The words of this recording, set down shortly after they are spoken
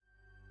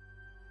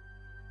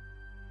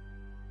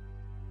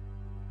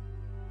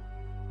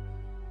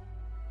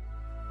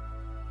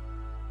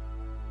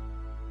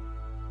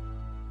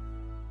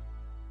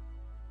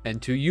And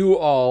to you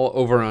all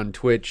over on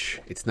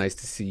Twitch, it's nice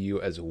to see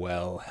you as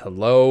well.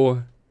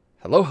 Hello,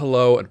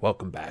 and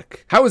welcome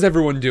back. How is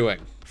everyone doing?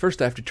 First,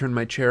 I have to turn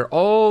my chair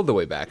all the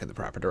way back in the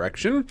proper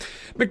direction.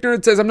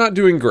 McNerd says I'm not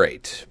doing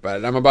great,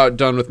 but I'm about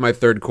done with my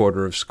third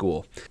quarter of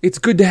school. It's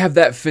good to have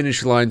that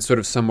finish line sort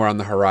of somewhere on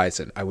the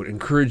horizon. I would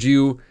encourage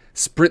you,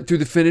 sprint through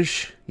the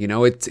finish. You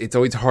know, it's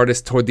always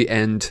hardest toward the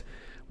end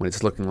when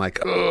it's looking like,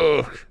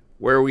 ugh,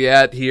 where are we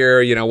at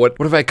here? You know, what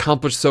have I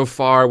accomplished so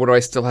far? What do I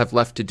still have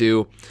left to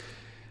do?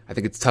 I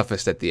think it's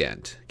toughest at the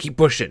end. Keep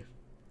pushing.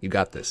 You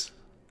got this.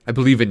 I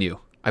believe in you.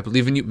 I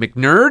believe in you.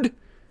 McNerd,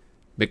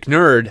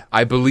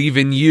 I believe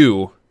in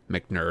you,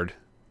 McNerd.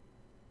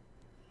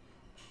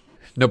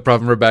 No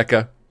problem,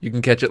 Rebecca. You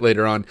can catch it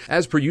later on.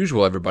 As per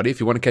usual, everybody, if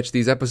you want to catch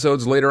these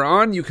episodes later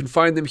on, you can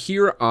find them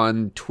here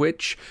on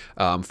Twitch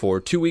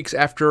for 2 weeks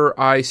after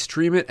I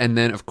stream it. And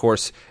then, of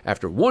course,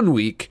 after 1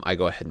 week, I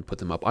go ahead and put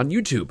them up on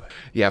YouTube.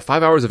 Yeah,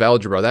 5 hours of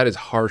algebra. That is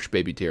harsh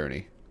baby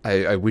tyranny.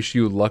 I wish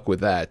you luck with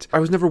that. I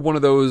was never one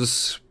of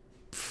those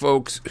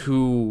folks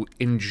who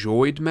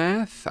enjoyed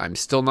math. I'm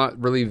still not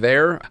really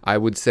there. I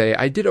would say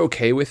I did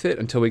okay with it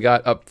until we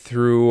got up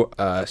through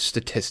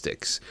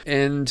statistics.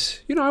 And,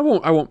 you know, I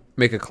won't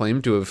make a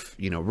claim to have,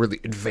 you know,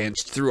 really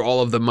advanced through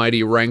all of the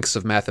mighty ranks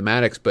of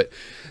mathematics, but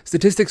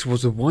statistics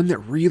was the one that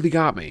really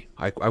got me.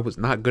 I was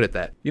not good at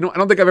that. You know, I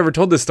don't think I've ever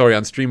told this story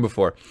on stream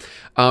before.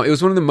 It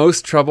was one of the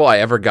most trouble I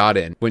ever got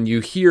in. When you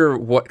hear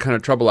what kind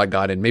of trouble I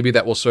got in, maybe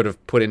that will sort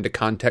of put into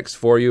context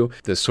for you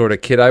the sort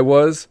of kid I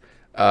was.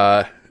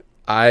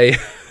 When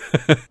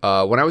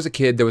I was a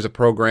kid, there was a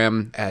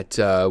program at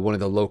one of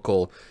the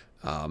local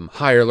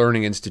higher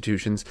learning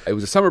institutions. It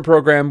was a summer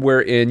program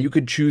wherein you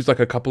could choose like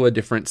a couple of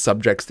different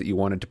subjects that you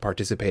wanted to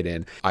participate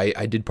in.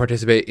 I did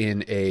participate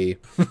in a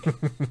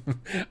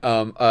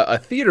a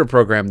theater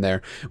program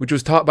there, which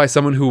was taught by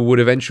someone who would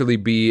eventually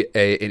be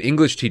an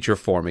English teacher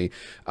for me.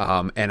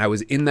 And I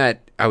was in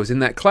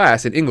that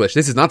class in English.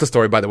 This is not the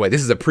story, by the way.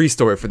 This is a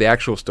pre-story for the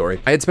actual story.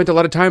 I had spent a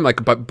lot of time,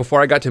 but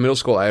before I got to middle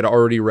school, I had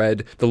already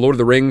read The Lord of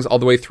the Rings all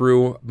the way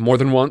through more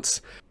than once.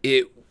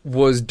 It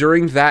was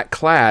during that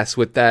class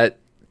with that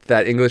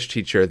English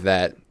teacher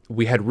that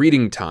we had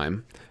reading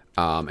time.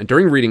 And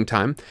during reading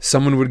time,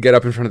 someone would get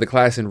up in front of the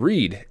class and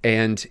read.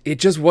 And it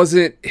just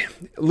wasn't...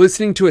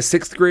 Listening to a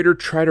sixth grader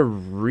try to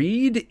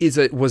read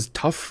was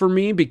tough for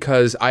me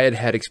because I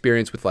had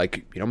experience with,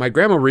 like, you know, my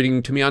grandma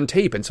reading to me on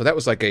tape. And so that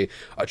was like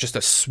just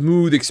a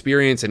smooth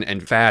experience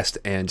and fast.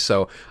 And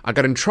so I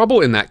got in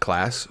trouble in that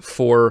class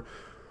for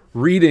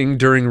reading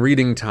during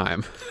reading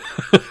time.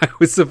 I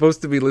was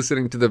supposed to be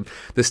listening to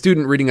the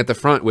student reading at the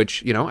front,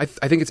 which, you know, I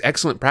think it's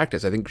excellent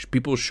practice. I think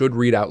people should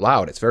read out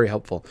loud. It's very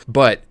helpful.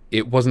 But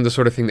it wasn't the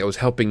sort of thing that was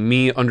helping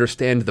me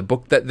understand the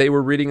book that they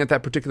were reading at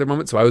that particular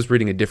moment. So I was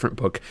reading a different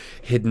book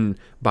hidden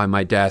by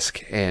my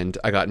desk, and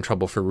I got in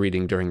trouble for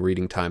reading during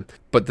reading time.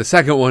 But the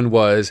second one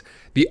was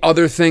the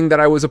other thing that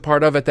I was a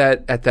part of at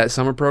that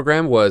summer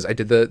program was I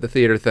did the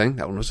theater thing.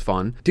 That one was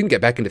fun. Didn't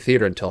get back into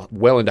theater until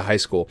well into high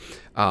school.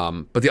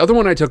 But the other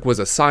one I took was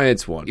a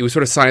science one. It was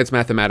sort of science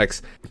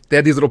mathematics. They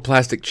had these little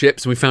plastic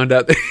chips. We found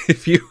out that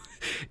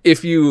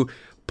if you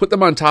put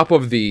them on top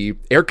of the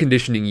air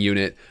conditioning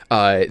unit,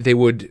 they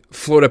would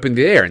float up in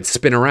the air and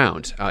spin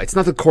around. It's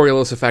not the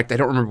Coriolis effect. I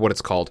don't remember what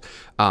it's called.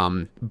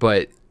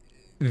 But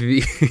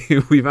we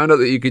found out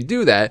that you could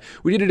do that.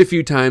 We did it a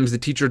few times. The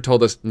teacher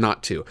told us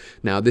not to.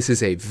 Now, this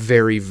is a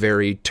very,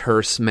 very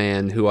terse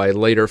man who I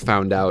later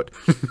found out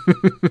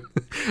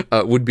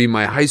would be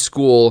my high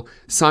school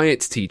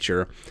science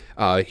teacher.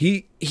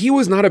 He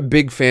was not a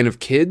big fan of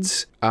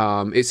kids.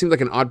 It seemed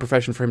like an odd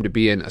profession for him to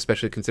be in,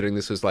 especially considering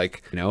this was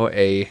like, you know,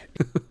 a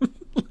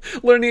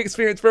learning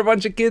experience for a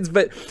bunch of kids.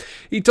 But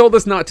he told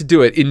us not to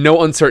do it in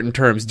no uncertain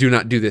terms. Do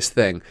not do this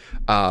thing.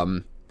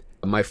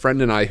 My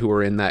friend and I, who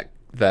were in that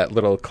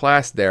little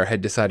class there,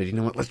 had decided, you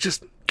know what, let's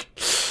just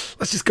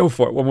go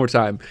for it one more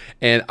time.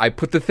 And I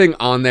put the thing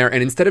on there,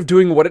 and instead of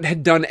doing what it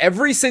had done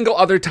every single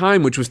other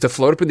time, which was to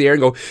float up in the air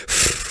and go,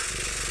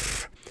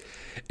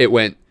 it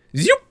went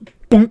zoop,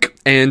 boonk,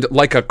 and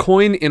like a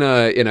coin in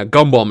a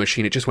gumball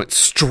machine, it just went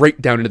straight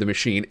down into the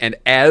machine. And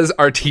as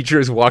our teacher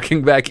is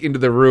walking back into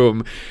the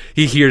room,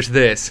 he hears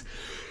this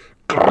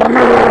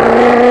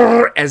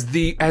as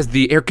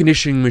the air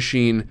conditioning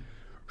machine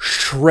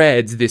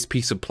shreds this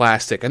piece of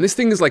plastic, and this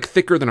thing is like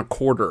thicker than a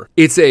quarter.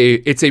 It's a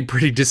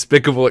pretty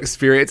despicable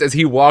experience as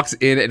he walks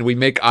in and we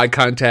make eye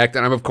contact,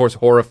 and I'm of course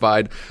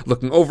horrified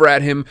looking over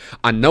at him.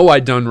 I know I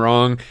done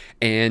wrong,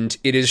 and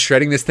it is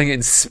shredding this thing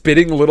and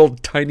spitting little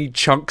tiny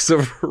chunks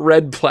of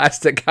red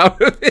plastic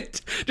out of it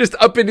just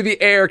up into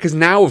the air, because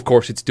now of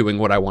course it's doing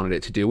what I wanted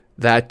it to do.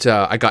 That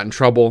I got in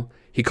trouble.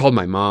 He called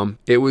my mom.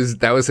 That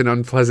was an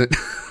unpleasant.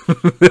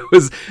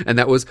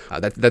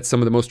 That's some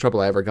of the most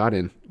trouble I ever got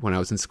in when I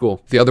was in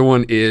school. The other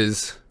one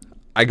is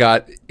I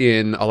got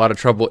in a lot of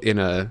trouble in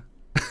a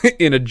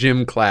in a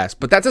gym class,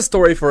 but that's a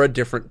story for a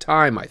different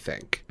time, I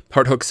think.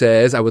 Hearthook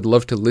says, I would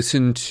love to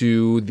listen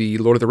to the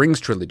Lord of the Rings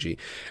trilogy.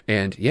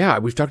 And yeah,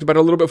 we've talked about it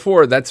a little bit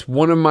before. That's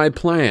one of my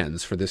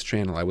plans for this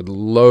channel. I would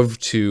love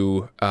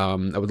to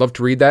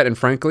read that. And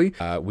frankly,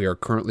 we are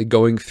currently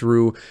going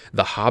through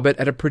The Hobbit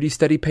at a pretty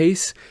steady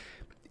pace.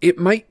 It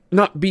might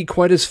not be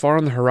quite as far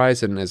on the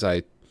horizon as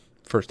I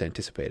first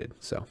anticipated.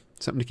 So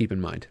something to keep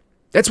in mind.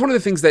 That's one of the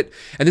things that,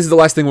 and this is the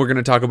last thing we're going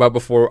to talk about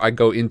before I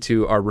go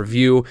into our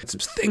review. Some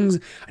things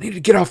I need to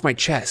get off my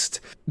chest.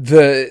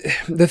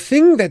 The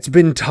thing that's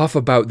been tough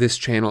about this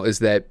channel is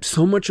that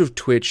so much of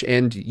Twitch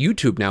and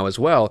YouTube now as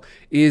well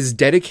is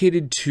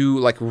dedicated to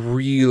like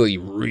really,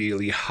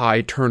 really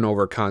high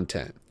turnover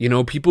content. You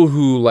know, people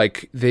who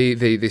like,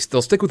 they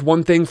still stick with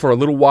one thing for a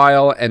little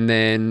while and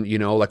then, you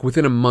know, like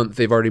within a month,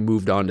 they've already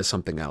moved on to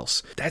something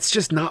else. That's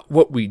just not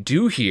what we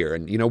do here.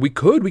 And, you know, we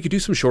could do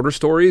some shorter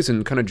stories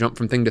and kind of jump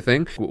from thing to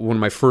thing. One of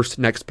my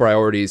next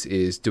priorities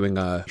is doing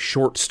a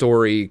short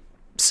story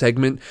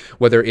segment,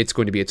 whether it's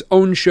going to be its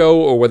own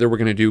show or whether we're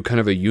going to do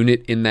kind of a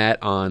unit in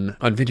that on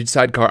Vintage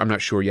Sidecar. I'm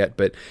not sure yet,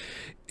 but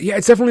yeah,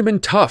 it's definitely been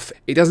tough.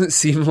 It doesn't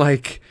seem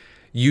like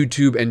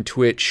YouTube and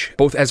Twitch,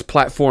 both as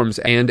platforms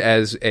and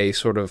as a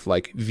sort of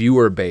like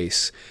viewer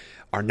base,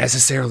 are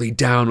necessarily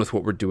down with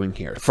what we're doing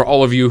here. For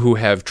all of you who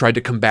have tried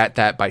to combat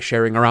that by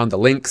sharing around the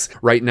links,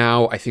 right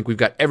now I think we've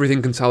got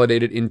everything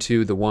consolidated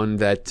into the one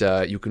that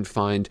you can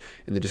find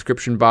in the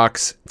description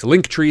box. It's a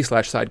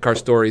Linktree/Sidecar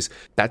Stories.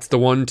 That's the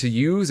one to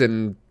use,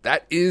 and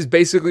that is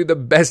basically the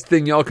best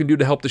thing y'all can do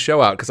to help the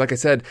show out. Because like I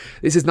said,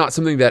 this is not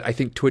something that I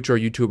think Twitch or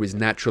YouTube is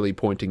naturally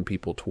pointing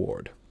people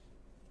toward.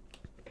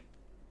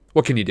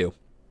 What can you do?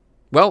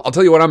 Well, I'll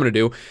tell you what I'm going to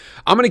do.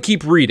 I'm going to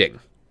keep reading.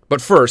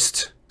 But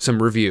first,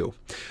 some review.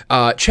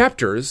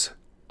 Chapters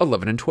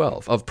 11 and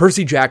 12 of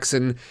Percy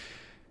Jackson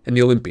and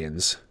the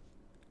Olympians,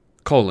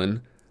 the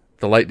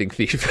Lightning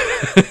Thief.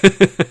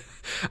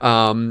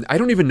 I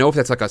don't even know if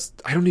that's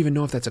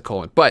a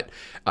colon, but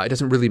it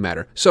doesn't really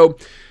matter. So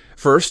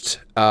first,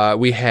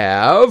 we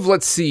have,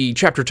 let's see,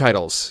 chapter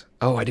titles.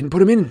 Oh, I didn't put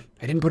them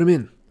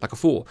in. Like a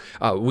fool.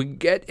 We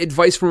get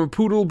advice from a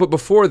poodle, but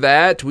before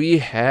that, we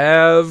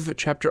have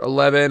chapter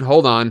 11.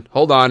 Hold on.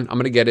 I'm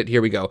going to get it.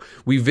 Here we go.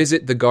 We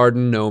visit the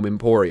Garden Gnome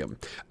Emporium.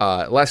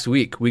 Last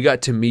week, we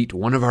got to meet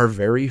one of our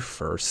very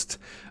first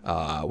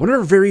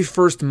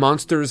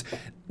monsters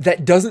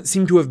that doesn't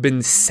seem to have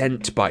been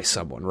sent by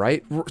someone,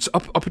 right? So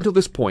up until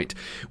this point,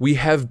 we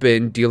have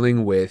been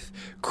dealing with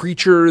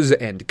creatures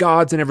and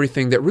gods and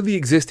everything that really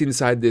exist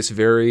inside this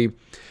very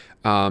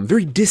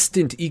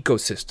distant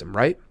ecosystem,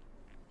 right?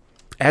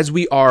 As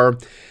we are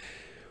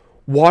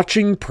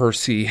watching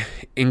Percy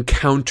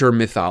encounter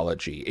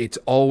mythology, it's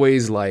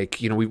always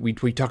like, you know, we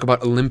talk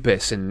about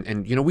Olympus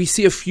and you know, we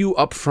see a few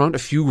up front, a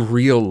few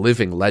real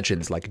living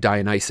legends like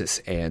Dionysus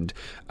and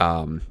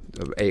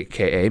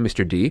aka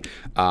Mr. D,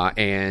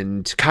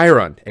 and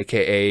Chiron,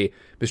 aka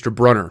Mr.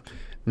 Brunner,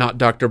 not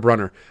Dr.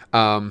 Brunner.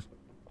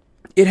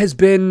 It has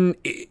been...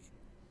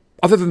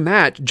 Other than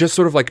that, just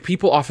sort of like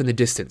people off in the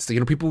distance, you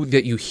know, people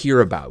that you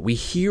hear about. We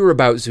hear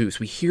about Zeus,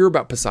 we hear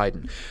about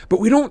Poseidon, but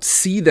we don't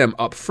see them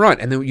up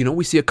front. And then, you know,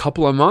 we see a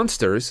couple of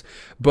monsters,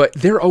 but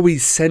they're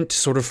always sent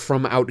sort of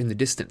from out in the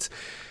distance.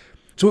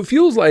 So it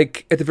feels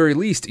like, at the very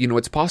least, you know,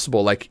 it's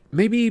possible, like,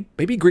 maybe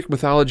Greek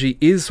mythology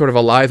is sort of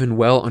alive and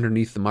well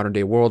underneath the modern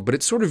day world, but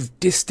it's sort of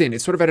distant,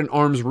 it's sort of at an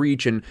arm's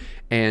reach,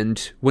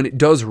 and when it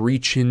does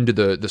reach into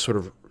the sort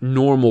of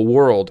normal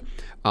world,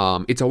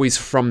 it's always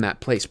from that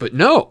place. But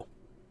no!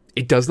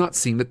 It does not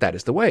seem that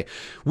is the way.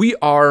 We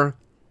are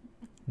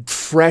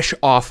fresh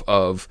off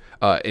of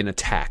an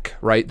attack,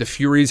 right? The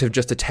Furies have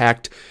just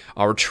attacked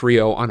our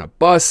trio on a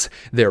bus.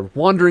 They're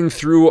wandering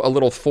through a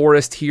little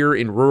forest here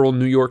in rural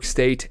New York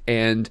State,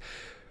 and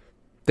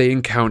they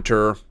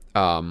encounter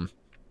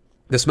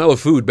the smell of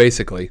food,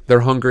 basically.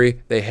 They're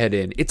hungry. They head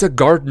in. It's a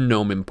Garden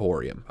Gnome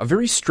Emporium, a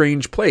very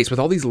strange place with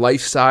all these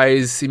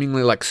life-size,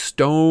 seemingly like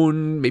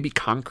stone, maybe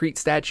concrete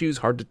statues,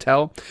 hard to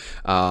tell.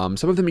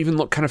 Some of them even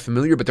look kind of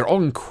familiar, but they're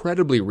all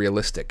incredibly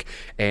realistic.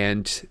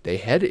 And they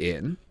head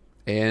in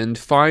and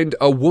find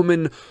a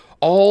woman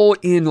all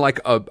in like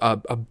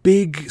a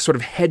big sort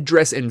of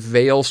headdress and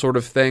veil sort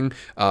of thing,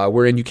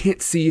 wherein you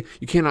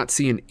cannot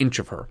see an inch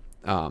of her.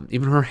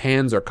 Even her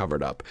hands are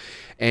covered up.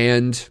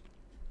 And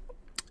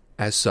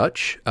as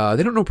such,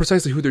 they don't know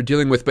precisely who they're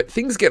dealing with, but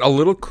things get a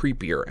little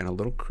creepier and a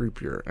little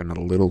creepier and a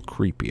little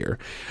creepier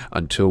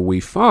until we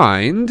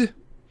find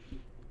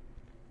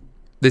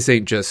this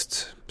ain't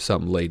just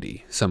some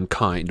lady, some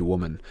kind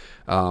woman.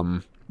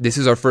 This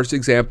is our first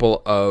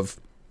example of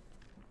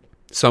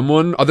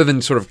someone, other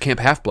than sort of Camp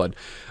Half-Blood,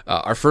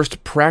 our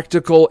first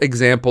practical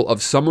example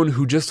of someone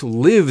who just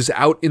lives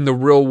out in the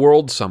real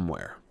world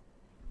somewhere.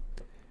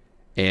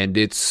 And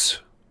it's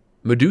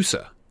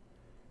Medusa.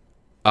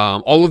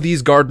 All of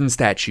these garden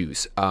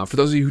statues. For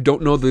those of you who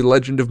don't know the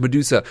legend of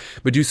Medusa,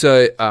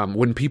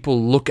 when people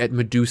look at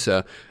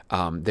Medusa,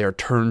 they're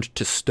turned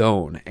to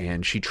stone,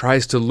 and she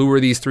tries to lure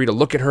these three to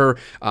look at her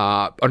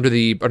under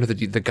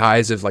the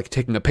guise of like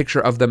taking a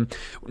picture of them.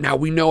 Now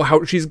we know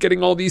how she's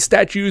getting all these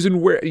statues,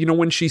 and where, you know,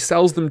 when she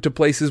sells them to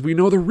places, we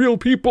know they're real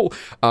people.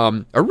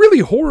 A really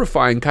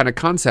horrifying kind of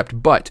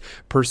concept, but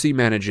Percy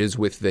manages,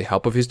 with the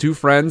help of his two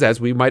friends, as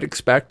we might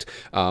expect,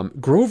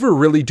 Grover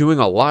really doing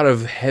a lot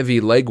of heavy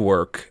leg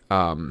work,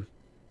 a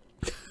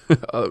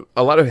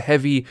lot of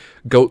heavy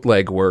goat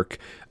leg work,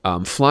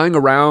 flying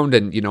around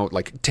and, you know,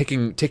 like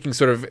taking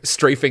sort of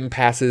strafing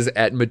passes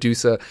at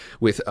Medusa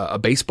with a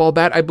baseball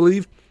bat, I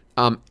believe.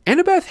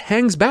 Annabeth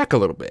hangs back a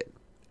little bit,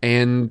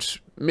 and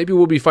maybe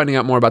we'll be finding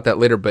out more about that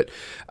later, but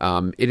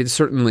it is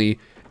certainly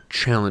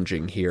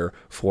challenging here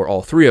for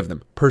all three of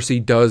them. Percy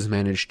does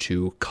manage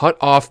to cut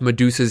off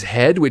Medusa's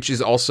head, which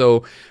is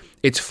also,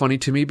 it's funny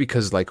to me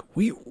because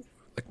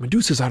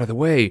Medusa's out of the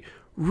way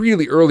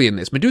really early in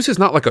this. Medusa's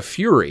not like a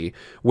fury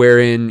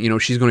wherein, you know,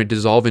 she's going to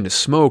dissolve into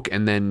smoke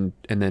and then,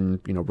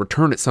 you know,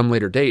 return at some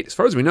later date. As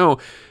far as we know,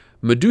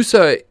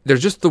 Medusa,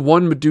 there's just the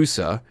one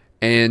Medusa,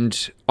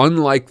 and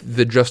unlike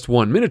the just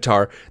one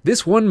Minotaur,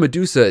 this one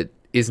Medusa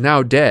is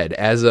now dead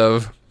as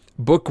of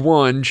book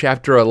 1,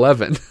 chapter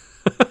 11.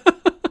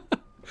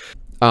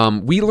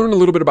 We learn a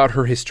little bit about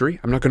her history.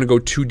 I'm not going to go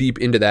too deep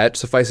into that.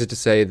 Suffice it to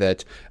say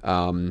that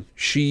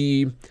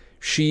she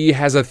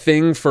has a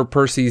thing for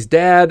Percy's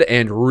dad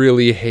and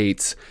really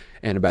hates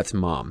Annabeth's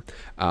mom.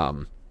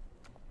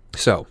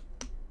 So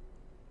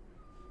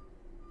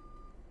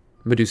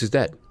Medusa's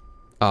dead.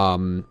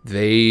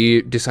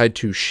 They decide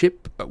to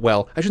ship,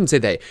 well, I shouldn't say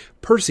they.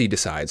 Percy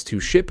decides to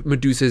ship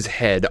Medusa's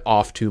head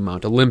off to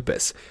Mount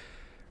Olympus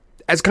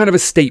as kind of a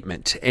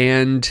statement.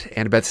 And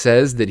Annabeth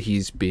says that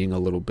he's being a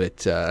little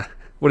bit,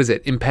 what is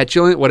it?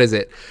 Impetulant? What is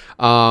it?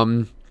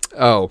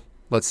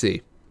 Let's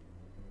see.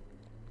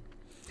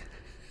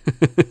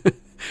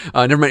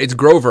 Never mind. It's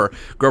Grover.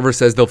 Grover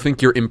says they'll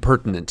think you're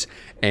impertinent.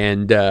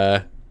 And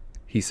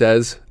he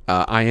says,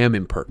 I am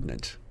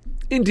impertinent.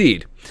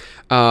 Indeed.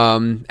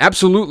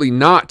 Absolutely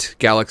not,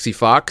 Galaxy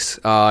Fox.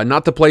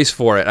 Not the place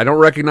for it. I don't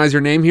recognize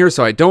your name here,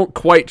 so I don't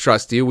quite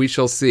trust you. We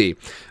shall see.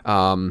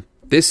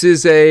 This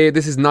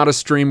is not a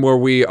stream where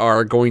we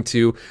are going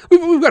to...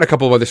 We've got a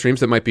couple of other streams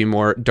that might be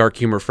more dark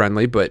humor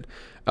friendly, but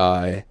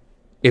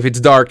if it's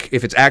dark,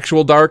 if it's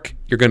actual dark,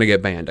 you're going to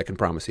get banned, I can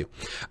promise you.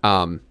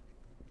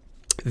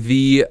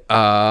 The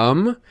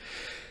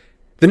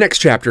next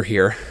chapter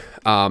here,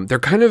 they're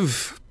kind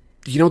of,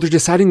 you know, they're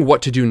deciding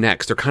what to do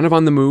next. They're kind of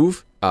on the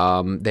move.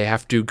 They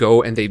have to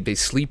go and they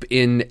sleep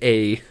in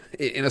a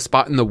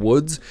spot in the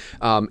woods.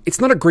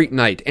 It's not a great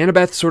night.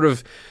 Annabeth sort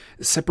of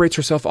separates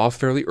herself off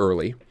fairly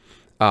early.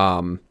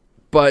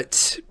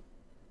 But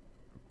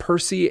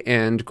Percy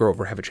and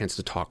Grover have a chance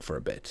to talk for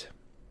a bit.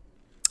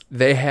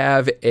 They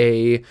have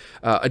a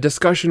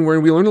discussion where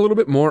we learn a little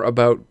bit more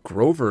about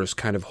Grover's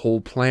kind of whole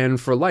plan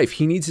for life.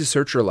 He needs his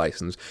searcher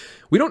license.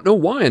 We don't know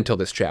why until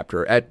this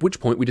chapter, at which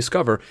point we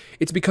discover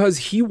it's because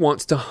he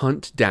wants to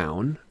hunt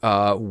down,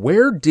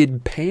 where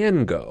did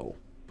Pan go?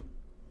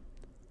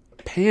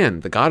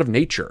 Pan, the god of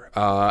nature,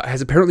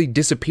 has apparently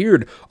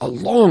disappeared a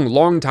long,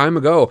 long time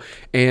ago,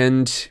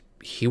 and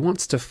he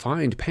wants to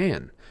find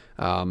Pan.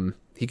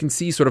 He can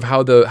see sort of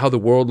how the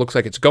world looks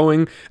like it's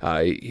going.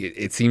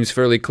 It seems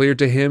fairly clear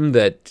to him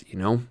that, you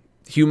know,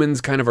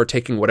 humans kind of are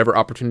taking whatever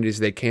opportunities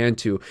they can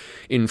to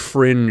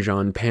infringe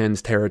on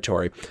Pan's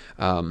territory.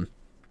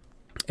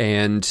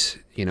 And,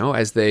 you know,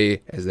 as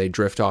they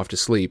drift off to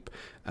sleep,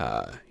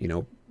 you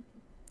know,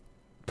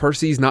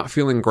 Percy's not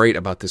feeling great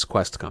about this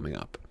quest coming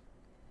up.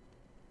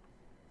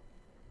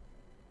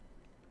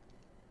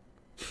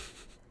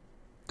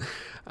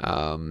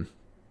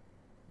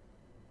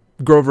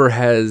 Grover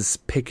has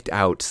picked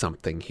out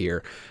something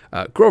here.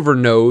 Grover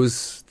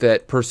knows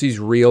that Percy's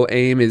real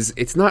aim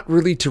it's not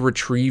really to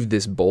retrieve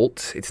this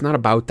bolt. It's not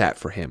about that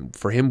for him.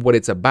 For him, what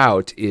it's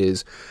about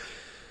is,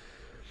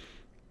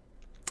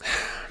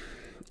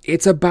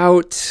 it's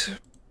about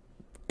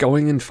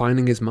going and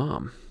finding his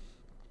mom.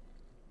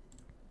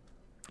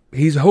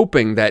 He's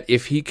hoping that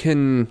if he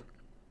can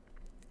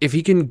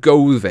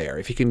go there,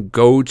 if he can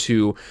go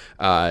to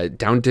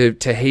down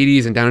to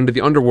Hades and down into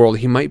the underworld,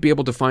 he might be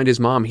able to find his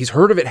mom. He's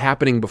heard of it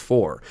happening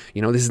before.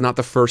 You know, this is not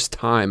the first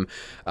time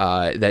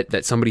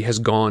that somebody has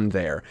gone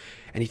there.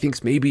 And he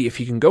thinks maybe if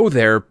he can go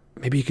there,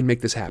 maybe he can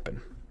make this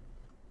happen.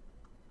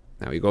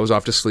 Now he goes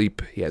off to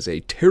sleep. He has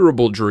a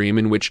terrible dream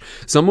in which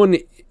someone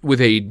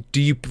with a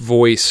deep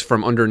voice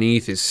from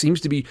underneath seems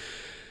to be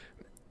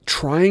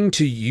trying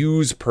to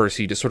use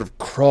Percy to sort of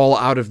crawl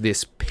out of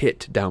this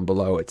pit down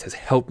below. It says,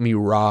 "Help me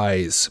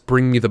rise,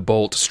 bring me the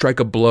bolt, strike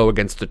a blow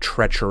against the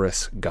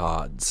treacherous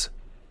gods."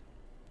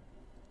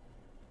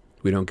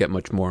 We don't get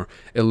much more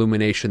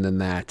illumination than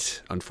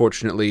that.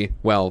 Unfortunately,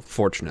 well,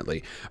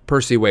 fortunately,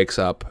 Percy wakes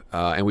up,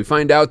 and we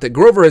find out that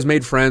Grover has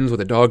made friends with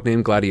a dog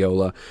named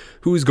Gladiola,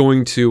 who's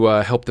going to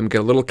help them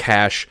get a little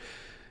cash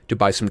to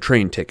buy some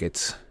train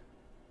tickets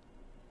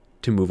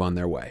to move on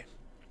their way.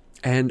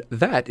 And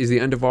that is the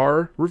end of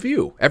our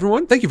review.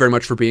 Everyone, thank you very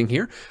much for being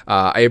here.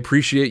 I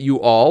appreciate you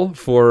all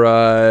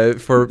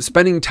for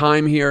spending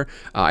time here.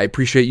 I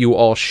appreciate you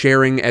all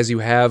sharing as you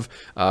have.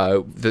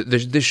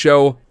 This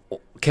show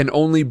can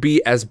only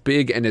be as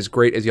big and as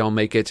great as y'all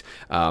make it,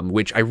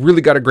 which I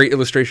really got a great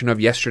illustration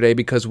of yesterday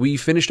because we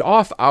finished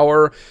off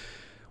our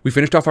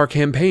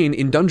campaign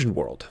in Dungeon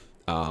World.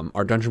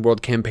 Our Dungeon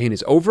World campaign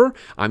is over.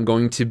 I'm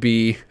going to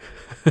be...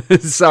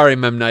 Sorry,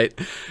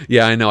 Memnite.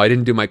 Yeah, I know. I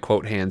didn't do my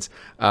quote hands.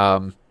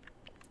 Our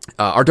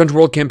Dungeon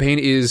World campaign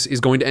is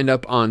going to end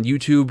up on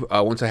YouTube.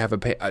 Once I have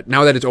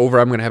now that it's over,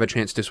 I'm going to have a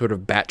chance to sort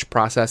of batch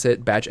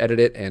edit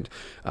it, and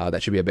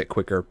that should be a bit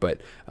quicker, but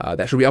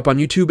that should be up on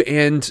YouTube.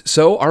 And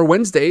so our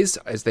Wednesdays,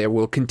 as they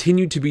will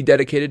continue to be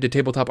dedicated to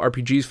tabletop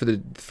RPGs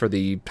for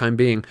the time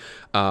being,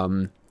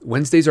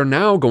 Wednesdays are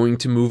now going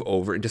to move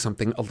over into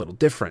something a little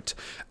different.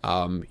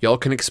 Y'all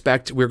can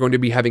expect we're going to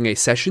be having a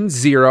session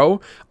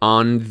 0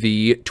 on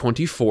the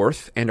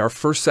 24th and our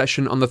first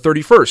session on the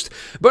 31st.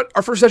 But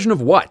our first session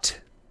of what?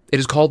 It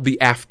is called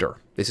The After.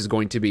 This is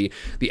going to be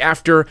The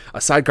After, a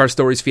Sidecar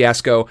Stories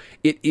fiasco.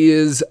 It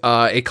is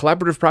a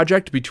collaborative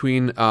project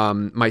between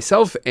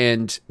myself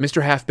and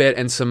Mr. Halfbit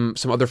and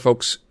some other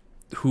folks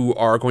who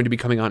are going to be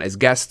coming on as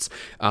guests,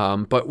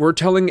 but we're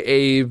telling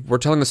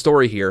a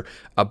story here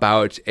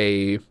about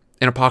an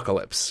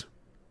apocalypse.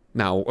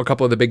 Now, a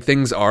couple of the big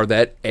things are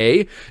that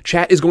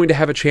chat is going to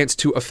have a chance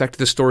to affect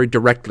the story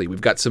directly. We've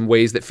got some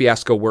ways that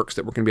Fiasco works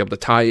that we're going to be able to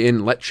tie in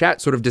and let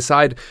chat sort of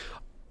decide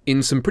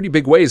in some pretty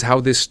big ways how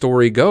this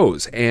story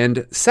goes.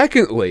 And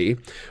secondly,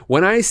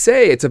 when I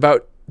say it's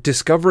about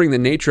discovering the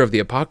nature of the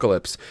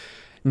apocalypse,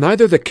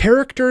 neither the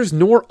characters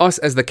nor us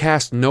as the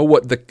cast know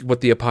what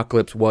the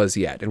apocalypse was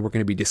yet, and we're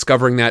going to be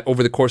discovering that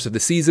over the course of the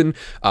season.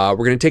 We're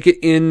going to take it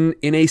in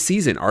a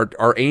season.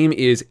 Our aim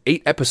is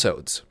 8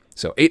 episodes.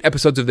 So 8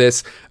 episodes of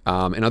this.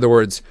 In other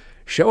words,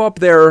 show up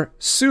there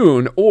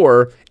soon,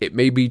 or it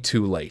may be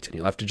too late, and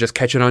you'll have to just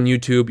catch it on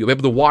YouTube. You'll be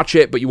able to watch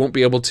it, but you won't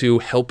be able to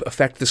help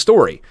affect the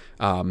story,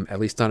 at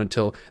least not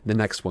until the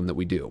next one that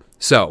we do.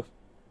 So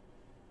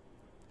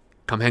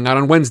come hang out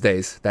on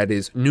Wednesdays. That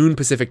is noon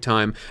Pacific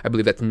time. I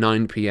believe that's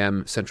 9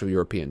 p.m. Central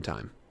European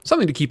time.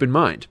 Something to keep in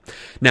mind.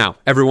 Now,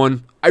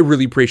 everyone, I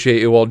really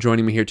appreciate you all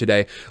joining me here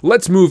today.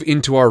 Let's move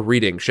into our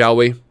reading, shall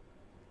we?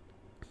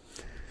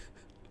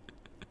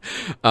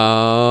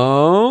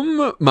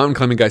 Mountain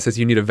Climbing Guy says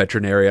you need a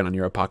veterinarian on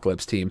your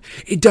apocalypse team.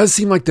 It does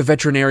seem like the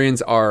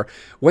veterinarians are,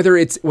 whether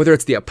it's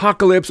the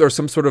apocalypse or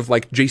some sort of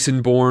like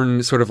Jason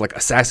Bourne sort of like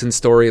assassin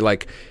story,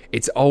 like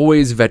it's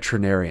always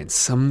veterinarians.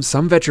 Some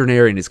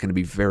veterinarian is going to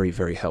be very,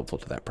 very helpful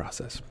to that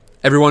process.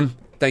 Everyone,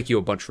 thank you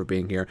a bunch for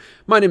being here.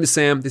 My name is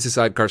Sam. This is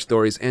Sidecar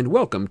Stories, and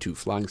welcome to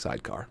Flying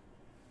Sidecar.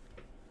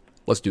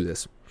 Let's do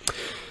this.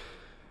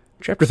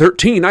 Chapter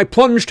 13, I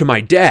plunge to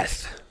my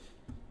death.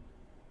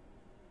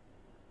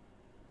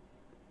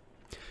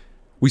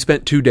 We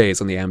spent 2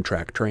 days on the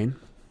Amtrak train,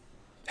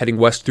 heading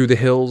west through the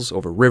hills,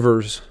 over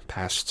rivers,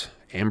 past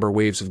amber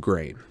waves of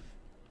grain.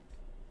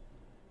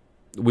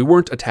 We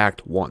weren't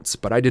attacked once,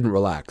 but I didn't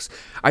relax.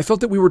 I felt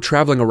that we were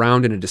traveling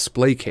around in a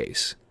display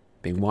case,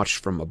 being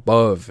watched from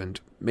above and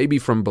maybe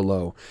from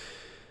below,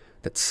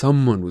 that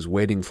someone was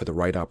waiting for the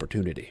right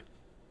opportunity.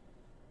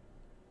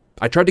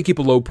 I tried to keep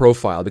a low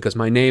profile because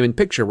my name and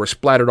picture were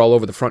splattered all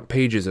over the front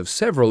pages of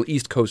several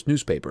East Coast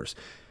newspapers.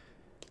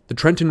 The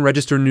Trenton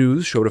Register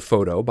News showed a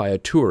photo by a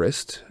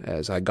tourist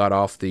as I got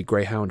off the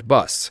Greyhound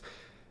bus.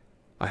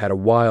 I had a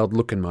wild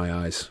look in my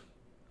eyes.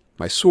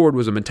 My sword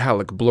was a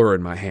metallic blur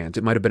in my hands.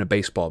 It might have been a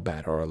baseball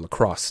bat or a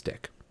lacrosse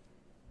stick.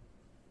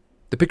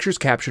 The picture's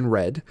caption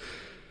read,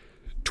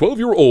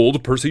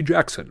 12-year-old Percy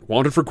Jackson,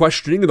 wanted for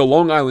questioning in the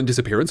Long Island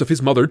disappearance of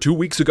his mother 2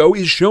 weeks ago,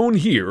 is shown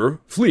here,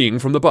 fleeing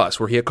from the bus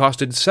where he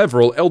accosted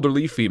several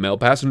elderly female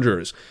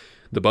passengers.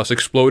 The bus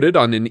exploded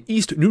on an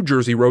East New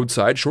Jersey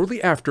roadside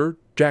shortly after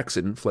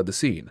Jackson fled the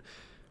scene.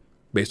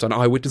 Based on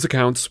eyewitness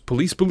accounts,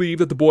 police believe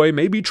that the boy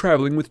may be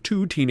traveling with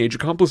 2 teenage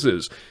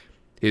accomplices.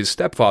 His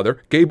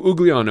stepfather, Gabe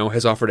Ugliano,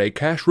 has offered a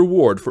cash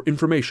reward for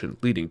information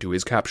leading to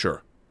his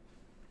capture.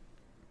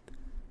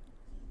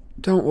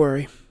 Don't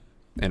worry,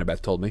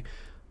 Annabeth told me.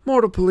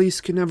 Mortal police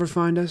can never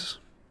find us.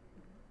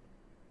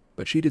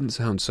 But she didn't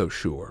sound so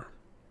sure.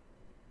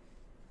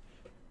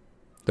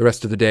 The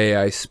rest of the day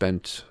I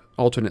spent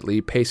alternately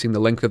pacing the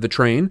length of the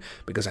train,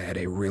 because I had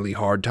a really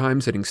hard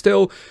time sitting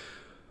still,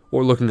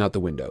 or looking out the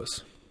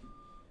windows.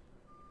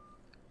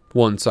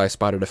 Once I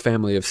spotted a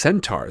family of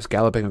centaurs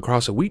galloping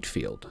across a wheat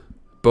field,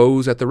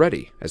 bows at the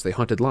ready as they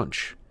hunted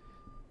lunch.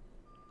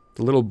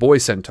 The little boy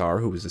centaur,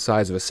 who was the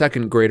size of a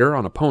second grader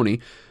on a pony,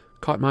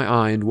 caught my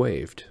eye and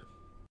waved.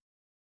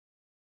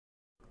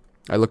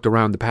 I looked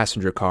around the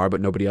passenger car,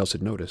 but nobody else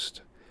had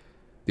noticed.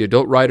 The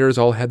adult riders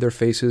all had their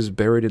faces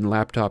buried in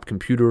laptop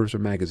computers or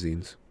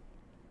magazines.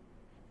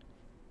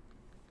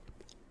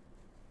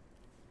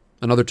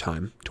 Another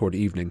time, toward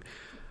evening,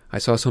 I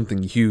saw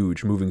something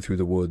huge moving through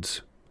the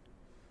woods.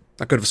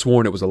 I could have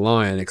sworn it was a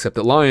lion, except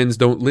that lions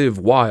don't live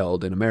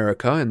wild in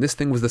America, and this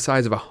thing was the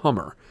size of a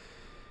Hummer.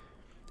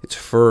 Its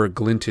fur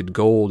glinted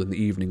gold in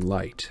the evening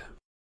light.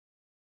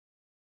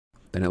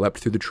 Then it leapt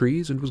through the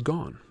trees and was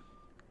gone.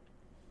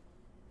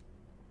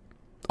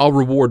 All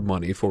reward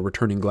money for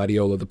returning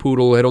Gladiola the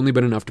poodle had only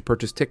been enough to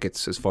purchase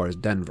tickets as far as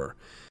Denver.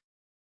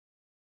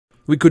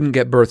 We couldn't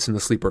get berths in the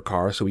sleeper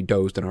car, so we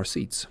dozed in our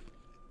seats.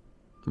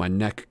 My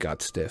neck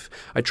got stiff.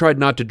 I tried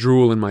not to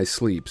drool in my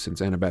sleep, since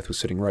Annabeth was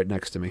sitting right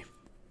next to me.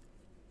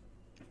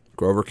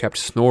 Grover kept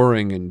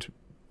snoring and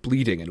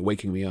bleating and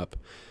waking me up.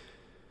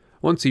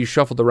 Once he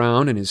shuffled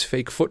around and his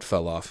fake foot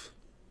fell off.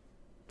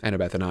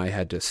 Annabeth and I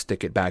had to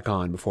stick it back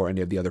on before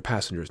any of the other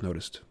passengers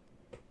noticed.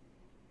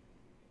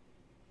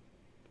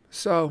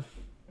 "So,"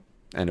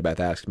 Annabeth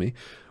asked me,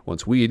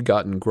 once we'd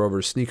gotten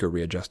Grover's sneaker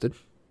readjusted,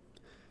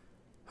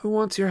 "who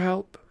wants your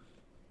help?"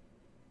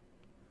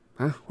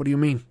 "Huh? What do you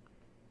mean?"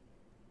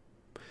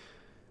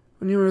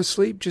 "When you were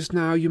asleep just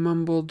now, you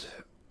mumbled,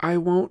 'I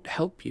won't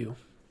help you.'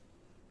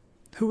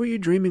 Who were you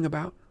dreaming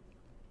about?"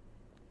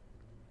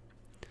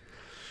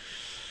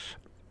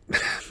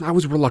 I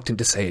was reluctant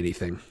to say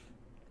anything.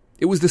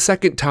 It was the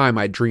second time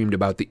I dreamed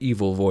about the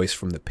evil voice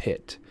from the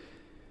pit.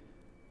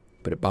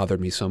 But it bothered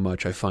me so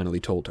much I finally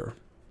told her.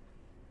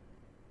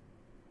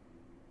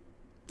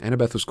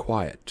 Annabeth was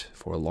quiet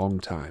for a long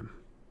time.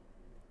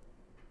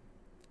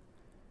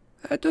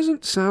 "That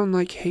doesn't sound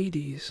like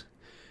Hades.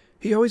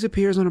 He always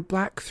appears on a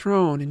black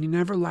throne and he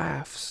never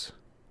laughs."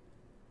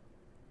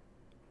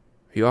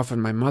 "He offered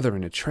my mother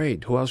in a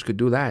trade. Who else could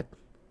do that?"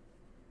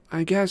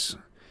 "I guess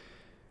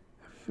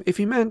if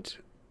he meant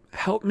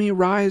help me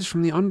rise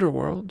from the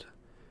underworld.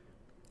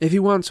 If he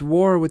wants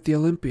war with the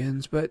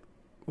Olympians, but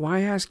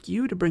why ask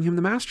you to bring him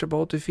the Master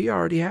Bolt if he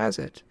already has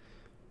it?"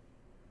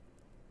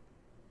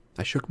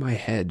 I shook my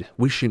head,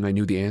 wishing I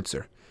knew the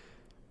answer.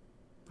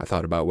 I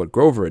thought about what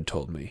Grover had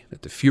told me,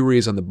 that the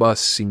Furies on the bus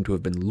seemed to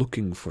have been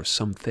looking for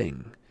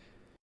something.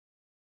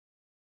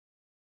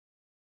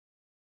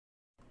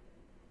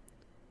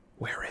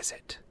 Where is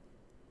it?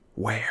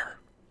 Where?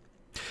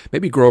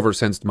 Maybe Grover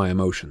sensed my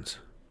emotions.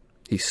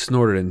 He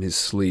snorted in his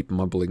sleep,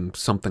 mumbling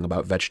something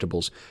about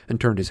vegetables, and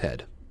turned his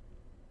head.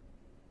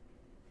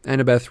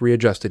 Annabeth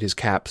readjusted his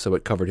cap so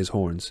it covered his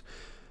horns.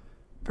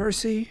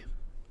 "Percy,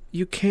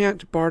 you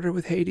can't barter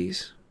with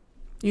Hades.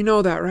 You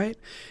know that, right?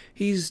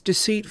 He's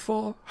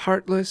deceitful,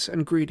 heartless,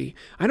 and greedy.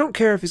 I don't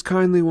care if his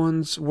kindly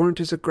ones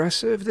weren't as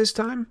aggressive this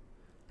time."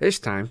 "This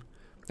time?"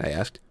 I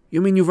asked.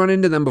 "You mean you've run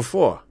into them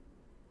before?"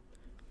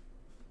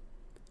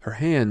 Her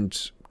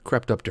hand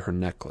crept up to her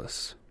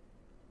necklace.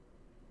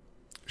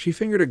 She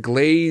fingered a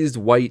glazed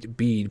white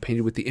bead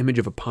painted with the image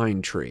of a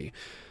pine tree,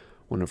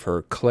 one of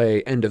her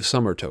clay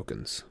end-of-summer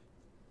tokens.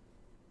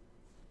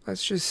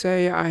 "Let's just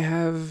say I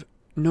have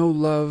no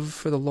love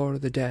for the Lord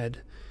of the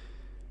Dead.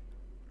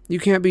 You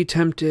can't be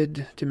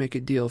tempted to make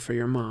a deal for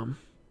your mom."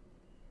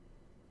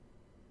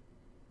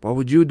 "What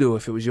would you do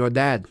if it was your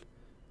dad?"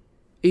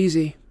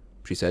 "Easy,"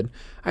 she said.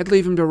 "I'd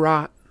leave him to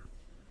rot."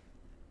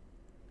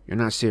 "You're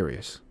not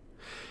serious."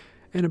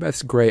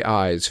 Annabeth's gray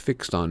eyes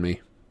fixed on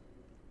me.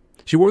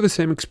 She wore the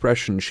same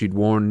expression she'd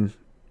worn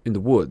in the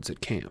woods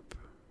at camp,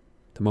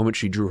 the moment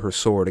she drew her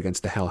sword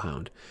against the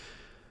hellhound.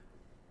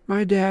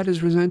 "My dad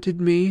has resented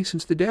me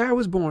since the day I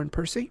was born,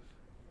 Percy,"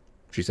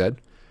 she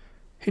said.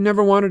 "He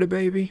never wanted a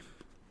baby.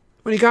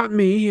 When he got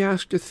me, he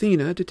asked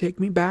Athena to take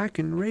me back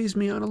and raise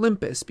me on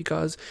Olympus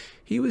because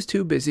he was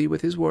too busy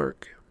with his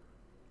work.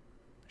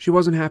 She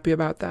wasn't happy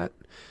about that.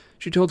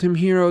 She told him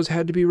heroes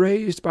had to be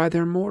raised by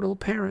their mortal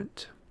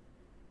parent."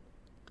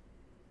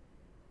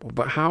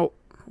 "But how?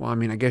 Well,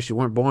 I guess you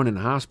weren't born in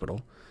a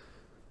hospital."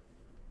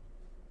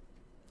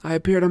 "I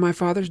appeared on my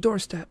father's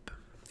doorstep,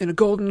 in a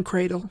golden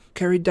cradle,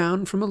 carried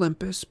down from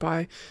Olympus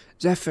by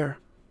Zephyr,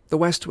 the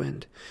west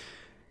wind.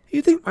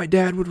 You'd think my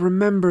dad would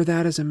remember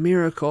that as a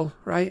miracle,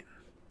 right?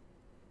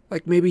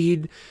 Like maybe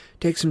he'd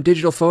take some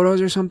digital photos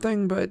or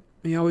something, but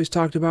he always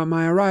talked about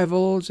my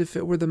arrival as if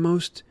it were the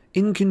most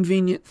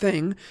inconvenient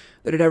thing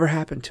that had ever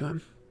happened to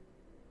him.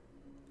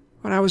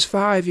 When I was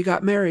 5, he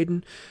got married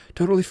and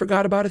totally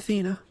forgot about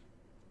Athena.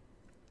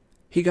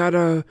 He got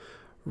a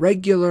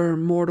regular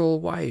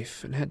mortal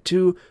wife and had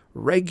 2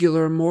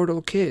 regular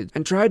mortal kids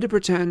and tried to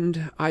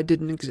pretend I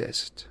didn't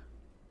exist."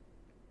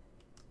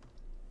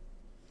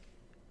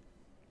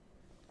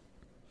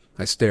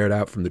 I stared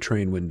out from the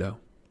train window.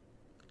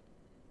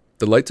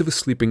 The lights of a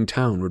sleeping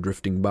town were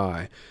drifting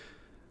by.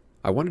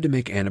 I wanted to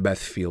make Annabeth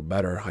feel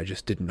better, I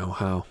just didn't know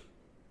how.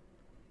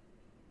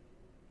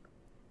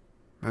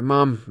 "My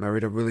mom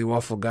married a really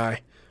awful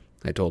guy,"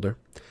 I told her.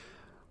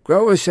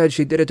 "Grover said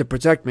she did it to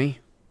protect me,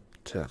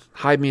 to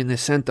hide me in the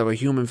scent of a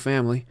human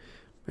family.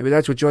 Maybe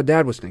that's what your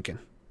dad was thinking."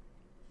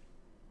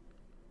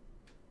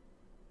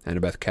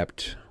 Annabeth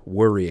kept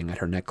worrying at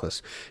her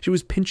necklace. She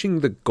was pinching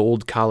the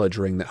gold college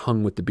ring that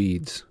hung with the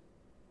beads.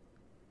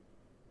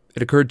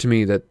 It occurred to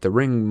me that the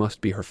ring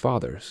must be her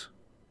father's.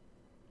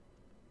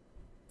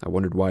 I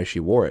wondered why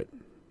she wore it,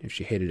 if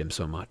she hated him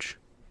so much.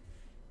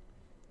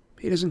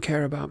 "He doesn't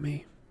care about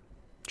me,"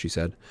 she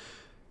said.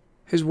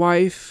 "His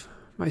wife,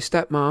 my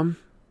stepmom,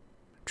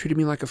 treated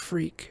me like a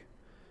freak.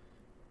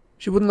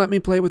 She wouldn't let me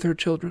play with her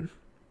children.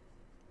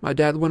 My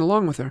dad went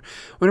along with her.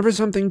 Whenever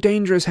something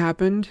dangerous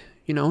happened,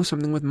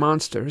 something with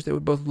monsters, they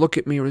would both look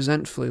at me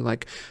resentfully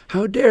like,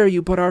 how dare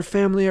you put our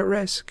family at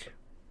risk?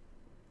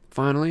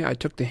 Finally, I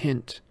took the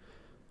hint.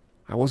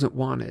 I wasn't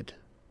wanted.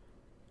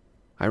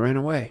 I ran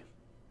away.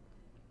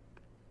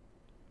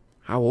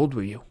 How old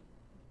were you?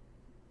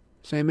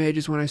 Same age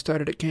as when I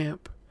started at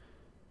camp.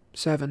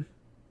 7.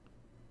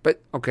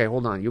 But, okay,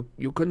 hold on.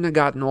 You couldn't have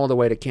gotten all the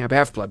way to Camp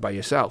Half-Blood by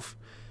yourself.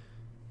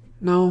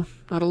 No,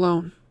 not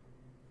alone.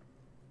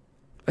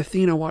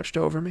 Athena watched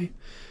over me,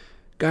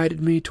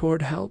 guided me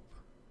toward help.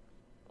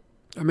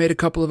 I made a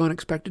couple of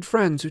unexpected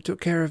friends who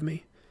took care of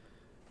me.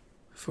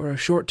 For a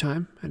short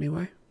time,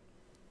 anyway.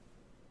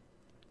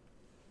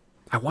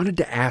 I wanted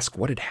to ask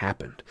what had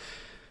happened,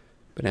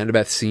 but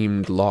Annabeth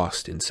seemed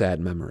lost in sad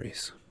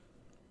memories.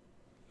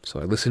 So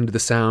I listened to the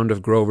sound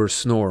of Grover's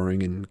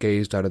snoring and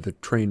gazed out of the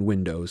train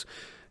windows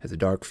as the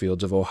dark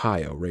fields of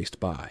Ohio raced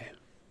by.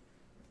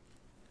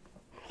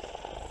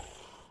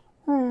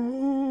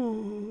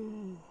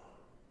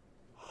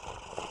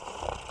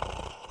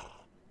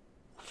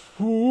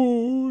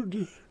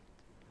 Food.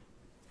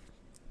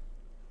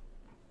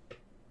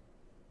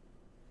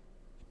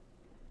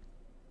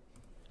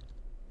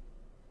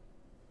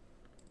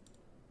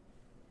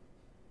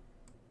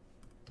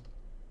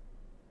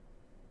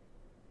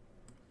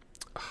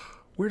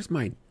 Where's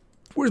my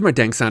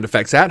dang sound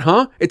effects at,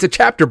 huh? It's a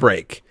chapter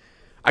break.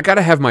 I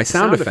gotta have my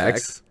sound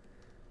effects.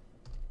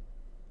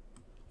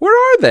 Where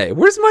are they?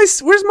 Where's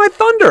my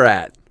thunder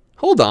at?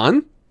 Hold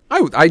on.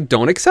 I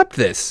don't accept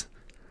this.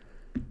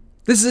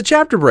 This is a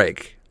chapter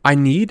break. I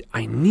need.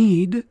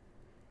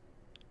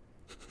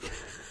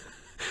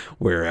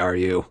 Where are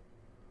you?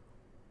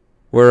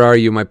 Where are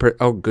you,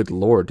 oh, good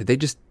Lord.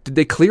 Did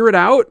they clear it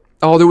out?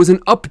 Oh, there was an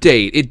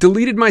update. It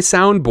deleted my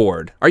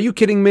soundboard. Are you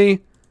kidding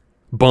me?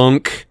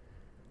 Bunk.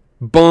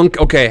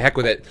 Okay, heck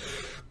with it.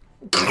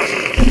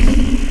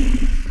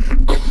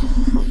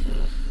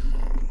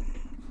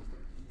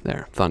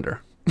 There,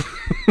 thunder.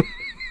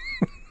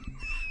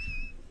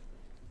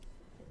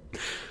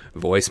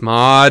 Voice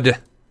mod.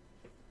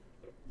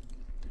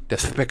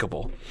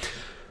 Despicable.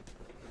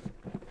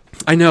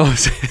 I know,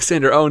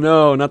 Sandra. Oh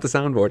no, not the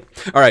soundboard.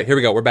 All right, here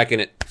we go. We're back in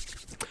it.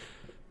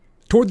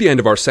 Toward the end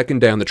of our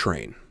second day on the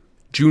train,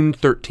 June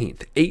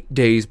 13th, 8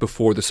 days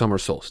before the summer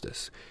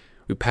solstice,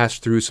 we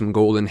passed through some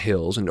golden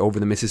hills and over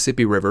the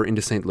Mississippi River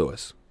into St.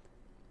 Louis.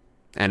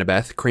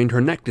 Annabeth craned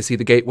her neck to see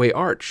the Gateway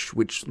Arch,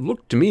 which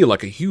looked to me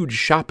like a huge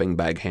shopping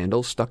bag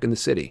handle stuck in the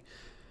city.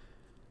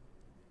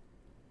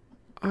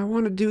 I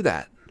want to do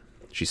that,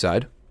 she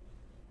sighed.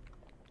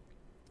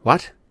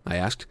 What? I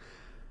asked.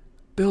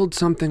 Build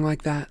something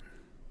like that.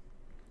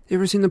 You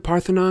ever seen the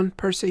Parthenon,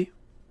 Percy?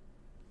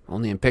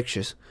 Only in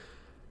pictures.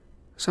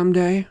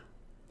 Someday,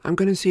 I'm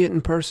going to see it in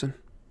person.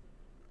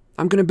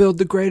 I'm going to build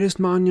the greatest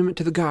monument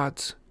to the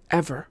gods,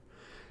 ever.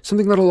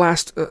 Something that'll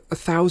last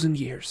 1,000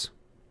 years.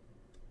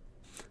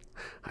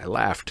 I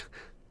laughed.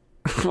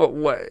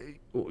 What?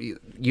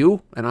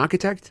 You? An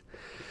architect?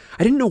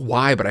 I didn't know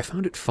why, but I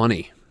found it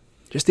funny.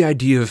 Just the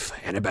idea of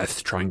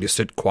Annabeth trying to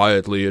sit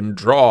quietly and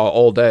draw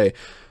all day.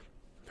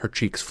 Her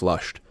cheeks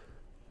flushed.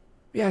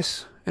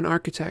 Yes, an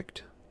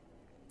architect.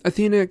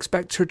 Athena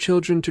expects her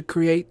children to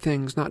create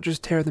things, not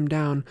just tear them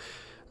down,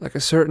 like a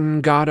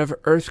certain god of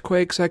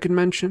earthquakes I could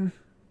mention.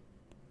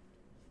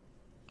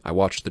 I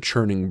watched the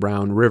churning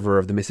brown river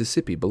of the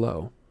Mississippi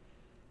below.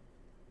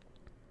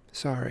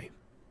 Sorry,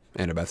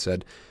 Annabeth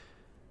said.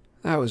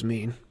 That was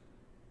mean.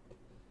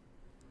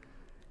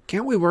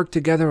 Can't we work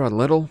together a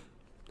little?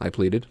 I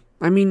pleaded.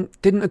 I mean,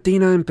 didn't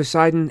Athena and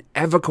Poseidon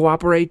ever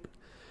cooperate?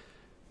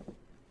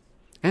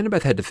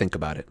 Annabeth had to think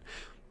about it.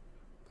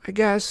 I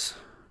guess.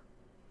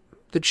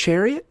 The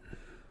chariot?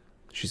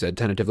 She said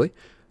tentatively.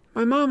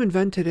 My mom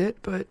invented it,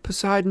 but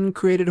Poseidon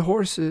created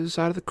horses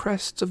out of the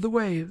crests of the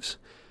waves.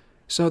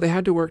 So they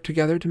had to work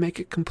together to make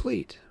it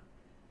complete.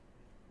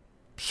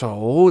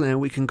 So then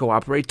we can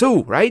cooperate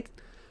too, right?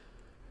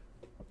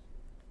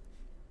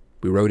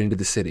 We rode into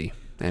the city,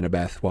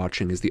 Annabeth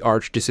watching as the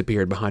arch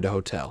disappeared behind a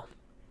hotel.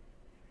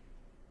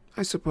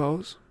 I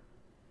suppose,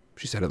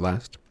 she said at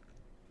last.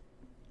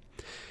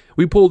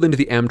 We pulled into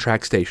the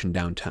Amtrak station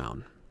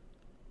downtown.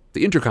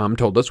 The intercom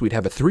told us we'd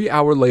have a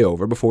 3-hour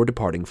layover before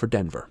departing for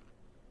Denver.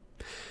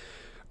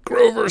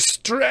 Grover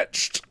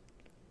stretched.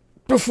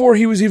 Before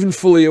he was even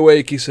fully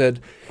awake, he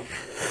said,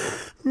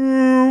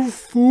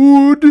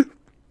 food.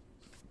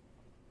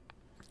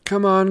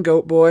 Come on,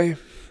 goat boy,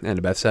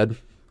 Annabeth said.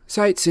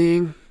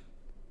 Sightseeing.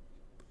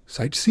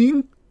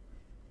 Sightseeing?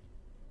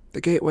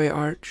 The Gateway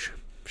Arch,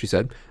 she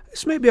said.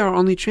 This may be our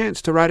only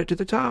chance to ride it to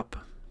the top.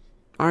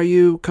 Are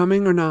you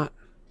coming or not?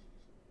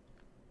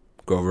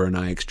 Grover and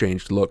I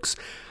exchanged looks.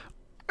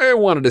 I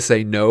wanted to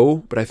say no,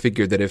 but I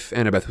figured that if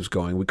Annabeth was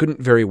going, we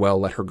couldn't very well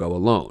let her go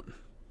alone.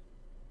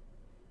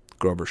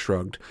 Grover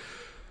shrugged.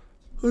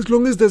 As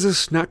long as there's a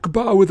snack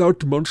bar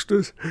without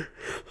monsters.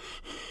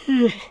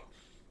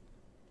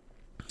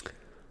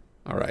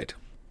 All right.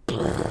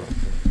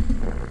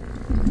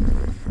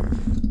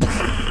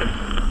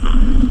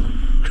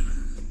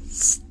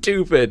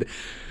 Stupid.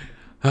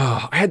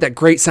 Oh, I had that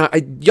great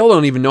sound. Y'all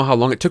don't even know how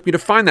long it took me to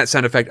find that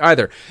sound effect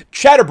either.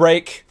 Chatter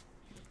break.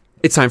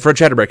 It's time for a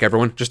chatter break,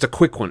 everyone. Just a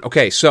quick one.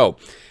 Okay, so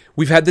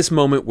we've had this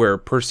moment where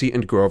Percy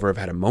and Grover have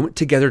had a moment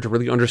together to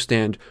really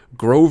understand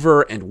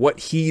Grover and what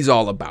he's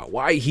all about,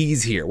 why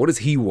he's here, what does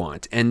he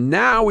want. And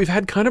now we've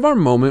had kind of our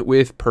moment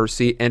with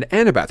Percy and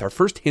Annabeth, our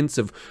first hints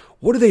of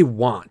what do they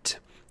want?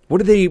 What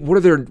are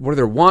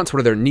their wants? What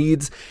are their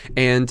needs?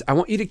 And I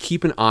want you to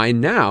keep an eye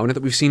now that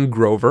we've seen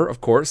Grover,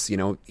 of course,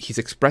 he's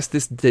expressed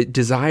this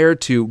desire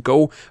to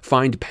go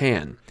find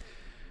Pan.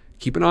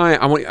 Keep an eye.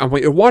 I want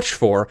you to watch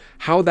for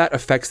how that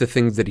affects the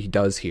things that he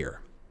does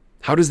here.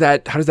 How does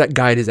that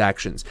guide his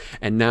actions?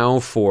 And now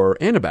for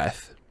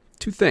Annabeth,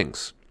 two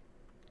things.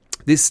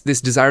 This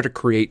desire to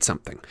create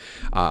something.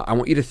 I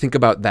want you to think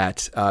about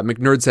that.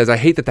 McNerd says, I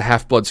hate that the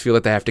Half-Bloods feel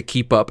that they have to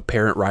keep up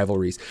parent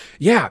rivalries.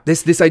 Yeah,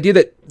 this idea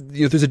that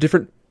there's a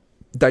different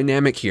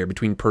dynamic here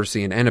between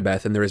Percy and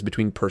Annabeth than there is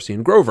between Percy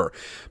and Grover.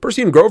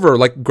 Percy and Grover,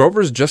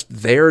 Grover's just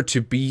there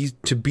to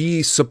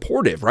be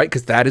supportive, right?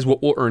 Because that is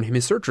what will earn him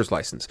his searcher's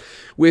license.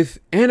 With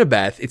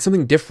Annabeth, it's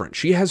something different.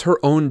 She has her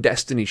own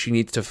destiny she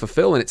needs to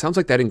fulfill, and it sounds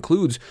like that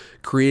includes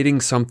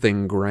creating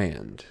something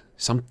grand,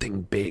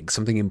 something big,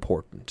 something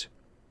important,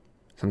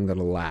 something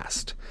that'll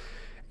last.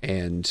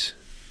 And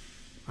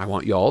I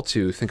want y'all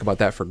to think about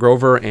that for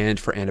Grover and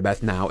for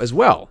Annabeth now as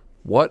well.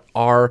 What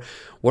are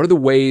the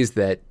ways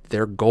that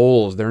their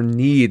goals, their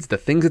needs, the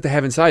things that they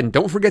have inside, and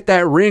don't forget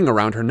that ring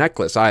around her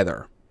necklace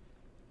either.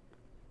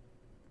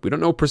 We don't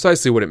know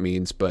precisely what it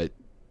means, but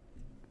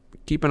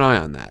keep an eye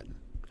on that.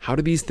 How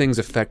do these things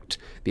affect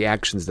the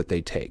actions that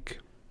they take?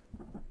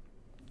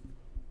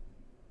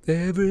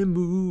 Every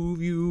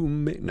move you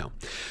make. No.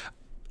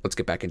 Let's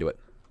get back into it.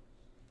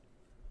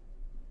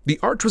 The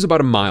Arch was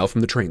about a mile from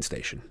the train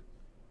station.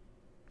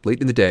 Late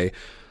in the day,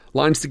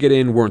 lines to get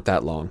in weren't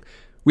that long.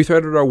 We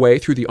threaded our way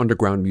through the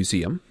underground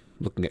museum,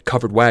 looking at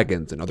covered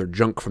wagons and other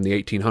junk from the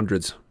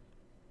 1800s.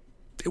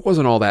 It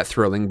wasn't all that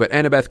thrilling, but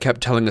Annabeth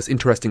kept telling us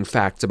interesting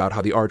facts about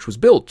how the Arch was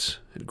built,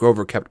 and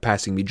Grover kept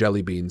passing me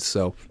jelly beans,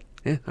 so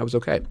I was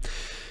okay.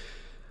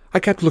 I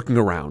kept looking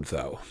around,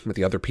 though, at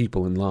the other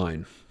people in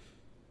line.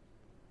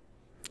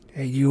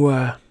 Hey,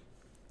 you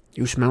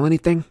smell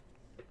anything?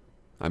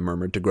 I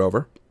murmured to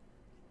Grover.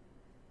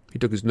 He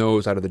took his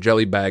nose out of the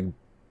jelly bag.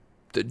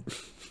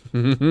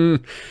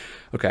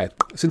 Okay,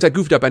 since I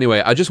goofed up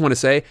anyway, I just want to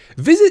say,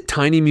 visit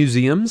tiny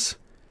museums.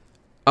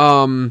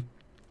 I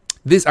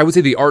would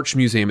say the Arch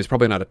Museum is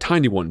probably not a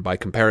tiny one by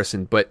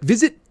comparison, but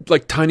visit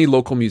tiny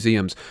local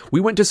museums. We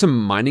went to some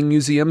mining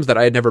museums that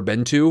I had never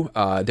been to.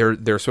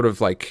 They're sort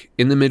of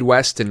in the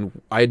Midwest, and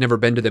I had never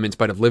been to them in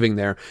spite of living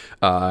there.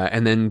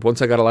 And then once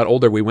I got a lot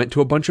older, we went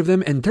to a bunch of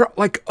them, and they're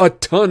a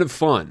ton of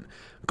fun.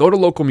 Go to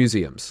local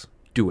museums.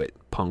 Do it,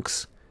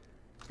 punks.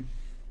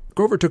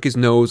 Grover took his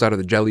nose out of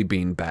the jelly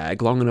bean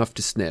bag long enough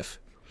to sniff.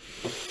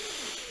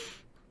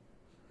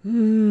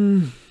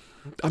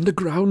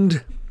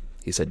 Underground,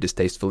 he said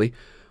distastefully.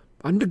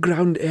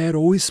 Underground air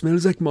always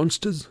smells like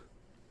monsters.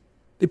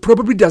 It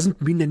probably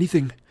doesn't mean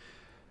anything.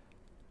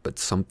 But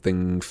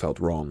something felt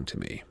wrong to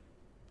me.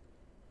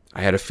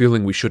 I had a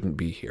feeling we shouldn't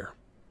be here.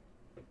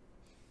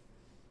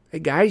 Hey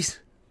guys,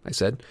 I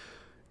said.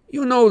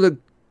 You know the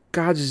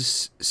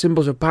gods'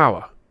 symbols of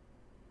power,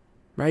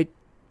 right?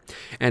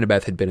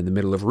 Annabeth had been in the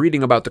middle of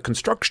reading about the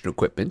construction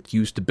equipment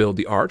used to build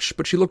the arch,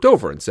 but she looked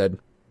over and said,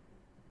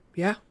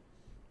 Yeah?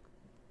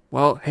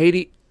 Well,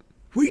 Haiti...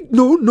 Wait,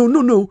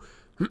 no.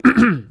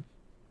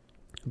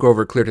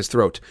 Grover cleared his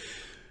throat.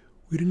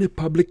 We're in a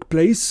public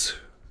place?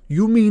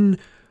 You mean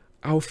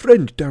our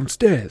friend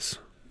downstairs?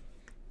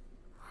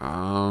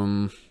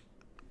 Right,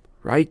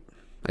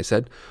 I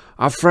said.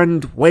 Our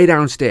friend way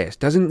downstairs.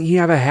 Doesn't he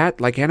have a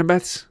hat like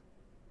Annabeth's?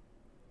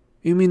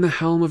 You mean the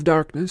Helm of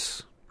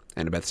Darkness?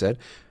 Annabeth said.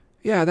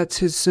 Yeah, that's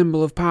his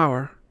symbol of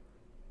power.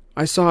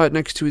 I saw it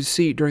next to his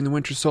seat during the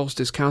Winter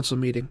Solstice Council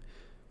meeting.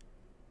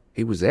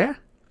 He was there?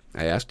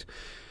 I asked.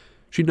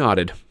 She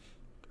nodded.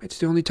 It's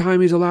the only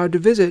time he's allowed to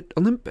visit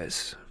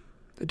Olympus,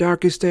 the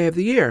darkest day of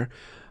the year,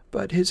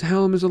 but his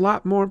helm is a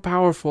lot more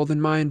powerful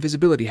than my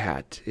invisibility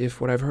hat, if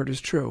what I've heard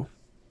is true.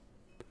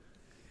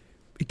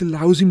 It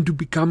allows him to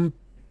become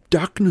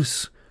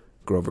darkness,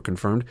 Grover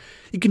confirmed.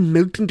 He can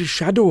melt into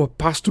shadow or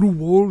pass through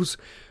walls.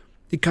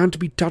 He can't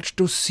be touched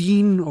or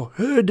seen or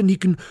heard, and he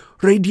can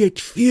radiate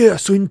fear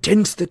so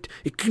intense that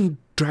it can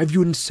drive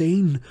you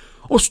insane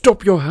or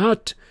stop your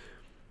heart.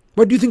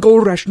 Why do you think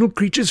all rational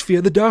creatures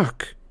fear the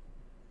dark?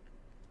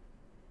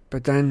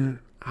 But then,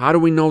 how do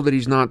we know that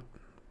he's not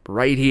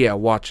right here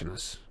watching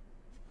us?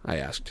 I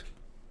asked.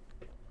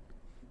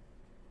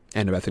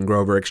 Annabeth and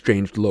Grover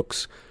exchanged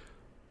looks.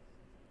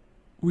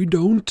 We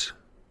don't,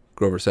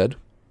 Grover said.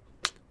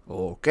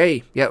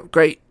 Okay, yeah,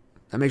 great.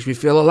 That makes me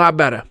feel a lot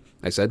better,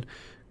 I said.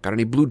 Got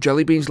any blue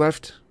jelly beans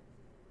left?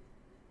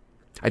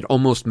 I'd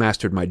almost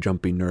mastered my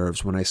jumpy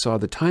nerves when I saw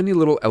the tiny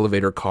little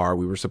elevator car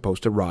we were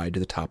supposed to ride to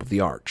the top of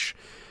the arch.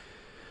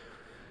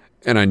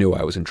 And I knew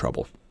I was in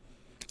trouble.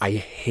 I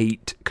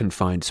hate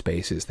confined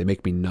spaces. They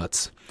make me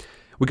nuts.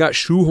 We got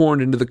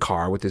shoehorned into the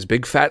car with this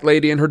big fat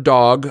lady and her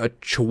dog, a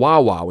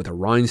chihuahua with a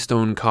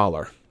rhinestone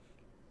collar.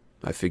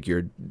 I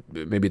figured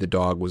maybe the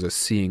dog was a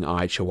seeing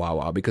eye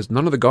chihuahua because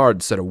none of the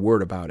guards said a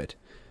word about it.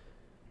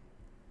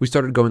 We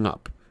started going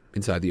up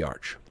inside the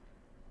arch.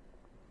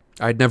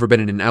 I'd never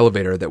been in an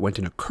elevator that went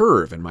in a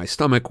curve, and my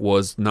stomach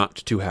was not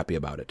too happy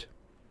about it.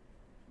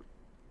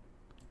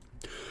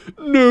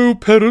 "No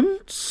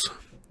parents?"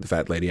 the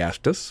fat lady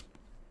asked us.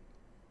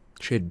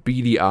 She had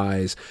beady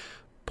eyes,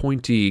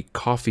 pointy,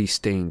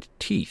 coffee-stained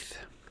teeth,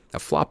 a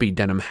floppy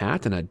denim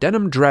hat, and a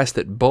denim dress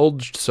that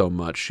bulged so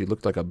much she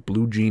looked like a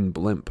blue jean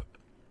blimp.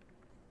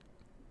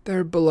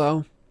 "They're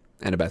below,"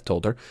 Annabeth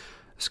told her.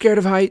 "Scared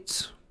of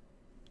heights."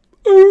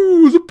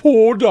 "Oh, the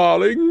poor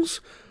darlings."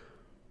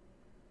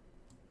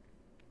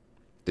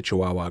 The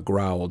chihuahua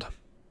growled.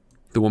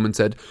 The woman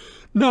said,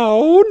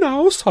 Now,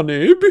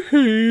 Sonny,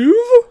 behave."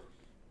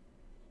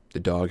 The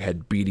dog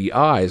had beady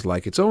eyes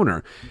like its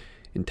owner,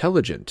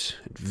 intelligent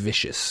and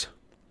vicious.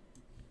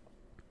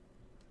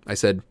 I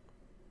said,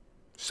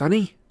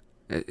 "Sonny?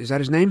 Is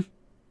that his name?"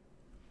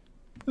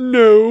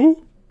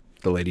 "No."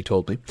 the lady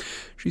told me.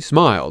 She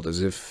smiled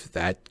as if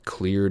that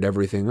cleared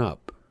everything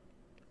up.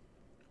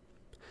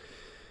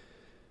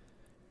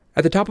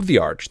 At the top of the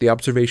arch, the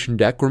observation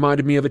deck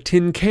reminded me of a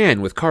tin can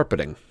with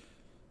carpeting.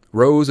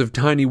 Rows of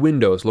tiny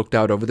windows looked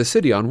out over the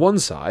city on one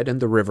side and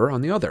the river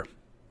on the other.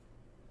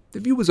 The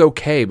view was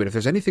okay, but if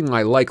there's anything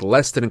I like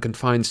less than a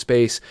confined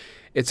space,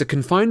 it's a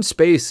confined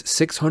space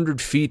 600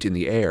 feet in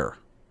the air.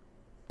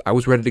 I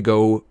was ready to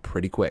go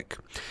pretty quick.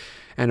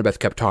 Annabeth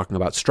kept talking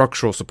about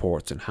structural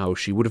supports and how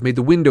she would have made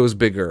the windows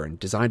bigger and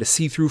designed a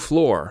see-through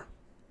floor.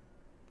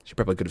 She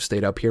probably could have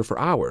stayed up here for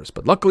hours,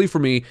 but luckily for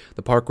me,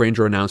 the park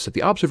ranger announced that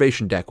the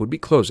observation deck would be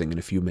closing in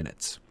a few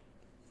minutes.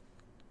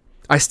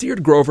 I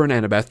steered Grover and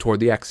Annabeth toward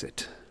the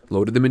exit,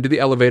 loaded them into the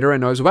elevator,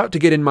 and I was about to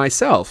get in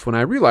myself when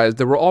I realized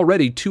there were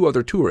already 2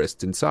 other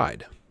tourists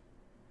inside.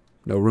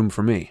 No room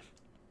for me.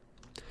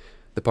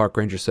 The park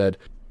ranger said,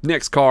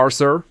 "Next car,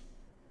 sir."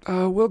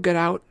 We'll get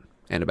out,"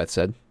 Annabeth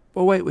said.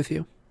 "We'll wait with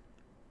you."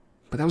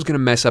 But that was going to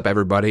mess up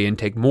everybody and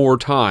take more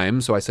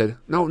time, so I said,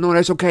 No,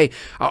 that's okay.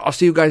 I'll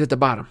see you guys at the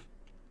bottom."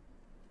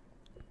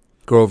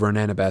 Grover and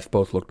Annabeth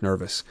both looked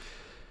nervous,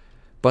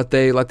 but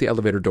they let the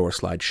elevator door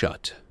slide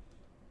shut.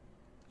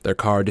 Their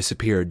car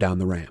disappeared down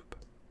the ramp.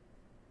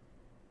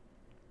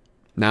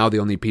 Now the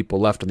only people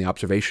left on the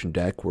observation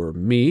deck were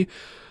me,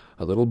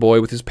 a little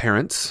boy with his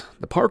parents,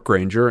 the park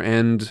ranger,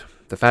 and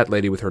the fat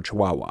lady with her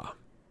chihuahua.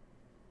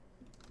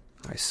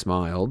 I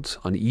smiled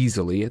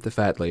uneasily at the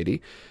fat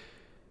lady.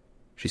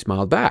 She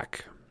smiled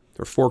back,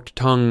 her forked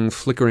tongue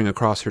flickering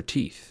across her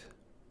teeth.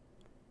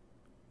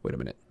 Wait a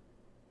minute.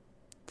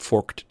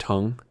 Forked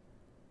tongue?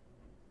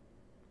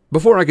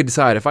 Before I could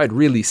decide if I'd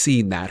really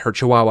seen that, her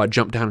chihuahua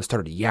jumped down and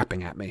started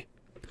yapping at me.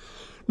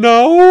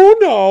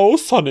 Now,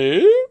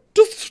 Sonny,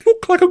 does this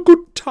look like a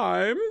good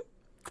time?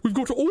 We've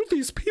got all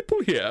these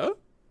people here."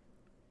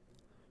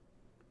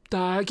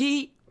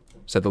 "Doggy,"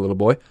 said the little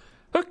boy.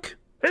 Look,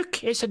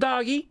 it's a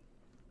doggy."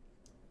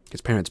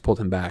 His parents pulled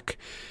him back.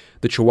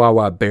 The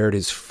chihuahua bared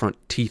his front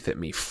teeth at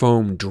me,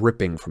 foam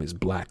dripping from his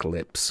black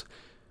lips.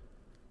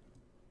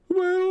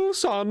 "Well,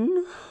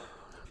 son,"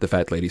 the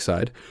fat lady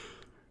sighed,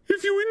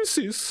 "if you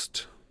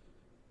insist."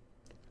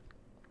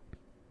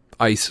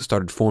 Ice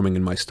started forming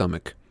in my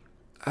stomach.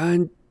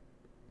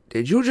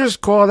 Did you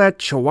just call that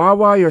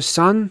chihuahua your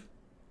son?"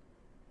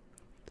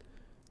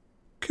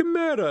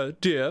 "Chimera,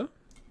 dear."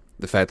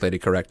 The fat lady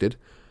corrected.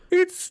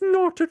 "It's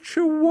not a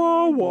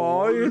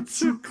chihuahua,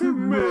 it's a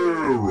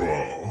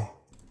chimera."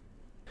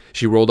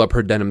 She rolled up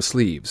her denim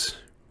sleeves,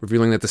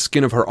 revealing that the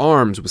skin of her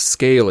arms was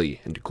scaly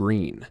and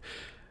green.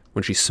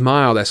 When she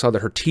smiled, I saw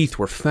that her teeth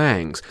were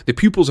fangs. The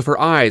pupils of her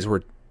eyes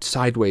were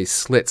sideways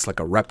slits like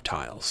a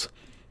reptile's.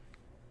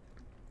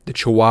 The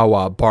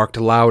chihuahua barked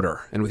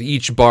louder, and with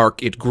each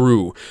bark it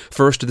grew,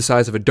 first to the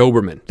size of a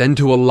Doberman, then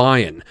to a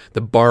lion.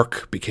 The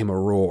bark became a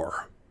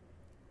roar.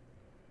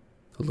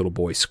 The little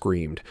boy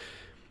screamed.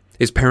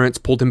 His parents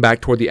pulled him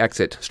back toward the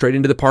exit, straight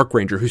into the park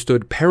ranger, who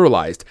stood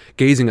paralyzed,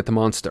 gazing at the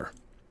monster.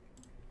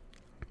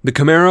 The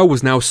chimera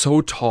was now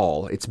so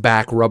tall, its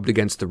back rubbed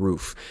against the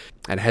roof,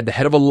 and had the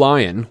head of a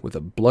lion with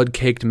a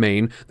blood-caked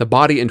mane, the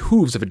body and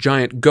hooves of a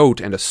giant goat,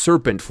 and a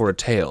serpent for a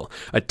tail,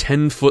 a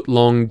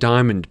 10-foot-long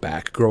diamond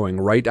back growing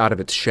right out of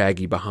its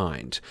shaggy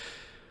behind.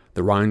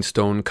 The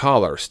rhinestone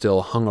collar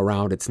still hung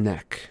around its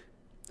neck,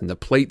 and the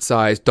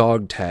plate-sized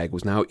dog tag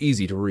was now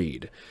easy to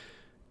read.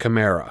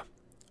 Chimera.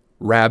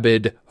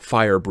 Rabid,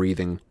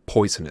 fire-breathing,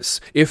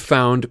 poisonous. If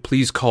found,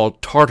 please call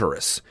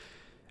Tartarus.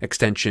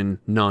 Extension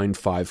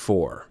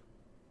 954.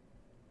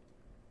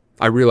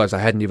 I realized I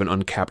hadn't even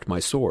uncapped my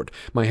sword.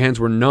 My hands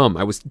were numb.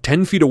 I was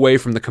 10 feet away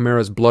from the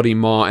chimera's bloody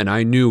maw, and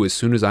I knew as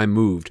soon as I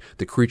moved,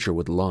 the creature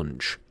would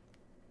lunge.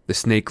 The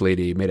snake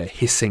lady made a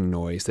hissing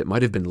noise that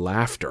might have been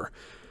laughter.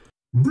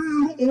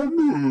 "Be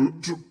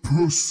honored,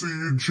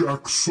 Percy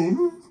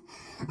Jackson.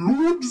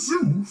 Lord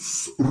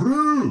Zeus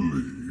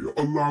rarely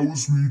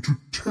allows me to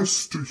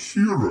test a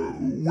hero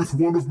with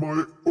one of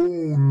my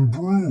own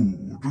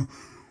brood,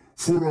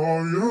 for I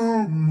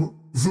am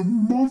The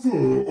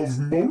mother of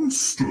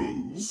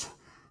monsters,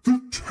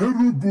 the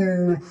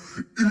terrible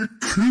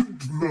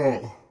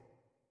Echidna.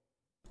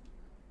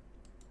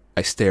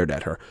 I stared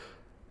at her.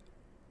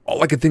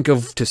 All I could think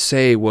of to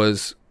say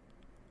was,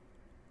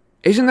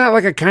 Isn't that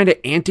like a kind of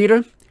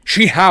anteater?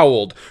 She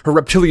howled, her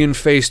reptilian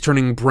face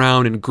turning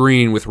brown and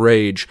green with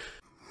rage.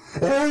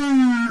 I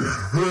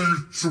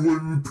hate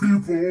when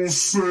people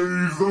say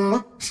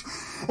that.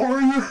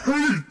 I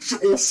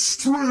hate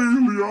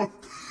Australia,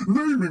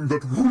 naming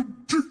that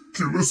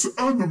ridiculous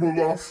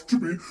animal after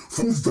me.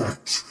 For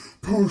that,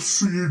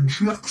 Percy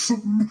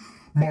Jackson,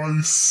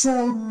 my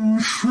son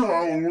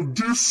shall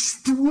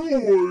destroy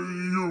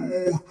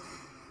you.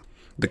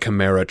 The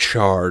chimera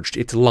charged,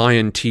 its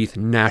lion teeth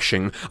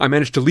gnashing. I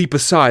managed to leap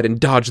aside and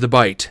dodge the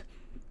bite.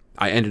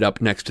 I ended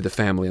up next to the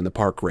family and the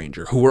park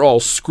ranger, who were all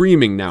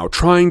screaming now,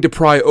 trying to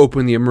pry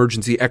open the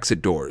emergency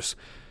exit doors.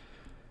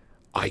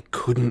 I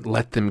couldn't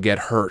let them get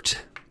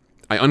hurt.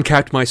 I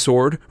uncapped my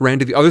sword, ran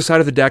to the other side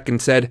of the deck,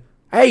 and said,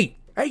 Hey,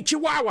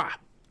 Chihuahua!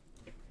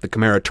 The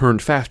chimera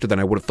turned faster than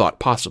I would have thought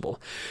possible.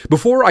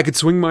 Before I could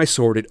swing my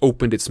sword, it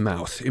opened its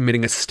mouth,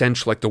 emitting a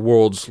stench like the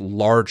world's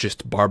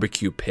largest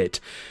barbecue pit,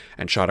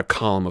 and shot a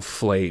column of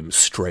flames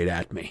straight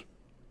at me.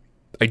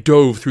 I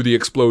dove through the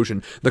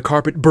explosion. The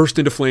carpet burst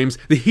into flames.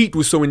 The heat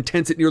was so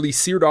intense it nearly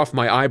seared off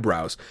my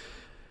eyebrows.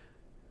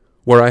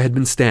 Where I had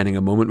been standing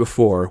a moment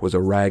before was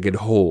a ragged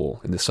hole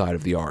in the side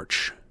of the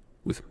arch,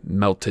 with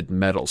melted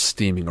metal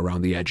steaming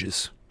around the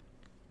edges.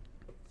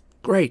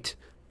 Great,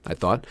 I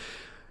thought.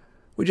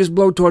 We just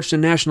blowtorched a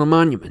national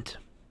monument.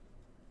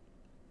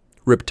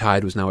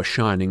 Riptide was now a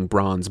shining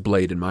bronze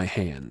blade in my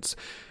hands,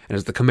 and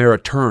as the chimera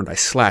turned, I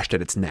slashed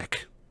at its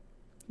neck.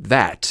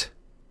 That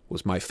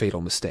was my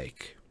fatal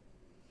mistake.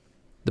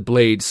 The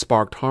blade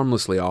sparked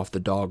harmlessly off the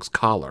dog's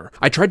collar.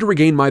 I tried to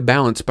regain my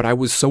balance, but I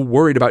was so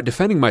worried about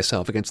defending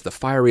myself against the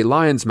fiery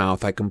lion's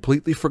mouth, I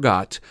completely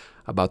forgot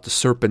about the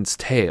serpent's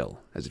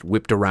tail as it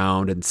whipped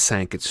around and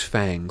sank its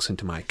fangs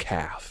into my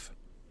calf.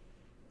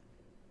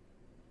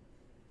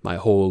 My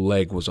whole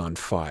leg was on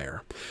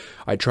fire.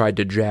 I tried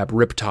to jab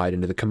Riptide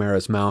into the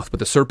chimera's mouth, but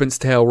the serpent's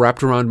tail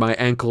wrapped around my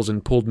ankles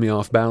and pulled me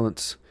off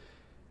balance.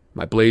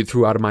 My blade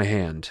flew out of my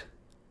hand,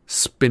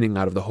 spinning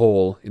out of the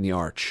hole in the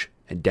arch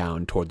and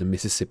down toward the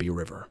Mississippi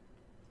River.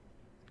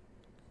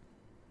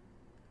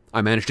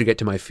 I managed to get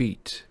to my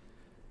feet,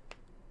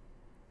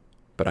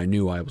 but I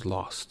knew I was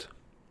lost.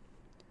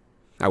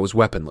 I was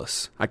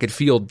weaponless. I could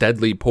feel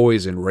deadly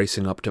poison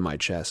racing up to my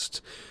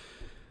chest.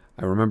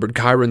 I remembered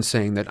Chiron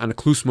saying that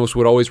Anaklusmos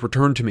would always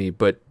return to me,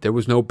 but there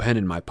was no pen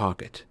in my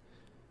pocket.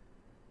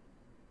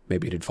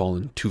 Maybe it had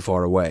fallen too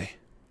far away.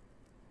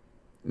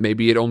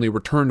 Maybe it only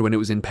returned when it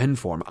was in pen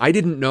form. I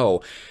didn't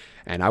know,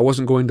 and I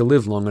wasn't going to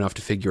live long enough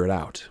to figure it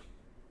out.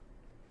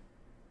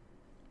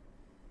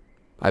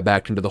 I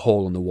backed into the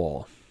hole in the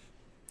wall.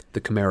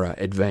 The chimera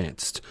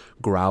advanced,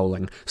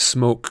 growling,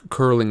 smoke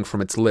curling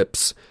from its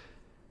lips.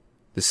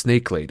 The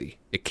snake lady,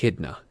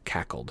 Echidna,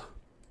 cackled.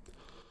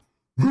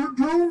 They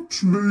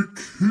don't make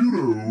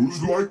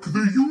heroes like they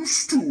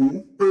used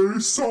to,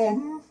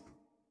 son?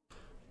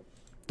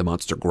 The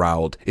monster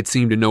growled. It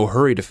seemed in no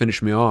hurry to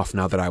finish me off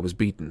now that I was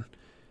beaten.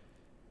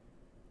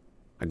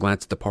 I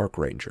glanced at the park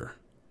ranger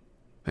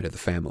and at the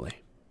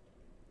family.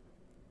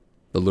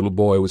 The little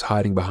boy was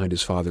hiding behind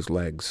his father's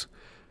legs.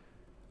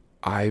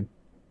 I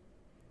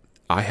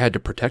had to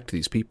protect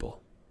these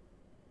people.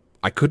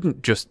 I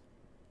couldn't just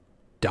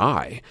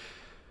die.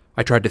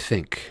 I tried to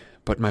think,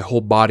 but my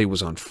whole body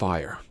was on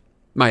fire.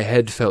 My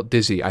head felt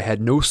dizzy. I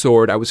had no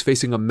sword. I was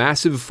facing a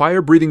massive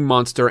fire-breathing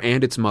monster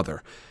and its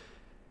mother.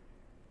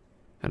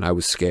 And I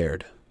was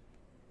scared.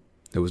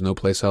 There was no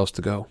place else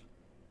to go.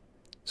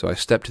 So I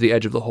stepped to the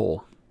edge of the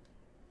hole.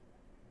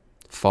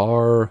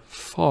 Far,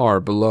 far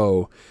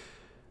below,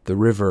 the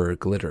river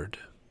glittered.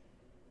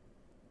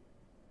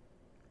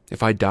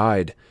 If I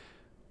died,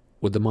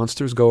 would the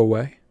monsters go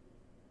away?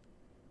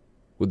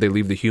 Would they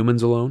leave the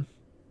humans alone?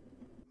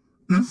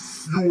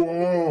 If you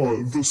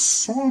are the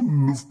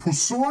son of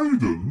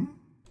Poseidon,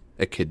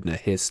 Echidna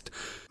hissed,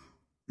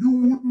 you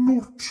would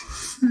not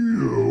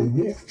fear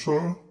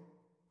water.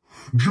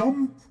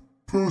 Jump,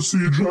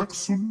 Percy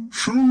Jackson,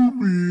 show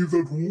me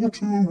that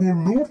water will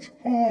not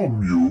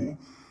harm you.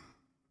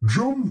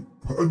 Jump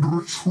and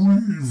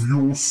retrieve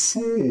your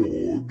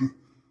sword.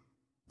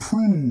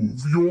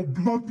 Prove your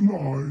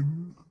bloodline.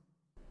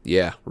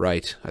 Yeah,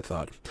 right, I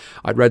thought.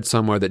 I'd read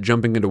somewhere that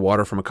jumping into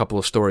water from a couple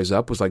of stories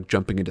up was like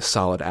jumping into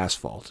solid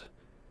asphalt.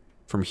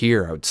 From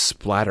here, I would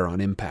splatter on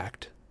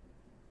impact.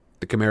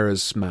 The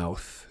chimera's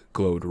mouth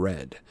glowed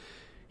red,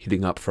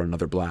 heating up for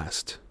another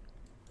blast.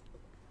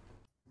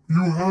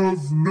 You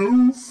have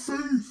no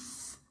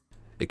faith,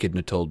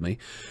 Echidna told me.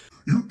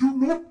 You do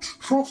not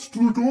trust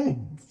the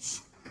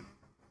gods.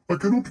 I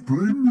cannot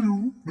blame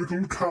you,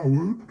 little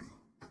coward.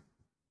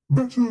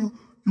 Better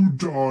you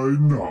die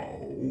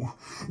now.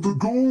 The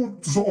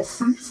gods are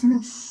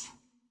faithless.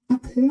 The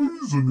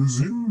poison is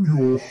in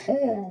your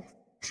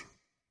heart.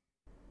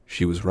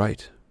 She was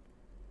right.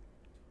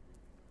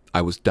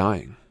 I was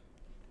dying.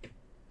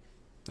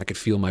 I could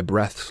feel my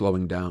breath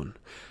slowing down.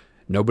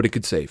 Nobody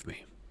could save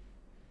me.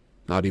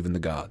 Not even the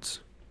gods.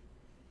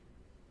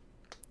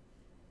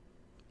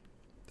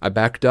 I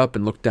backed up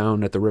and looked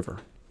down at the river.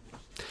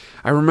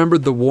 I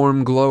remembered the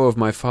warm glow of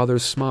my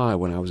father's smile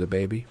when I was a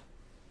baby.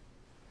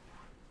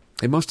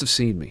 He must have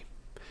seen me.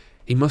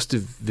 He must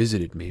have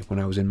visited me when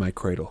I was in my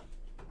cradle.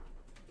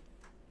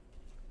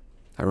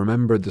 I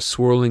remembered the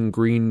swirling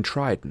green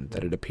trident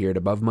that had appeared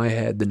above my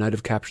head the night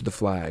of Capture the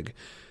Flag,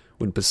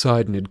 when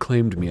Poseidon had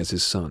claimed me as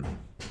his son.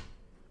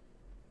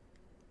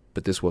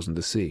 But this wasn't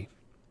the sea.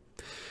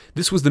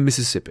 This was the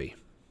Mississippi,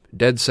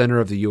 dead center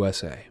of the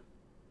USA.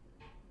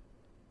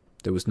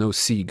 There was no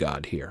sea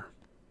god here.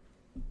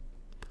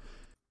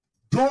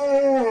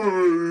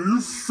 Die,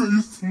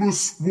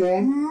 faithless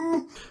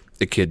one!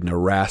 The echidna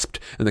rasped,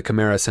 and the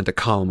chimera sent a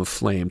column of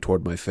flame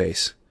toward my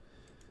face.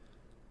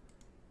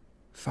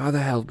 Father,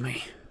 help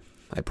me,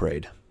 I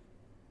prayed.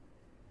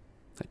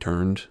 I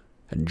turned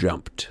and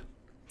jumped.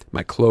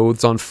 My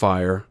clothes on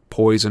fire,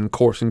 poison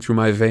coursing through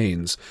my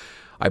veins,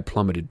 I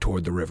plummeted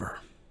toward the river.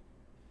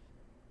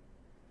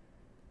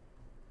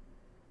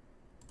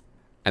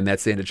 And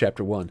that's the end of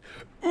chapter 1.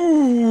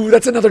 Ooh,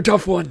 that's another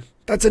tough one.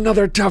 That's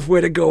another tough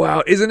way to go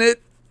out, isn't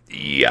it?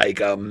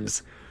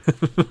 Yikums.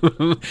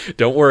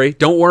 Don't worry.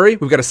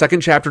 We've got a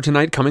second chapter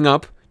tonight coming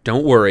up.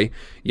 Don't worry.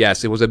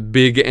 Yes, it was a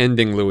big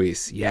ending,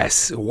 Luis.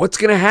 Yes. What's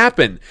going to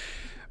happen?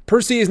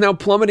 Percy is now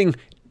plummeting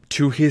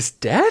to his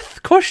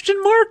death?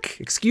 Question mark?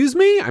 Excuse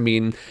me? I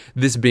mean,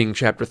 this being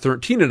chapter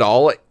 13 and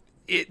all,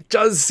 it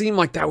does seem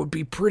like that would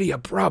be pretty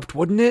abrupt,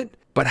 wouldn't it?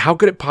 But how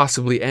could it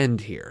possibly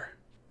end here?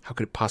 How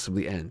could it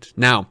possibly end?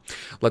 Now,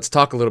 let's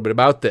talk a little bit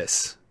about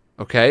this.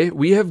 Okay?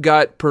 We have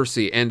got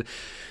Percy, and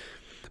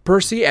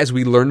Percy, as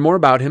we learn more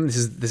about him, this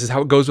is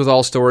how it goes with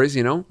all stories,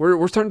 you know?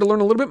 We're starting to learn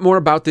a little bit more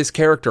about this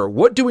character.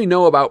 What do we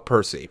know about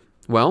Percy?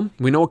 Well,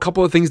 we know a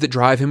couple of things that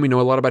drive him. We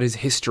know a lot about his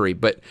history,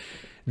 but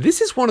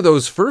this is one of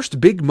those first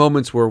big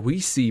moments where we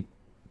see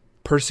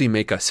Percy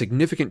make a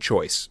significant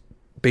choice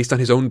based on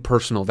his own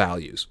personal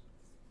values.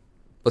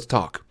 Let's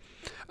talk.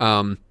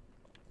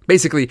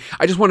 Basically,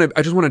 I just want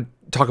to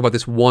talk about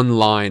this one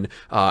line,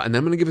 and then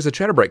I'm going to give us a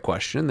chatter break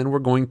question, and then we're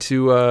going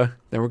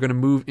to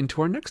move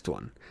into our next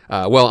one.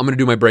 Well, I'm going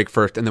to do my break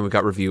first, and then we've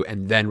got review,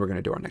 and then we're going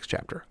to do our next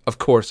chapter. Of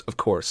course.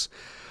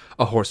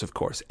 A horse, of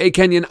course. Hey,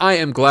 Kenyon, I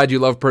am glad you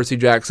love Percy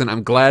Jackson.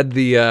 I'm glad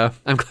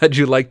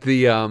you liked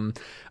the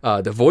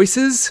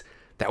voices.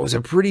 That was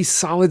a pretty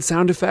solid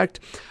sound effect.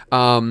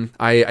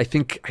 I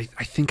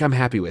think I'm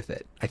happy with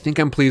it. I think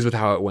I'm pleased with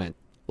how it went.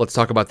 Let's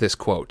talk about this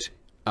quote.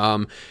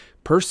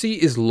 Percy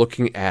is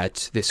looking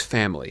at this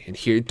family, and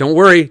here, don't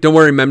worry,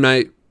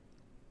 Memnite.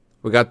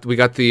 We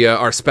got the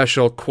our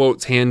special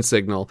quotes hand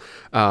signal.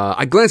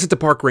 I glanced at the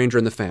park ranger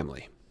and the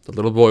family. The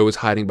little boy was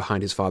hiding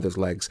behind his father's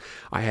legs.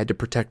 I had to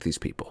protect these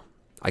people.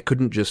 I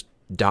couldn't just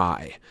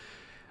die.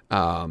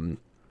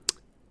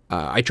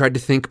 I tried to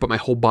think, but my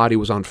whole body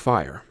was on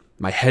fire.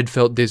 My head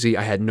felt dizzy.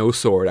 I had no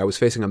sword. I was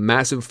facing a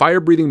massive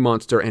fire-breathing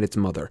monster and its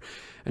mother,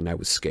 and I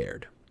was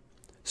scared.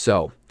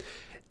 So,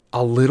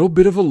 a little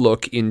bit of a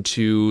look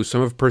into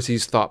some of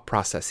Percy's thought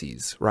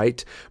processes,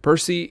 right?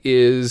 Percy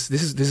this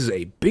is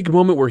a big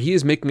moment where he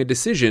is making a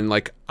decision,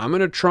 like, I'm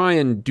going to try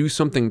and do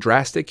something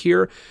drastic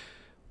here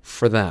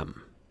for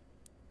them.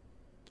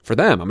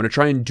 I'm going to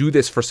try and do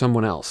this for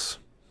someone else.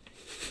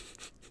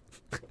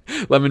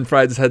 Lemon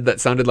Pride's head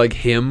that sounded like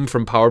him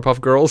from Powerpuff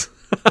Girls.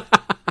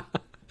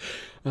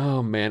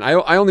 Oh, man. I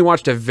only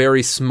watched a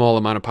very small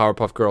amount of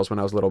Powerpuff Girls when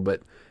I was little,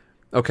 but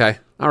okay.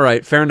 All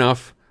right. Fair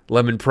enough.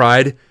 Lemon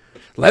Pride.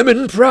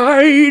 Lemon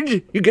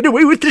Pride! You get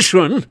away with this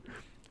one.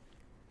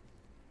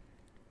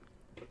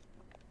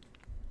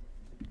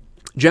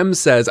 Jem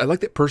says, I like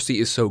that Percy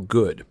is so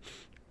good.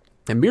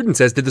 And Mearden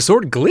says, did the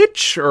sword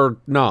glitch or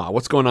nah?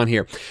 What's going on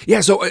here?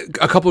 Yeah, so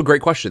a couple of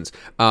great questions.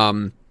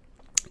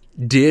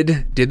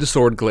 Did the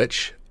sword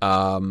glitch?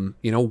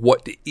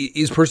 What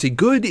is Percy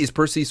good? Is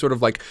Percy sort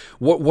of like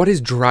what is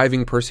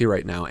driving Percy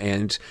right now?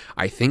 And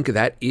I think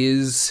that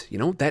is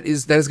going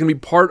to be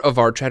part of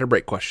our chatter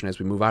break question as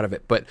we move out of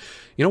it. But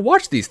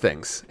watch these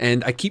things,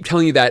 and I keep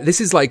telling you that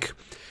this is like.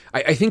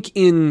 I think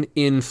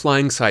in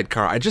Flying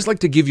Sidecar, I just like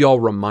to give you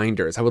all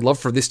reminders. I would love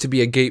for this to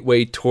be a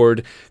gateway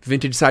toward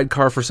Vintage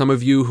Sidecar for some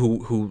of you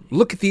who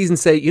look at these and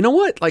say, you know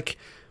what, like,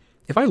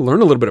 if I learn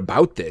a little bit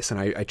about this and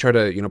I try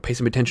to, pay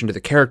some attention to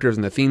the characters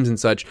and the themes and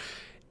such,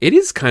 it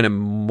is kind of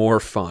more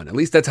fun. At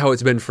least that's how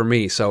it's been for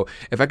me. So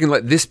if I can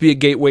let this be a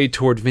gateway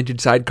toward Vintage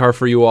Sidecar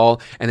for you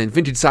all, and then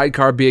Vintage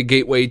Sidecar be a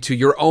gateway to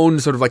your own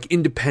sort of like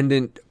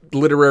independent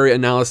literary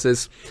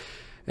analysis.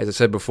 As I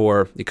said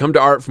before, you come to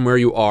art from where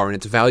you are, and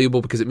it's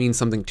valuable because it means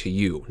something to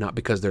you, not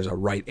because there's a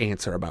right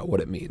answer about what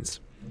it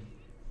means.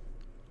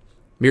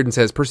 Mearden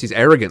says, Percy's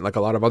arrogant like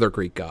a lot of other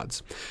Greek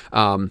gods.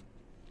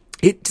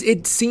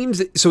 It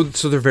seems, so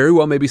there very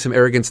well may be some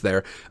arrogance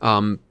there,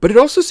 but it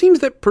also seems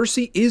that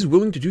Percy is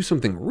willing to do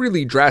something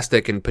really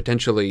drastic and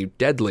potentially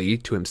deadly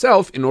to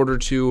himself in order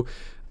to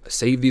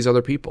save these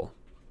other people.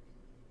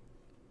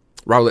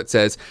 Rowlett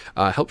says,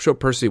 help show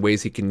Percy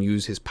ways he can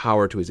use his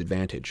power to his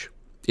advantage.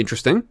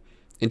 Interesting.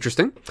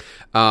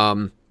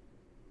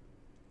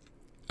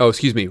 Oh,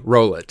 excuse me.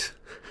 Roll it.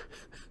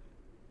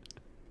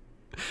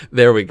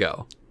 There we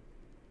go.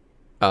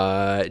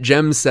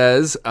 Jem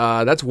says,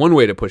 that's one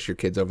way to push your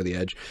kids over the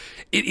edge.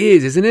 It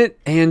is, isn't it?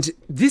 And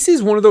this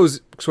is one of those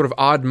sort of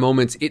odd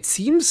moments. It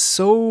seems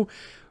so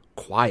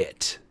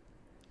quiet.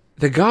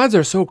 The gods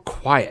are so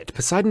quiet.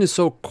 Poseidon is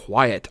so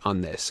quiet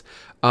on this.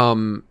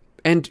 And,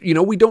 you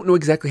know, we don't know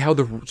exactly how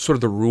the sort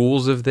of the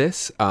rules of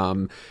this.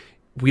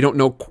 We don't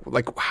know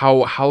like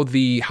how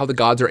the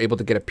gods are able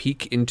to get a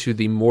peek into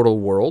the mortal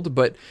world.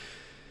 But,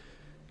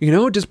 you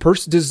know, does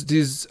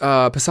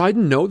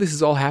Poseidon know this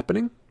is all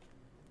happening?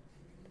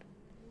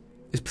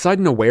 Is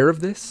Poseidon aware of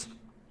this?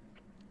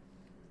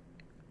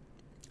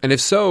 And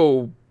if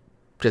so,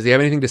 does he have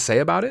anything to say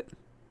about it?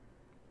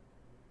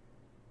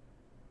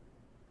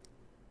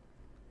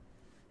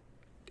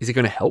 Is he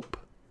going to help?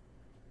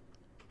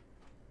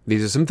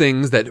 These are some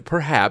things that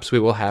perhaps we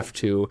will have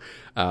to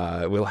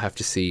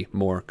see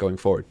more going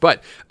forward.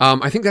 But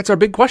I think that's our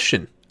big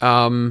question.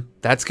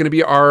 That's going to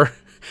be our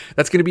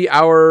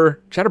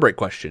Chatterbreak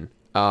question.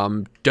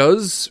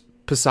 Does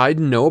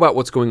Poseidon know about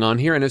what's going on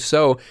here? And if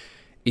so,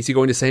 is he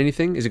going to say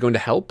anything? Is he going to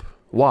help?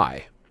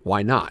 Why?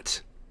 Why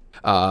not?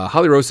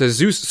 Holly Rose says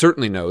Zeus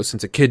certainly knows,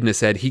 since Echidna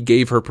said he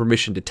gave her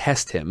permission to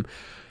test him.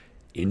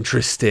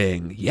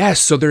 Interesting. Yes,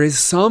 so there is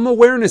some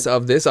awareness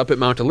of this up at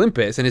Mount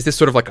Olympus. And is this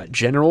sort of like a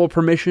general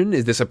permission?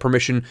 Is this a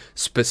permission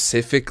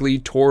specifically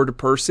toward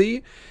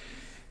Percy?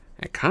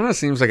 It kind of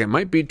seems like it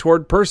might be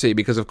toward Percy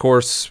because, of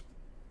course,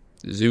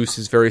 Zeus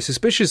is very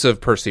suspicious of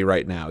Percy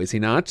right now, is he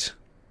not?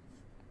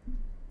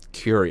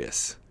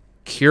 Curious.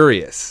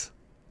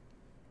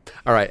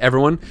 All right,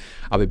 everyone,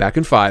 I'll be back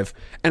in 5,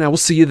 and I will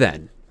see you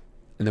then.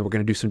 And then we're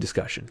going to do some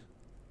discussion.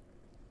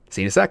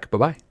 See you in a sec.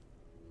 Bye-bye.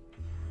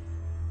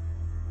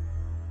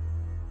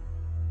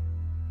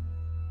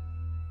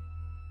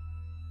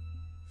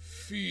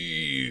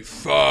 Fee,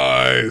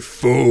 fi,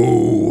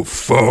 fo,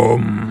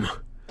 fum.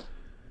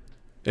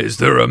 Is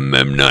there a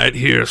Memnite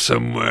here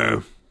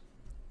somewhere?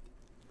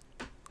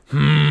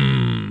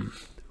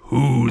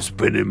 Who's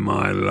been in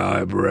my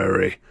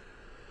library?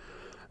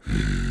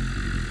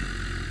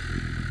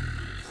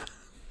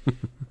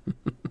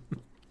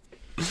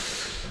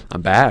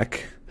 I'm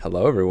back.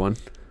 Hello, everyone.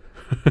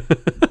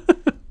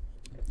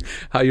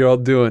 How you all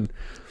doing?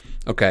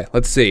 Okay,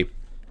 let's see.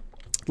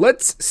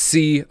 Let's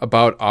see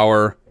about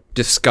our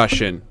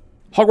discussion.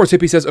 Hogwarts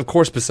Hippie says, of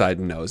course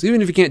Poseidon knows.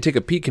 Even if he can't take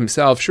a peek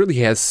himself, surely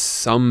he has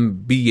some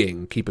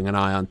being keeping an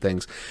eye on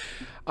things.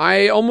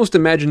 I almost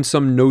imagine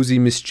some nosy,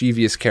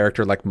 mischievous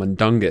character like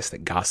Mundungus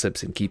that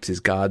gossips and keeps his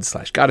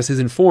gods/goddesses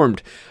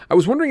informed. I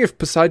was wondering if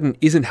Poseidon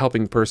isn't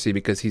helping Percy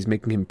because he's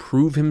making him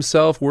prove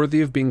himself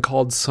worthy of being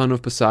called son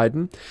of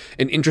Poseidon.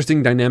 An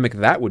interesting dynamic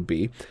that would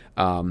be.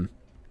 That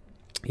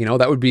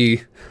would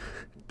be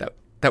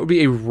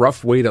a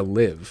rough way to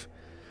live.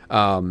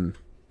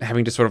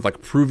 Having to sort of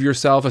like prove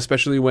yourself,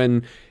 especially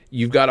when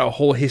you've got a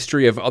whole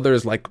history of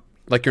others like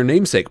your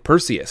namesake,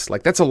 Perseus.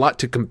 Like, that's a lot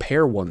to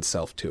compare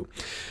oneself to.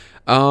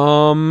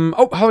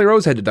 Holly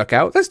Rose had to duck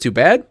out. That's too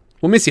bad.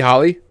 We'll miss you,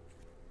 Holly.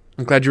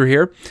 I'm glad you're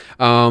here.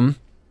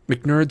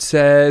 McNerd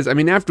says, I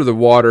mean, after the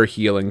water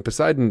healing,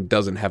 Poseidon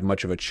doesn't have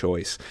much of a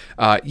choice.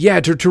 To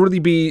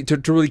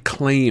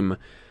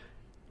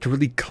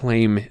really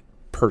claim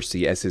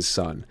Percy as his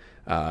son.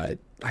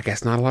 I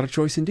guess not a lot of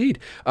choice indeed.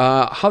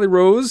 Holly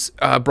Rose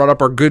brought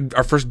up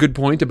our first good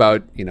point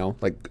about,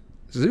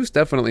 Zeus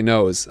definitely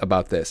knows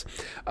about this.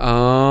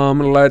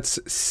 Let's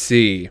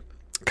see.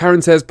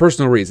 Kyron says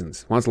personal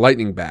reasons. Wants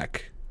lightning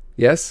back.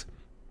 Yes?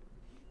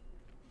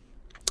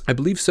 I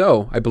believe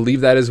so. I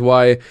believe that's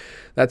why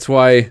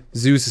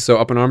Zeus is so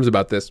up in arms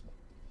about this.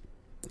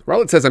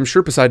 Rowlett says, I'm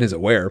sure Poseidon is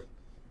aware.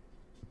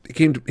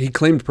 He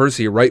claimed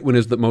Percy right when it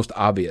was the most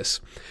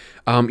obvious.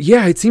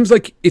 It seems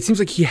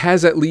like he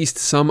has at least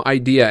some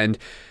idea, and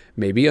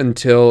maybe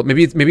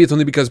it's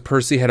only because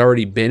Percy had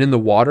already been in the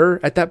water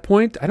at that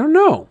point. I don't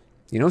know.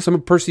 Some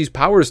of Percy's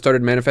powers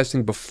started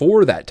manifesting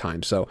before that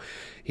time. So,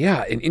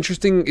 yeah, an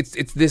interesting.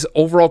 It's this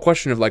overall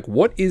question of like,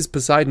 what is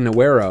Poseidon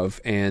aware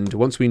of? And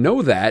once we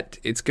know that,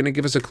 it's going to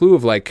give us a clue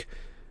of like,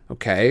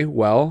 okay,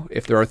 well,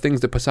 if there are things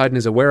that Poseidon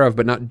is aware of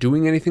but not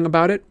doing anything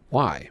about it,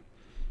 why?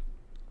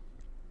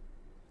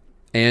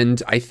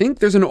 And I think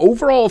there's an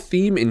overall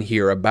theme in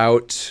here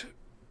about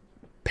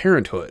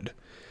parenthood,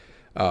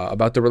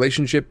 about the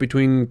relationship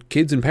between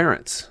kids and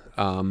parents.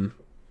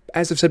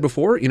 As I've said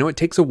before, it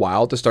takes a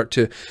while to start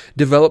to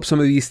develop some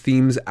of these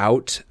themes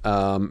out.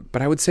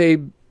 But I would say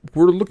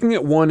we're looking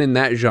at one in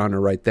that genre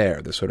right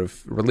there, the sort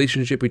of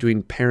relationship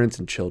between parents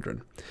and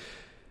children.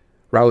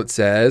 Rowlett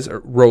says,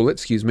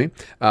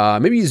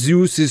 maybe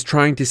Zeus is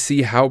trying to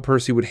see how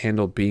Percy would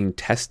handle being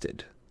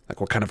tested. Like,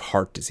 what kind of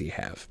heart does he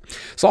have?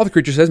 Sloth the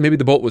Creature says maybe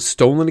the bolt was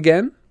stolen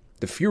again.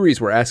 The Furies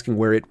were asking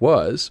where it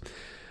was.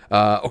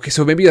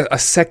 So maybe a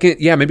second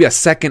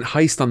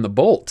heist on the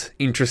bolt.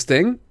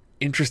 Interesting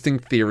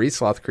theory,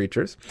 Sloth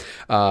Creatures.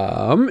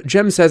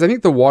 Jem says, I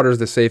think the water's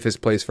the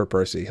safest place for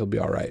Percy. He'll be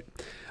all right.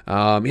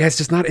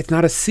 It's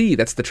not a sea.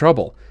 That's the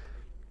trouble.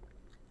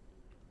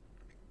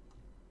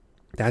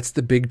 That's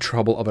the big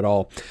trouble of it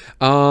all.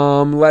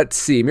 Let's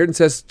see. Mirden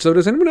says, so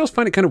does anyone else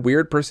find it kind of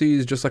weird Percy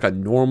is just like a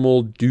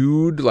normal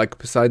dude? Like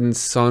Poseidon's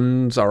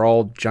sons are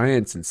all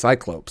giants and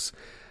cyclopes.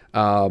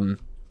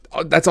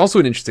 That's also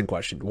an interesting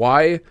question.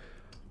 Why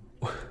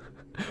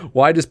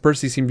does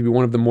Percy seem to be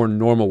one of the more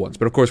normal ones?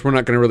 But of course, we're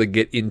not going to really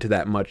get into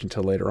that much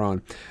until later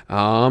on.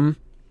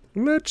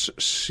 Let's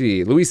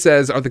see. Louis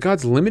says, are the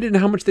gods limited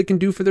in how much they can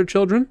do for their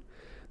children?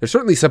 They're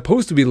certainly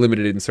supposed to be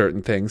limited in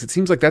certain things. It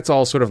seems like that's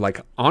all sort of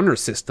like honor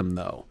system,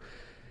 though.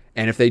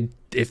 And if they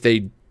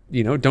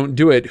don't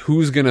do it,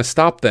 who's going to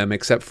stop them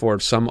except for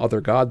some other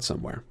god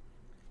somewhere?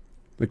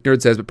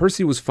 McNerd says, but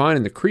Percy was fine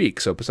in the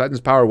creek, so Poseidon's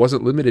power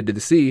wasn't limited to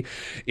the sea.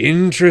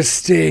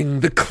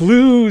 Interesting. The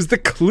clues.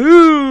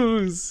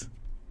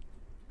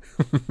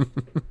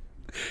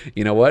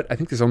 You know what? I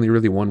think there's only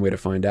really one way to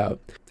find out.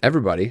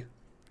 Everybody,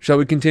 shall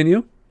we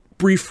continue?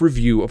 Brief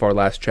review of our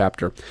last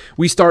chapter.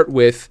 We start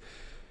with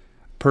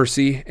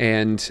Percy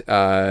and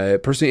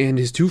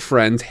his two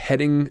friends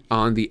heading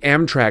on the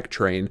Amtrak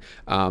train,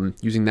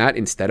 using that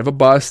instead of a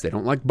bus. They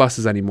don't like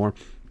buses anymore.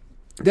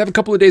 They have a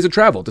couple of days of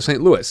travel to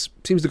St. Louis.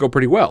 Seems to go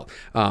pretty well.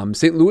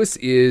 St. Louis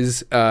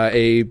is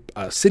a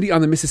city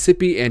on the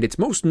Mississippi, and its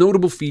most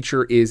notable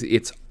feature is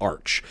its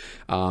arch.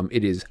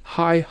 It is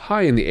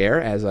high in the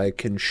air, as I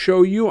can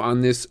show you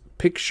on this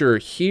picture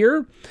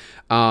here.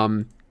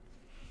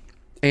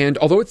 And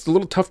although it's a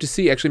little tough to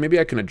see, actually, maybe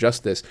I can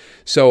adjust this.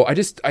 So I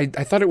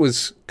thought it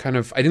was kind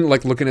of, I didn't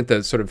like looking at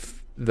the sort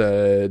of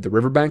the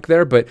riverbank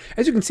there, but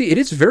as you can see, it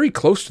is very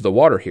close to the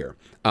water here.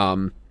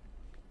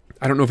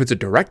 I don't know if it's a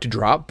direct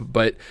drop,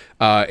 but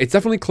it's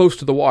definitely close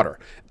to the water.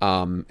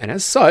 And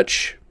as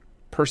such,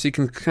 Percy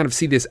can kind of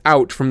see this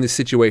out from this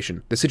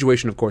situation. The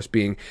situation, of course,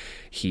 being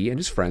he and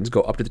his friends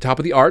go up to the top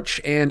of the arch,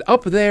 and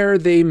up there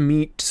they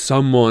meet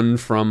someone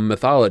from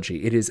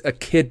mythology. It is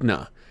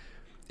Echidna.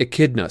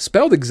 Echidna,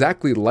 spelled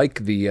exactly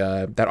like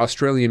that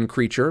Australian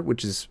creature,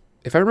 which is,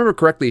 if I remember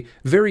correctly,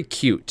 very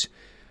cute.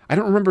 I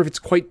don't remember if it's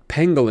quite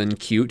pangolin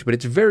cute, but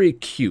it's very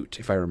cute,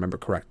 if I remember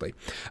correctly.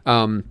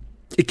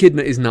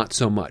 Echidna is not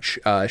so much.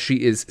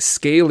 She is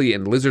scaly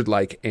and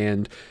lizard-like,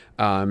 and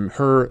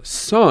her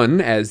son,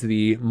 as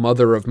the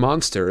mother of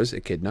monsters,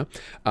 Echidna,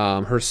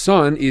 her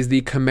son is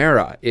the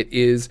Chimera. It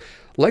is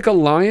like a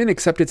lion,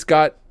 except it's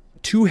got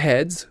two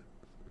heads,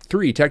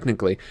 three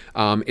technically.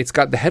 It's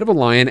got the head of a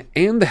lion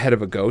and the head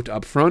of a goat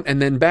up front,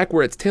 and then back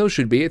where its tail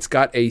should be, it's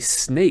got a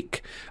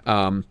snake,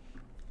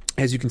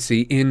 as you can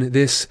see in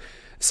this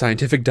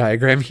scientific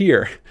diagram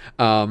here.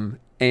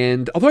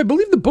 And although I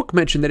believe the book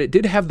mentioned that it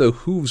did have the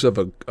hooves of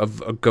a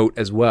goat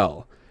as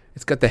well.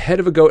 It's got the head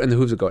of a goat and the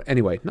hooves of a goat.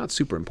 Anyway, not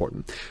super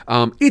important.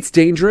 It's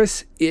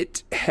dangerous.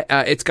 It's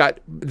got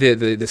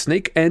the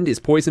snake end is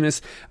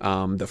poisonous.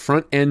 The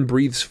front end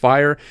breathes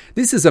fire.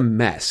 This is a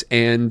mess,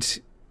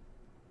 and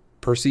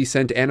Percy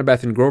sent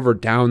Annabeth and Grover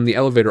down the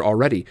elevator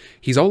already.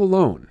 He's all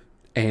alone.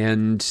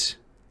 And,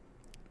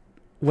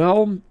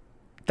 well,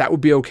 that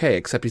would be okay,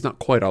 except he's not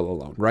quite all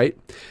alone, right?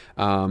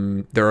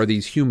 There are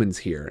these humans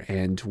here,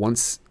 and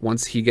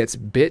once he gets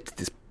bit,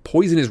 this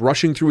poison is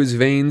rushing through his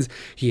veins.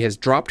 He has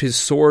dropped his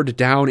sword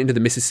down into the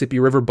Mississippi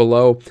River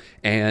below,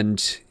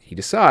 and he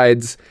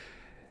decides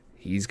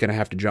he's going to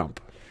have to jump.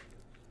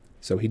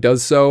 So he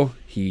does so.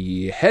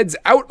 He heads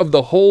out of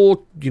the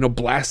hole,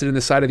 blasted in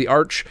the side of the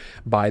arch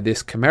by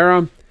this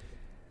Chimera.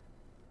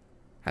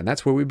 And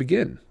that's where we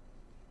begin.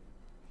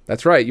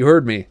 That's right, you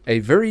heard me. A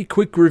very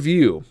quick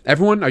review.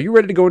 Everyone, are you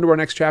ready to go into our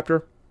next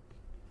chapter?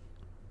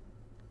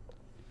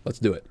 Let's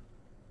do it.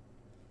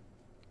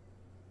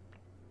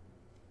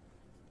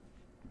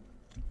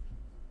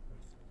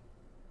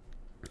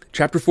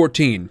 Chapter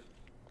 14.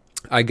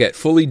 I get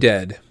fully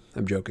dead.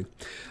 I'm joking.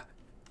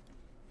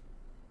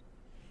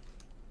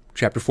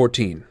 Chapter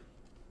 14.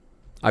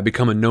 I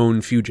become a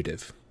known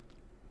fugitive.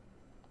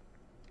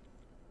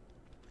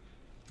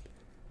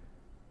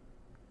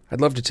 I'd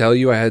love to tell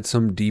you I had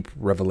some deep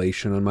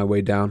revelation on my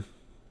way down,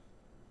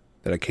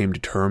 that I came to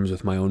terms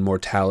with my own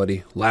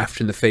mortality, laughed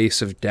in the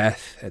face of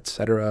death,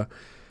 etc.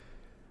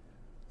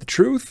 The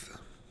truth,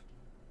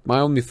 my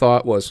only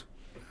thought was,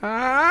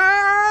 ah!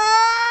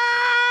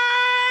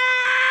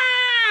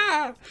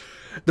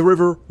 The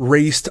river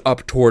raced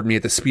up toward me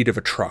at the speed of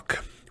a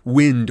truck.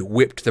 Wind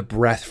whipped the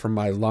breath from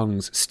my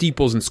lungs.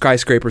 Steeples and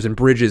skyscrapers and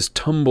bridges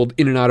tumbled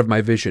in and out of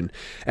my vision.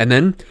 And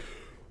then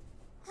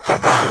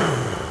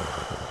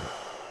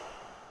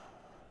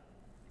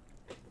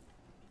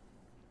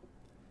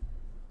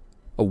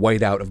a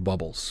whiteout of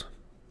bubbles.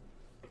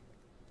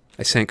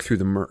 I sank through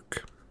the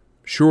murk,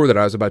 sure that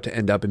I was about to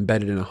end up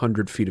embedded in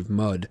 100 feet of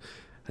mud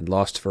and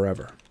lost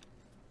forever.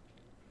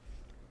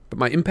 But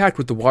my impact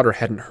with the water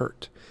hadn't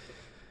hurt.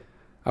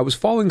 I was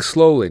falling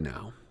slowly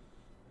now,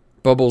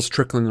 bubbles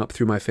trickling up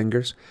through my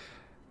fingers.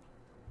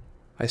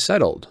 I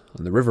settled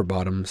on the river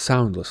bottom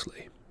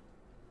soundlessly.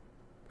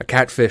 A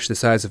catfish the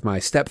size of my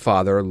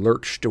stepfather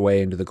lurched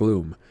away into the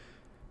gloom.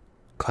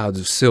 Clouds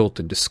of silt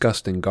and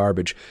disgusting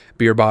garbage,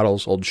 beer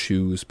bottles, old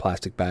shoes,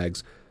 plastic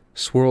bags,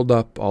 swirled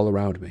up all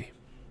around me.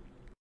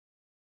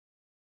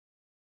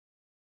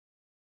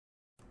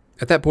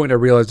 At that point, I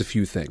realized a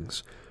few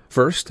things.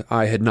 First,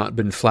 I had not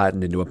been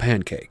flattened into a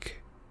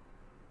pancake.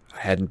 I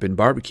hadn't been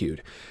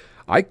barbecued.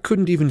 I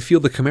couldn't even feel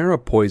the chimera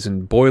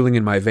poison boiling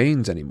in my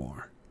veins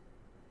anymore.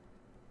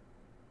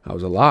 I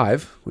was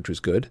alive, which was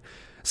good.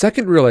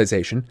 Second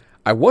realization,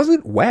 I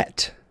wasn't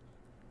wet.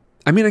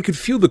 I mean, I could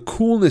feel the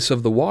coolness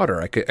of the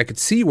water. I could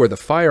see where the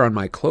fire on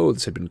my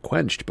clothes had been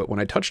quenched, but when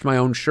I touched my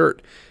own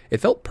shirt, it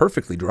felt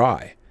perfectly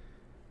dry.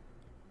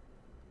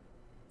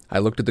 I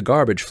looked at the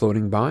garbage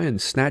floating by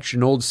and snatched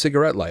an old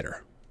cigarette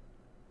lighter.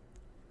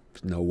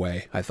 No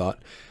way, I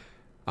thought.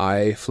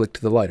 I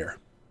flicked the lighter.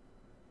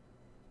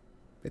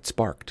 It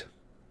sparked.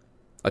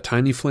 A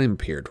tiny flame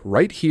appeared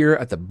right here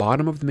at the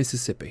bottom of the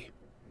Mississippi.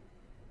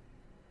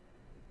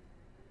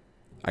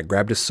 I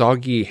grabbed a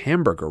soggy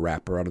hamburger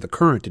wrapper out of the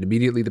current, and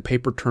immediately the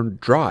paper turned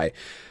dry.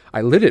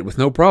 I lit it with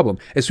no problem.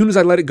 As soon as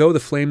I let it go, the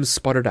flames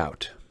sputtered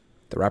out.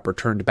 The wrapper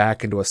turned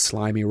back into a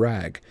slimy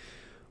rag.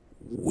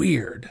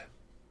 Weird.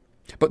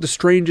 But the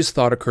strangest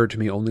thought occurred to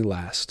me only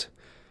last.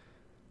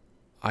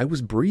 I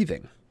was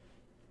breathing.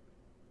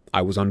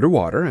 I was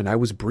underwater, and I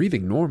was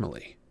breathing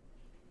normally.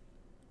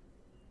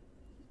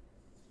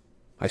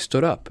 I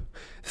stood up,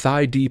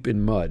 thigh deep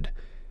in mud.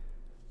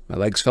 My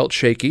legs felt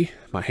shaky,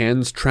 my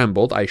hands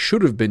trembled. I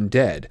should have been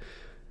dead.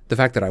 The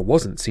fact that I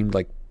wasn't seemed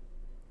like,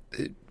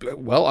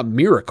 well, a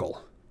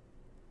miracle.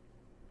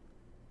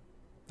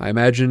 I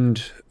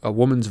imagined a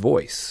woman's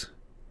voice.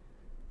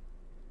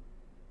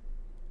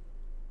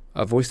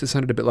 A voice that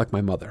sounded a bit like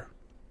my mother.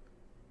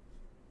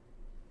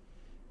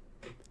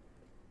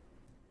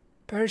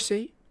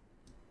 Percy,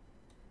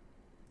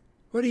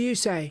 what do you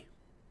say?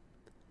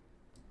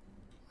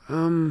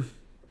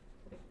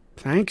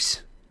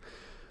 Thanks.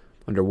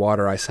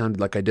 Underwater, I sounded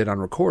like I did on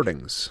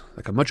recordings,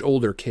 like a much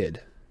older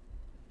kid.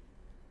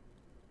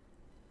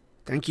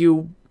 Thank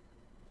you,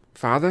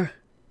 Father?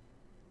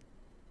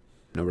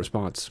 No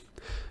response.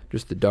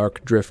 Just the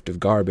dark drift of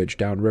garbage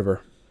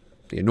downriver.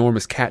 The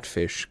enormous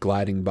catfish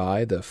gliding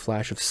by, the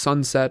flash of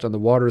sunset on the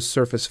water's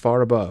surface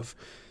far above,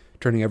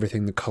 turning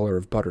everything the color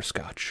of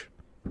butterscotch.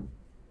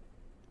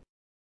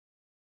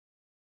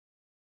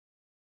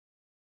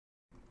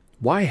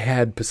 Why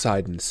had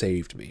Poseidon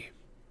saved me?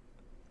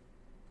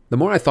 The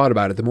more I thought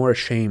about it, the more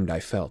ashamed I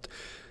felt.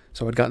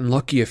 So I'd gotten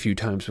lucky a few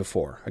times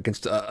before.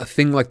 Against a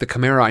thing like the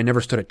chimera, I never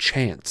stood a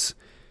chance.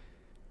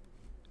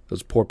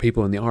 Those poor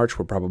people in the arch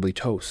were probably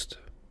toast.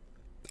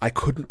 I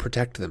couldn't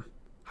protect them.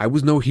 I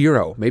was no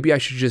hero. Maybe I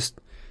should just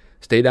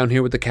stay down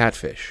here with the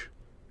catfish.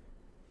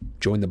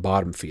 Join the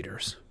bottom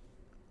feeders.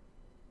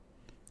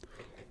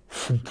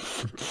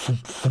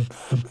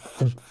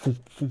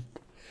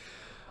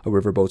 A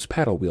riverboat's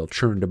paddle wheel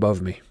churned above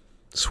me,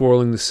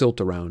 swirling the silt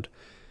around.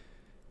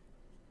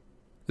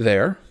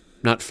 There,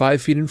 not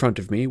 5 feet in front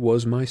of me,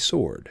 was my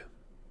sword,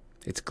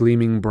 its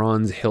gleaming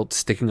bronze hilt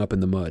sticking up in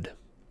the mud.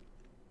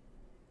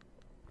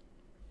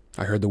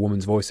 I heard the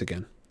woman's voice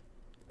again.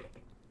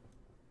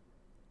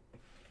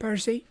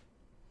 Percy,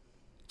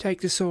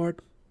 take the sword.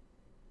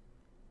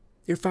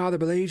 Your father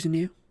believes in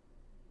you.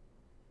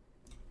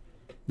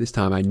 This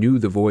time I knew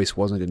the voice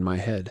wasn't in my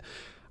head.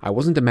 I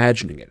wasn't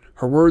imagining it.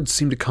 Her words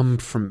seemed to come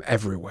from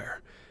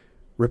everywhere,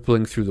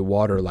 rippling through the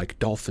water like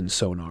dolphin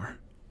sonar.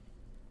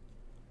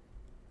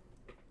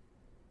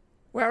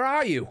 Where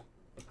are you?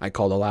 I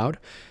called aloud.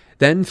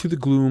 Then, through the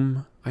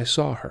gloom, I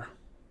saw her.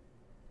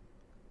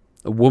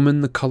 A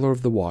woman the color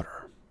of the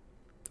water,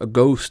 a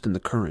ghost in the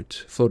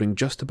current, floating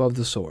just above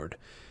the sword.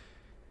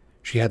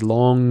 She had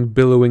long,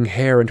 billowing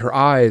hair, and her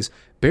eyes,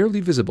 barely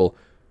visible,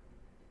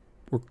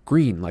 were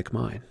green like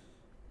mine.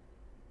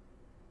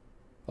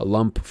 A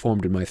lump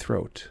formed in my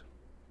throat.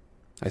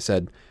 I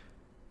said,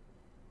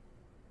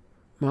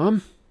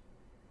 Mom?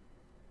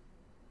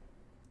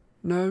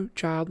 No,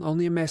 child,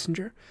 only a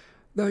messenger,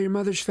 though your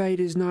mother's fate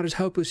is not as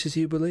hopeless as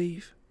you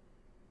believe.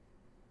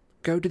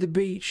 Go to the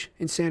beach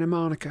in Santa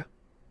Monica.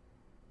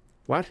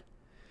 What?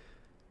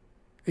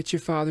 It's your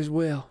father's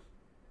will.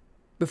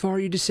 Before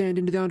you descend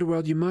into the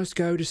underworld, you must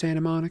go to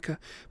Santa Monica.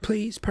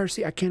 Please,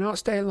 Percy, I cannot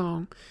stay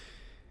long.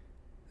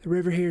 The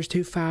river here is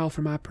too foul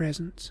for my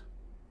presence.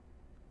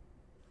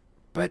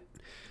 But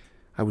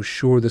I was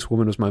sure this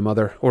woman was my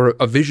mother, or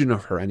a vision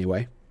of her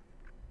anyway.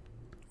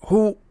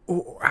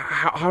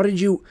 How did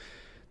you...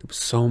 There was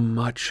so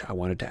much I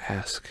wanted to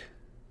ask.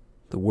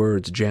 The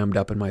words jammed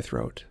up in my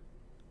throat.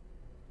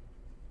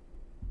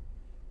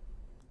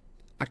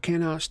 I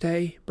cannot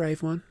stay,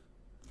 brave one,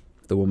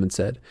 the woman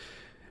said.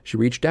 She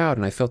reached out,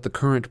 and I felt the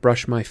current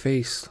brush my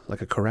face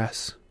like a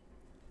caress.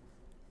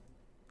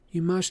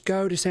 You must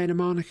go to Santa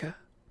Monica.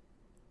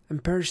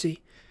 And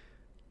Percy,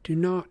 do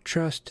not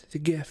trust the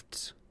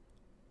gifts.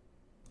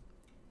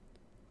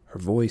 Her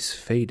voice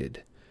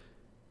faded.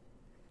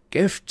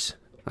 Gifts?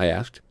 I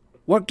asked.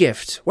 What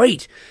gifts?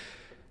 Wait!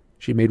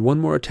 She made one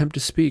more attempt to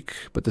speak,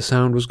 but the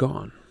sound was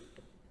gone.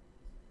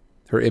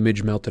 Her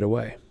image melted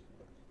away.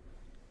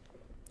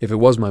 If it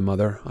was my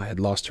mother, I had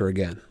lost her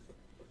again.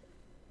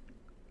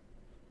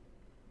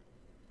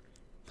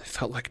 I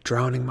felt like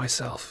drowning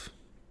myself.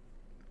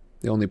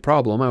 The only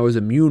problem, I was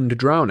immune to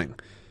drowning.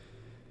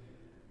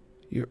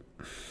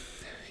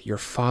 "Your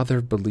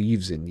father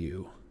believes in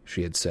you,"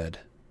 she had said.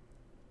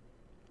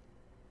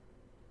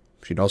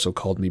 She'd also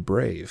called me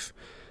brave,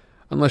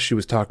 unless she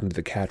was talking to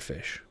the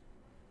catfish.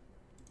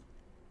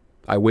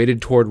 I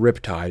waded toward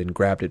Riptide and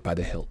grabbed it by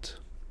the hilt.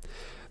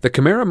 The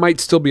Chimera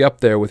might still be up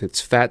there with its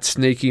fat,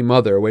 snaky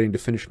mother waiting to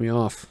finish me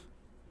off.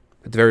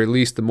 At the very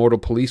least, the mortal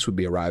police would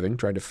be arriving,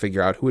 trying to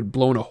figure out who had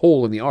blown a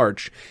hole in the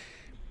arch.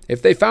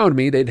 If they found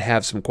me, they'd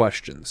have some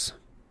questions.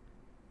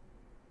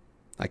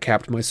 I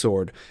capped my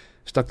sword,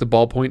 stuck the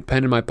ballpoint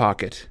pen in my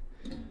pocket.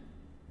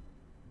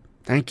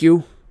 "Thank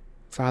you,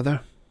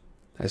 Father,"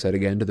 I said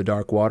again to the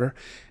dark water,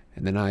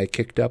 and then I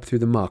kicked up through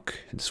the muck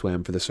and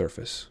swam for the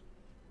surface.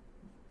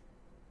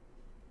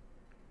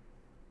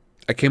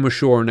 I came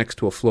ashore next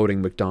to a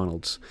floating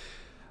McDonald's.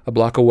 A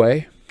block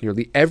away,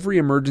 nearly every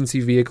emergency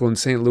vehicle in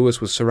St.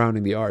 Louis was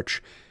surrounding the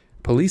arch.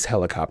 Police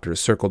helicopters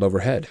circled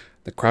overhead.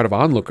 The crowd of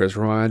onlookers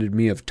reminded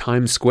me of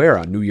Times Square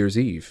on New Year's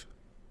Eve.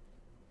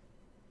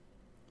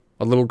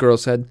 A little girl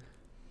said,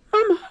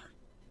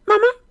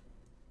 Mama,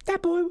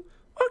 that boy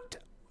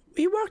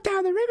walked out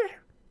of the river."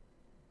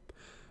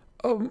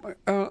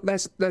 Oh,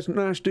 that's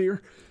nice,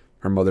 dear.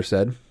 her mother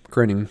said,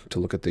 grinning to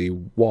look at the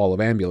wall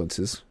of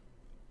ambulances.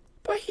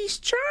 "But he's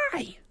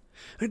dry."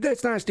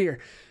 That's nice, dear.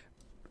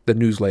 The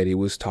news lady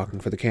was talking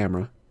for the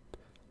camera.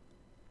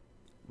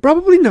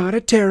 "Probably not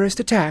a terrorist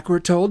attack, we're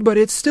told, but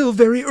it's still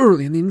very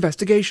early in the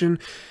investigation.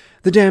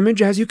 The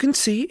damage, as you can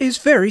see, is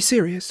very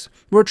serious.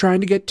 We're trying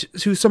to get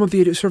to some of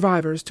the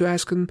survivors to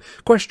ask them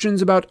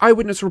questions about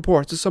eyewitness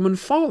reports of someone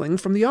falling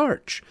from the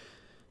arch."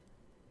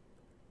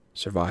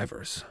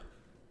 Survivors.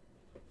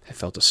 I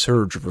felt a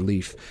surge of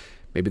relief.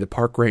 Maybe the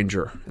park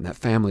ranger and that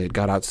family had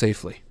got out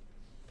safely.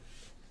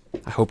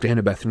 I hoped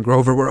Annabeth and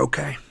Grover were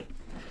okay.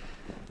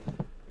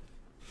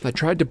 I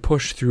tried to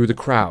push through the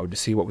crowd to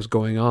see what was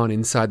going on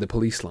inside the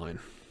police line.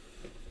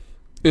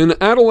 "An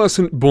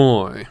adolescent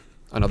boy,"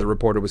 another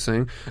reporter was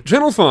saying.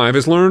 "Channel 5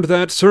 has learned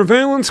that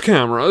surveillance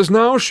cameras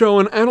now show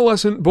an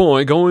adolescent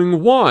boy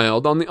going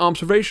wild on the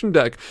observation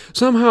deck,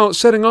 somehow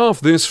setting off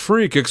this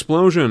freak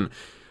explosion.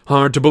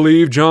 Hard to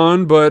believe,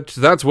 John, but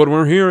that's what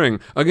we're hearing.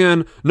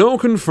 Again, no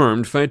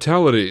confirmed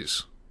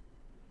fatalities."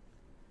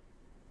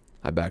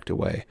 I backed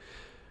away,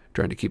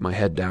 trying to keep my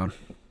head down.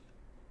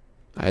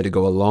 I had to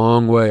go a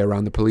long way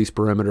around the police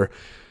perimeter.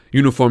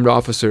 Uniformed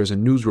officers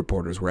and news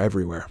reporters were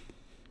everywhere.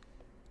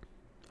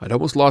 I'd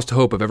almost lost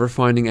hope of ever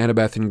finding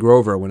Annabeth and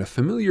Grover when a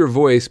familiar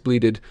voice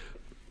bleated,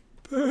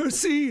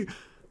 "Percy!"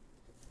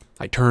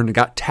 I turned and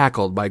got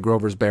tackled by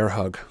Grover's bear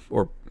hug,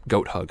 or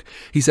goat hug.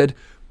 He said,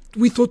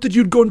 "We thought that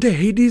you'd gone to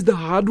Hades the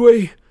hard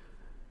way."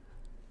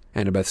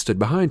 Annabeth stood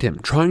behind him,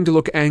 trying to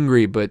look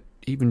angry, but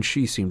even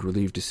she seemed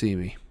relieved to see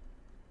me.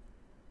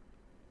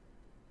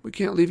 "We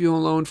can't leave you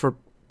alone for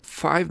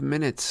 5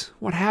 minutes.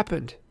 What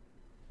happened?"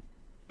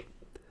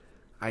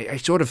 I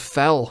sort of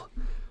fell.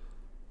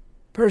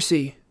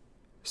 "Percy,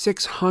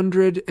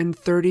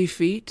 630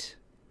 feet?"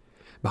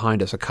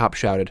 Behind us, a cop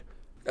shouted,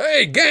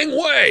 "Hey,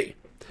 gangway!"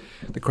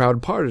 The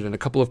crowd parted and a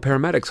couple of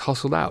paramedics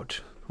hustled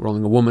out,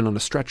 rolling a woman on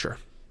a stretcher.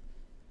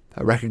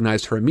 I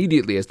recognized her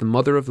immediately as the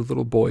mother of the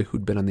little boy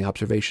who'd been on the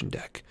observation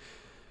deck.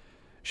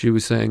 She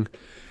was saying,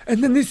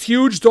 "And then this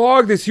huge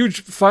dog, this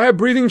huge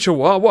fire-breathing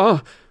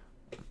chihuahua."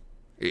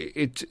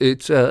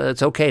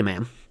 It's okay,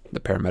 ma'am,"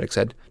 the paramedic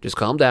said. "Just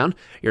calm down.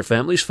 Your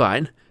family's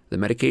fine. The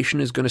medication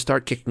is going to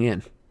start kicking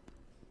in."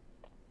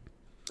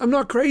 "I'm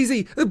not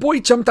crazy. The boy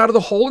jumped out of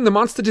the hole and the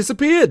monster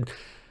disappeared."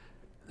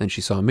 Then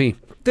she saw me.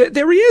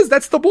 There he is.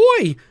 That's the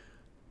boy."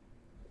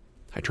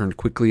 I turned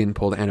quickly and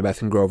pulled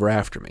Annabeth and Grover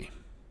after me.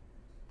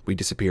 We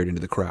disappeared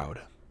into the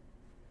crowd.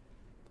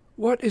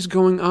 "What is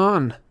going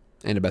on?"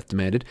 Annabeth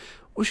demanded.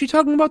 "Was she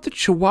talking about the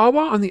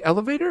chihuahua on the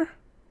elevator?"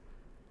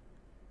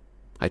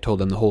 I told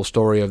them the whole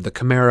story of the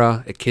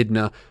Chimera,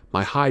 Echidna,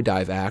 my high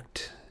dive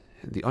act,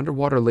 and the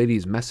underwater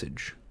lady's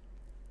message.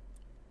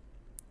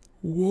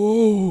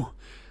 "Whoa,"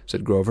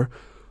 said Grover.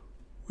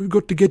 "We've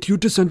got to get you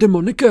to Santa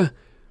Monica.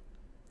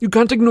 You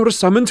can't ignore a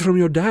summons from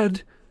your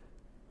dad."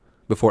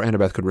 Before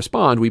Annabeth could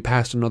respond, we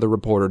passed another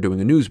reporter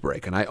doing a news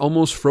break, and I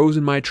almost froze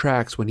in my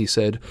tracks when he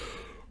said,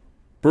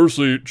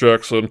 "Percy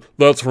Jackson,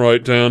 that's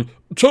right, Dan.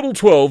 Channel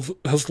 12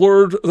 has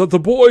learned that the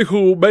boy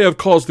who may have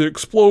caused the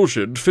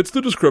explosion fits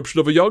the description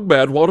of a young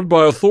man wanted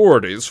by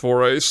authorities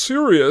for a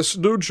serious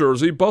New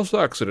Jersey bus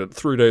accident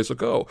 3 days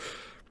ago.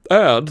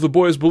 And the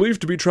boy is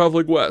believed to be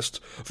traveling west.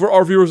 For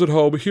our viewers at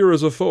home, here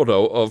is a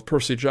photo of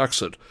Percy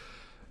Jackson."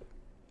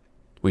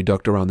 We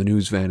ducked around the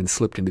news van and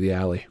slipped into the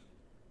alley.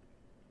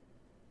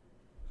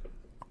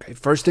 "Okay,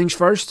 first things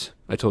first,"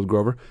 I told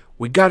Grover.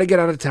 "We gotta get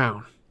out of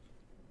town."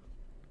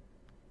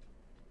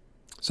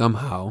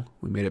 Somehow,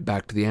 we made it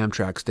back to the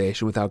Amtrak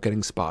station without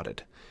getting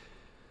spotted.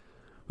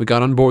 We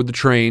got on board the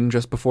train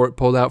just before it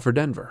pulled out for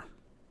Denver.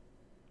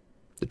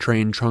 The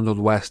train trundled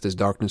west as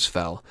darkness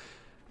fell,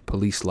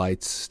 police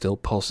lights still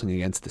pulsing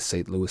against the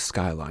St. Louis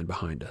skyline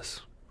behind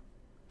us.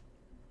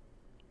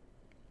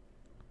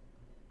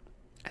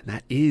 And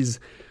that is,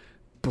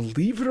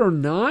 believe it or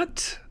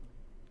not,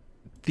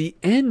 the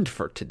end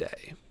for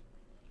today.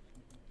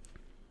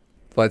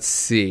 Let's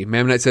see.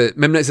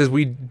 Memnite says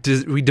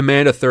we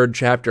demand a third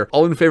chapter.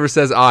 All in favor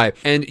says aye.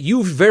 And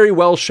you very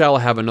well shall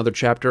have another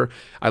chapter.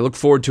 I look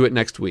forward to it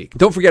next week.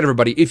 Don't forget,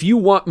 everybody, if you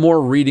want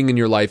more reading in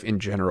your life in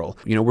general,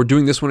 we're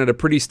doing this one at a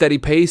pretty steady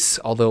pace,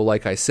 although,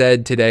 like I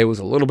said, today was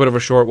a little bit of a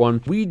short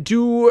one. We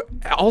do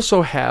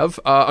also have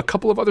a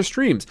couple of other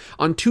streams.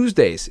 On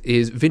Tuesdays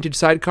is Vintage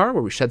Sidecar,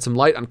 where we shed some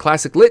light on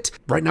classic lit.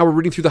 Right now we're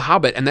reading through The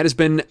Hobbit, and that has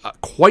been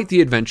quite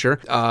the adventure.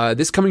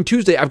 This coming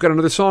Tuesday, I've got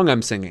another song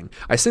I'm singing.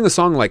 I sing a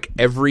song like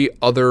every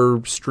other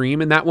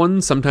stream in that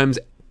one, sometimes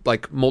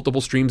like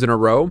multiple streams in a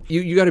row.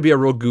 You got to be a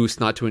real goose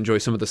not to enjoy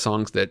some of the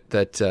songs that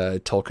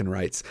Tolkien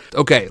writes.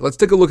 Okay, let's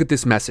take a look at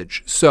this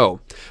message. So,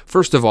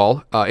 first of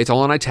all, it's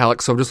all in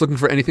italics, so I'm just looking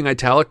for anything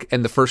italic,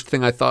 and the first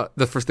thing I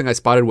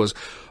spotted was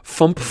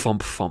fump,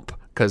 fump, fump,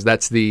 because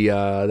that's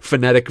the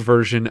phonetic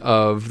version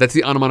that's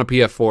the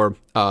onomatopoeia for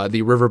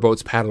the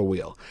riverboat's paddle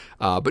wheel.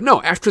 But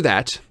no, after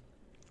that,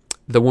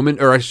 the woman,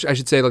 or I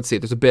should say, let's see,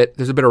 there's a bit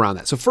around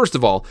that. So first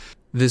of all,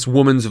 this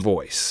woman's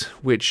voice,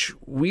 which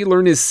we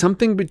learn is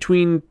something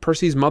between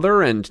Percy's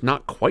mother and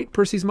not quite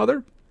Percy's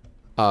mother.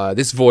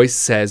 This voice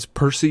says,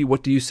 "Percy,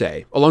 what do you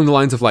say?" Along the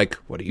lines of like,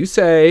 "What do you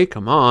say?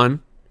 Come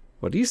on.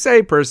 What do you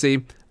say,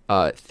 Percy?"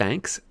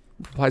 "Thanks,"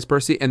 replies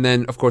Percy. And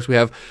then, of course, we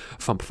have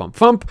fump, fump,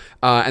 fump.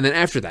 And then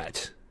after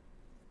that,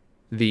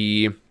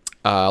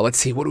 let's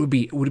see, what would it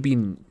be? Would it be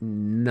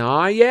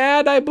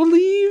Naiad, I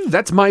believe?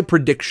 That's my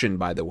prediction,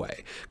 by the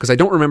way, because I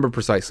don't remember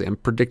precisely. I'm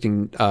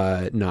predicting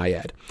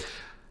Naiad.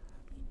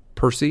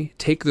 "Percy,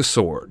 take the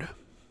sword.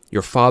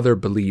 Your father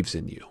believes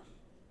in you."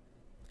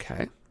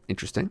 Okay,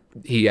 interesting.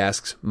 He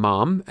asks,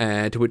 "Mom,"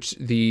 to which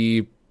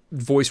the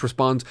voice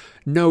responds,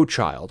 "No,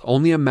 child,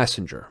 only a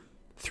messenger.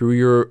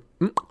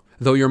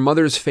 Though your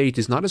mother's fate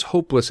is not as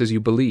hopeless as you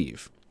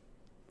believe,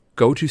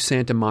 go to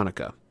Santa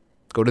Monica.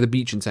 Go to the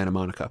beach in Santa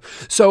Monica."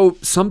 So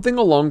something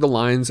along the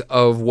lines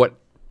of what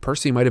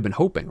Percy might have been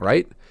hoping,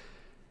 right?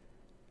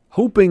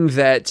 Hoping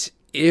that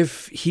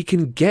if he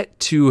can get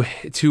to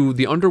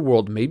the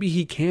underworld, maybe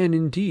he can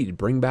indeed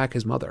bring back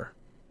his mother.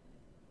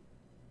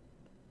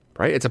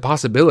 Right? It's a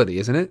possibility,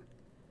 isn't it?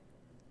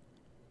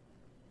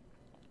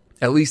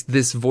 At least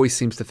this voice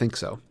seems to think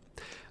so.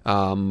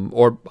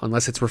 Or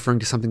unless it's referring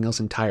to something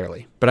else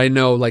entirely. But I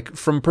know, like,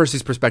 from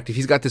Percy's perspective,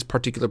 he's got this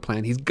particular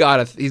plan. He's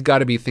got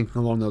to be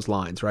thinking along those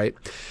lines, right?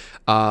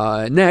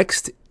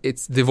 Next,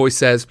 the voice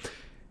says,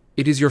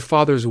 "It is your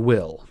father's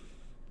will.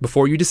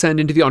 Before you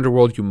descend into the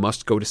underworld, you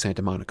must go to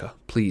Santa Monica.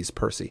 Please,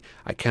 Percy,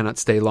 I cannot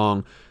stay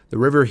long. The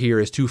river here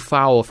is too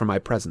foul for my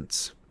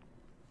presence."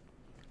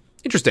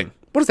 Interesting.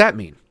 What does that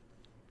mean?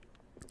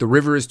 The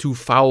river is too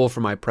foul for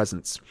my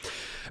presence.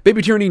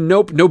 Baby Tyranny,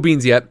 nope, no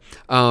beans yet.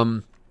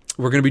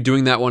 We're going to be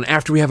doing that one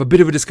after we have a bit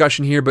of a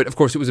discussion here, but of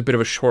course it was a bit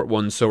of a short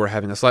one, so we're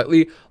having a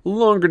slightly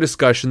longer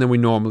discussion than we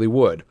normally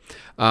would.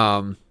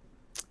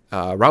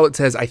 Rowlett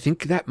says, "I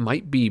think that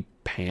might be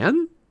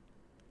Pan?"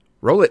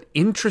 Rowlett,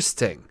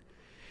 interesting.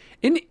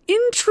 An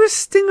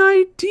interesting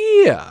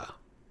idea.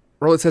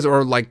 Rowlett says,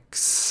 or like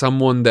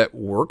someone that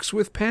works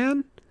with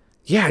Pan?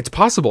 Yeah, it's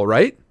possible,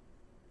 right?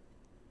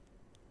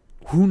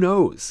 Who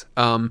knows?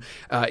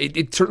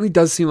 It certainly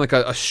does seem like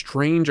a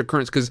strange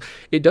occurrence, because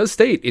it does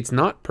state it's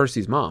not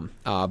Percy's mom.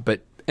 But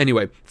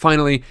anyway,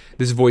 finally,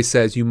 this voice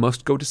says, "You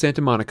must go to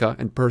Santa Monica,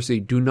 and Percy,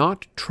 do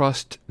not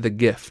trust the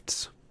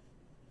gifts."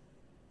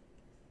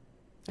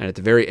 And at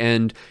the very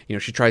end,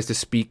 she tries to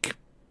speak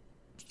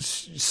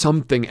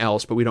something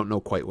else, but we don't know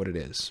quite what it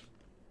is.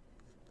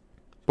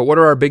 But what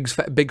are our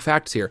big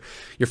facts here?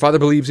 Your father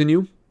believes in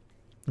you.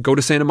 Go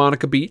to Santa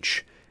Monica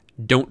Beach.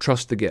 Don't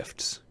trust the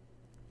gifts.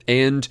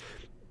 And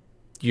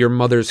your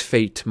mother's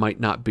fate might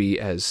not be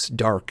as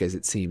dark as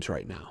it seems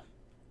right now.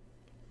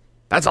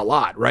 That's a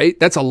lot, right?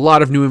 That's a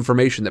lot of new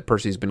information that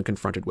Percy's been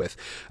confronted with.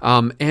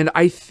 And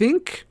I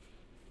think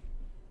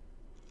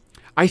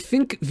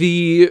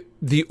the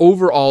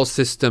overall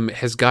system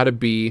has got to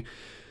be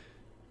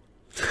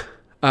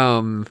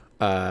I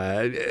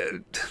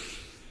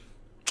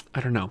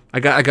don't know. I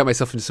got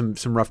myself into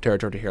some rough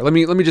territory here. Let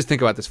me just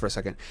think about this for a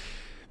second.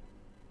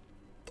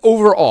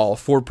 Overall,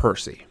 for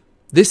Percy,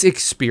 this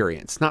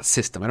experience, not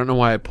system, I don't know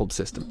why I pulled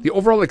system. The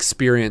overall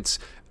experience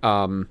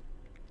of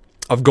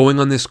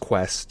going on this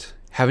quest,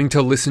 having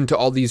to listen to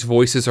all these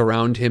voices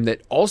around him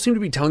that all seem to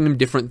be telling him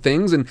different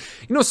things. And,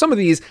 some of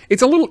these,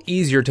 it's a little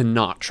easier to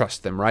not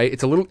trust them, right?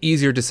 It's a little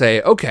easier to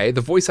say, okay, the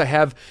voice I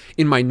have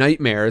in my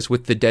nightmares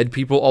with the dead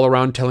people all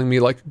around telling me,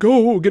 like,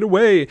 go, get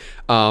away.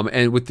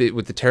 And with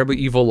the terribly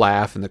evil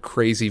laugh and the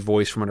crazy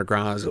voice from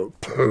underground, is, "Oh,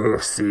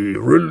 Percy,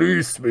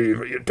 release me,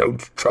 for you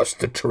don't trust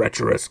the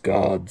treacherous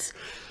gods."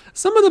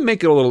 Some of them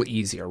make it a little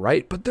easier,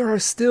 right? But there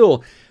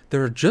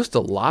are just a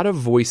lot of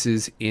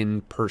voices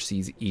in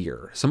Percy's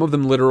ear. Some of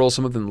them literal,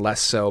 some of them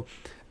less so.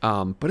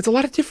 But it's a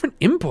lot of different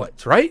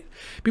inputs, right?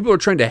 People are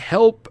trying to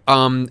help,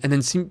 and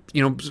then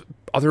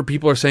other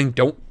people are saying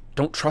don't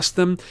trust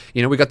them.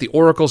 We got the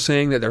Oracle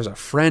saying that there's a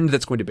friend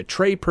that's going to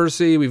betray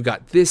Percy. We've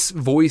got this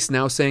voice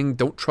now saying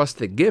don't trust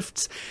the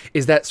gifts.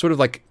 Is that sort of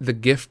like the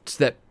gifts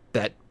that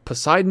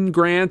Poseidon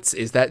grants?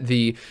 Is that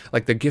the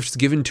gifts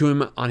given to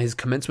him on his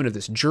commencement of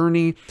this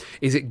journey?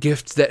 Is it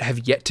gifts that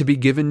have yet to be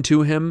given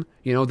to him?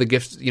 The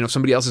gifts,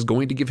 somebody else is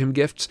going to give him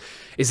gifts.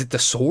 Is it the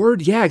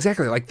sword? Yeah,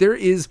 exactly. Like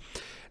there's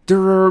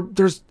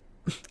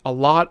a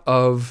lot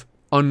of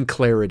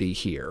unclarity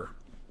here.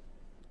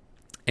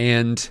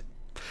 And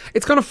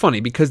it's kind of funny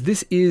because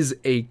this is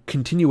a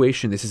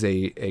continuation. This is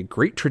a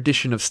great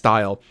tradition of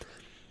style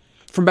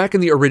from back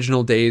in the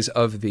original days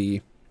of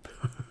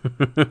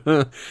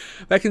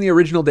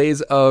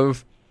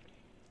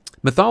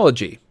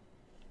mythology.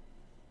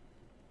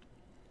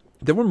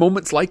 There were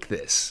moments like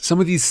this. Some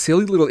of these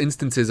silly little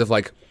instances of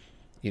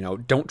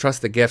don't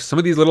trust the gifts. Some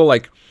of these little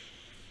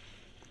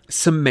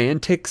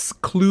semantics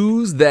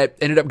clues that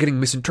ended up getting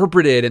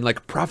misinterpreted, and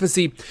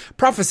prophecy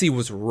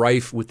was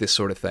rife with this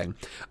sort of thing.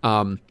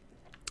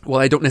 Well,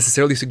 I don't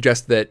necessarily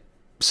suggest that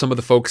some of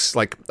the folks,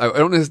 I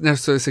don't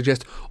necessarily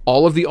suggest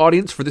all of the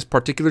audience for this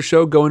particular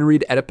show go and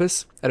read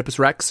Oedipus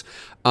Rex.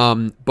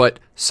 But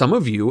some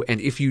of you,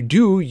 and if you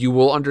do, you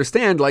will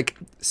understand,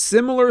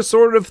 similar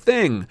sort of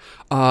thing.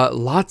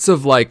 Lots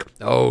of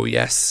oh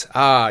yes,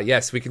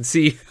 yes, we can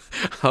see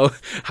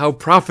how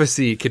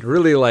prophecy can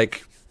really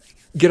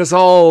get us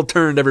all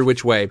turned every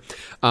which way.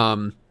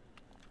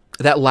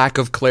 That lack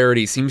of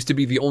clarity seems to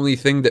be the only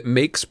thing that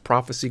makes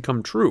prophecy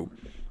come true.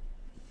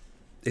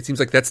 It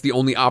seems like that's the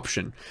only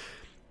option.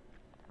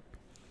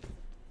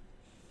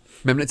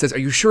 Memnite says, "Are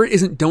you sure it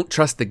isn't don't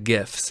trust the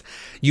gifts?"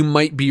 You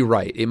might be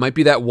right. It might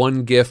be that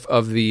one gif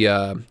of the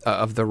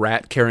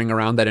rat carrying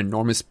around that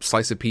enormous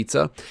slice of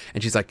pizza,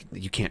 and she's like,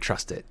 "You can't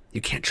trust it. You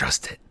can't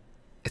trust it.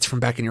 It's from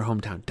back in your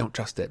hometown. Don't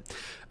trust it."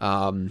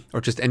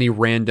 Or just any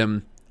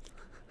random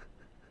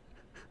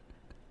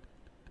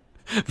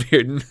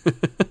Bearden.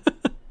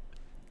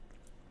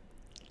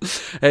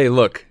 Hey,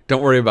 look,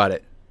 don't worry about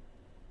it.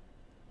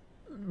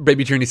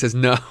 Baby Trini says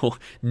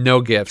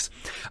no gifts.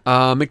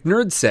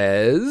 McNerd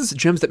says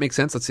gems that make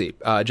sense. Let's see.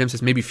 Gem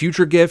says maybe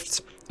future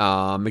gifts.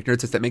 McNerd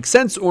says that makes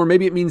sense, or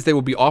maybe it means they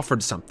will be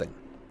offered something.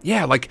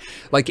 Yeah, like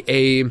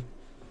a.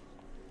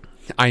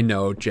 I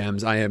know,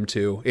 Gems. I am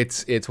too.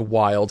 It's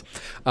wild.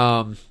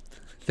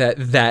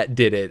 That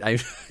did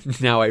it.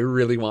 Now I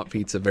really want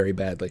pizza very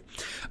badly.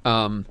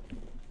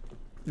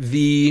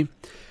 The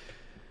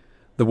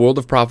world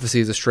of prophecy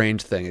is a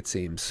strange thing, it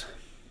seems.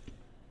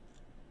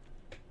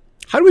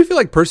 How do we feel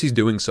like Percy's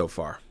doing so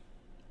far?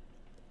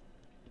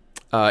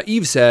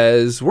 Eve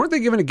says, weren't they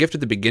given a gift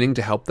at the beginning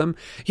to help them?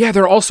 Yeah,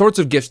 there are all sorts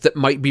of gifts that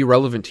might be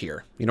relevant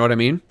here. You know what I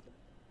mean?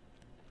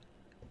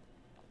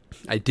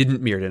 I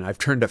didn't, Mirden. I've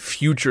turned a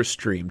future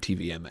stream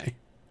TVMA.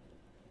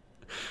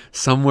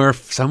 Somewhere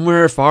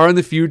far in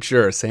the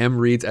future, Sam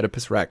reads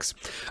Oedipus Rex.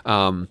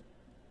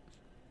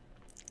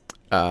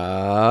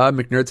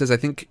 McNerd says, I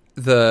think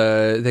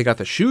they got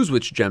the shoes,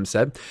 which Jem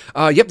said.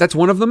 Yep, that's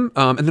one of them.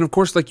 And then, of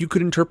course, you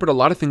could interpret a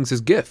lot of things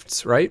as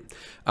gifts, right?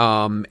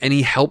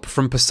 Any help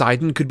from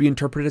Poseidon could be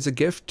interpreted as a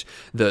gift.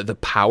 The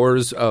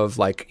powers of,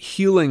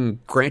 healing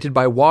granted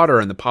by water,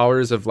 and the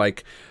powers of,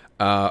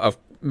 of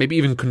maybe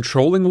even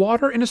controlling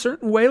water in a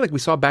certain way, like we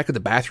saw back at the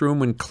bathroom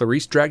when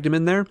Clarice dragged him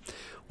in there.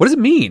 What does it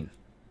mean?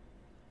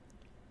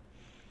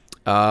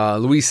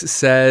 Luis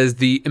says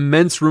the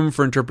immense room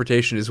for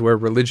interpretation is where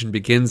religion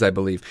begins, I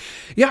believe.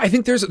 Yeah, I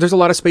think there's a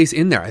lot of space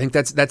in there. I think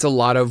that's a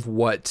lot of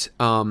what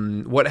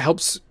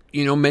helps,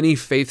 many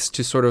faiths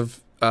to sort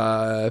of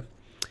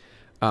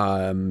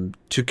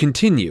to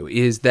continue,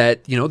 is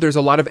that, there's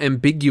a lot of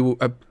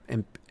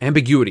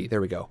ambiguity.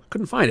 There we go.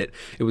 Couldn't find it.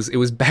 It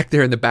was back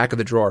there in the back of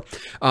the drawer.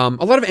 A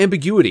lot of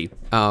ambiguity.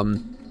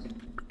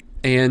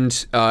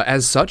 And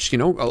as such,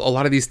 a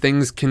lot of these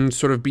things can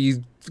sort of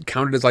be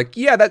counted as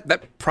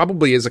that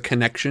probably is a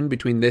connection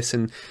between this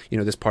and,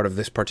 this part of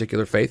this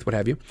particular faith, what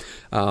have you.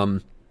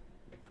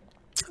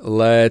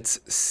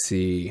 Let's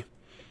see.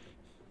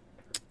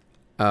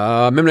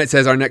 Memnite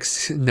says our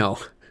next... No,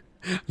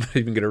 I'm not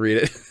even going to read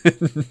it.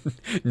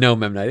 No,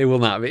 Memnite, it will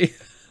not be.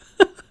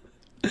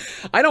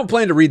 I don't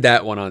plan to read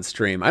that one on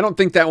stream. I don't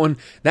think that one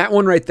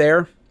right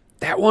there,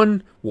 that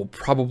one will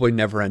probably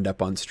never end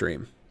up on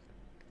stream.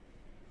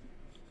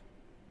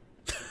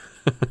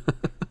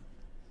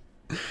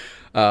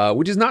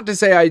 Which is not to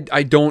say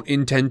I don't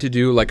intend to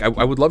do,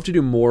 I would love to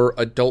do more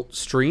adult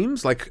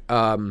streams, not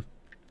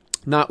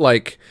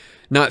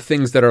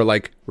things that are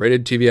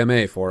rated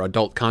TVMA for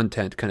adult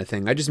content kind of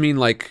thing. I just mean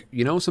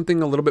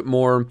something a little bit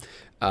more,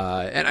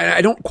 and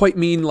I don't quite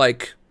mean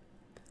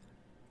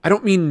I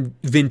don't mean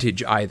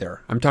vintage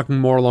either. I'm talking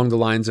more along the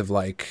lines of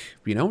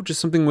just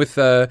something with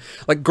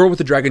Girl with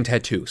the Dragon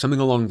Tattoo, something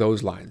along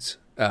those lines.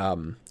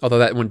 Although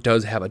that one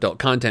does have adult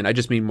content, I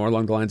just mean more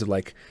along the lines of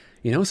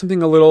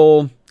something a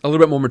little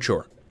bit more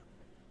mature.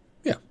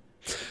 Yeah.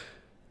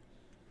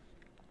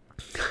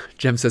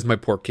 Jem says, my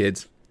poor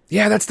kids.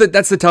 Yeah, that's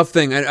the tough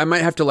thing. I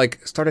might have to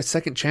start a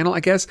second channel,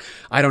 I guess.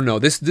 I don't know.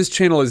 This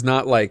channel is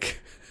not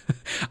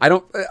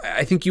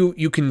I think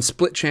you can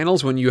split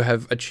channels when you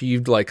have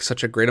achieved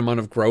such a great amount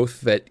of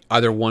growth that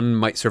either one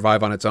might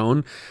survive on its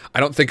own. I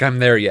don't think I'm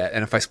there yet.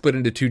 And if I split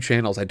into two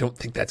channels, I don't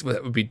think that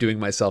would be doing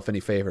myself any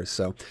favors.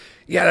 So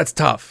yeah, that's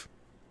tough.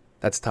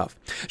 That's tough.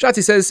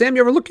 Shotzi says, Sam,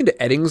 you ever look into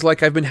Eddings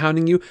like I've been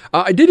hounding you?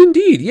 I did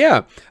indeed,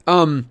 yeah.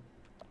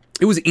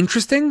 It was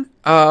interesting.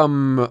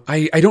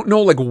 I don't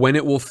know like when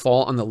it will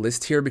fall on the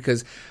list here,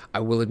 because I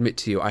will admit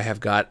to you, I've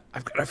got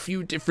a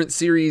few different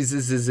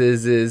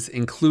series,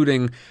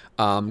 including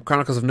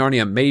Chronicles of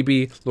Narnia,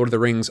 maybe Lord of the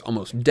Rings,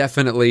 almost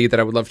definitely,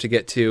 that I would love to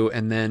get to.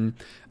 And then,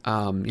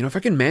 if I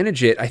can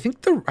manage it, I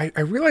think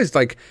I realized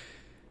like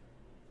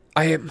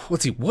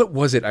let's see, what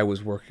was it I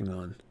was working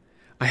on?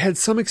 I had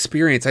some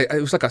experience.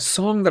 It was like a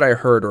song that I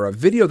heard or a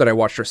video that I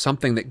watched or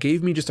something that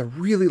gave me just a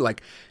really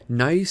like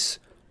nice,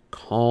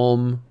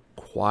 calm,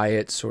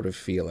 quiet sort of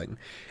feeling.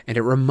 And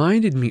it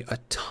reminded me a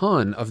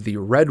ton of the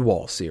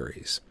Redwall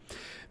series.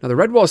 Now, the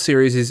Redwall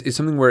series is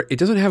something where it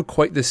doesn't have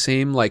quite the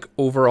same like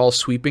overall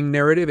sweeping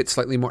narrative. It's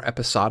slightly more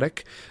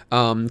episodic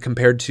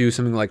compared to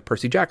something like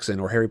Percy Jackson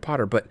or Harry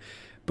Potter. But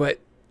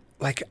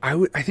like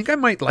I think I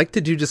might like to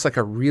do just like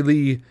a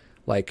really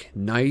like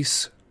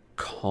nice,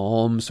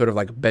 calm sort of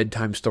like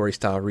bedtime story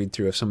style read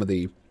through of some of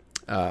the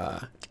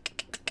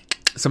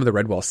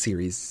Redwall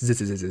series.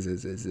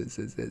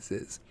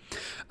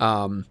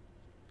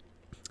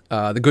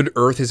 The Good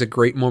Earth is a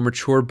great, more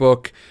mature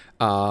book.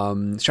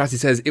 Shotzi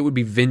says it would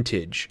be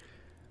vintage.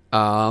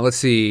 Let's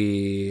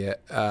see.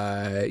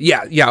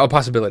 A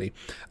possibility.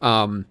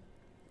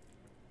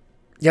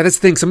 Yeah, that's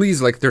the thing. Some of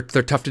these, like, they're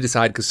tough to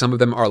decide because some of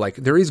them are like,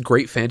 there is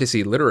great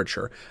fantasy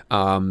literature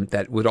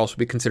that would also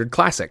be considered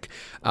classic,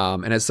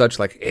 and as such,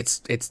 like,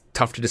 it's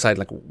tough to decide,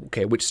 like,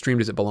 okay, which stream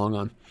does it belong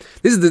on?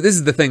 This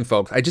is the thing,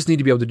 folks. I just need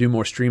to be able to do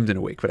more streams in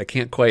a week, but I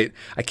can't quite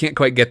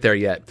get there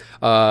yet.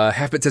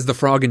 Halfbit says the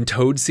Frog and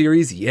Toad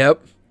series.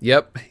 Yep,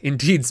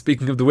 indeed.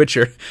 Speaking of The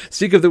Witcher, and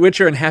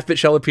Halfbit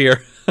shall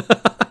appear.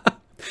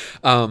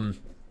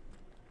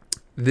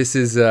 This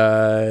is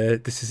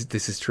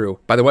true.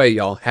 By the way,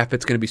 y'all,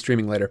 Halfbit's going to be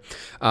streaming later.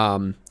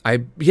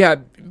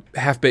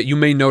 Halfbit, you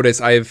may notice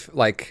I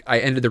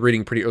ended the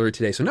reading pretty early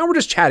today, so now we're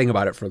just chatting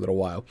about it for a little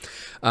while.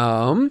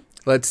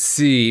 Let's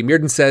see.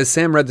 Mirden says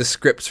Sam read the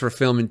scripts for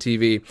film and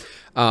TV.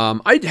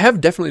 I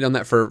have definitely done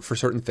that for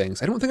certain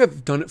things. I don't think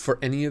I've done it for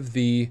any of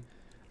the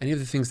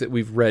things that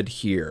we've read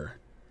here,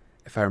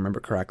 if I remember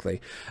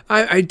correctly.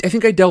 I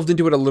think I delved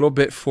into it a little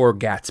bit for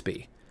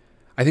Gatsby.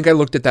 I think I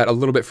looked at that a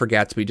little bit for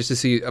Gatsby just to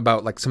see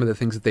about like some of the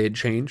things that they had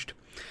changed.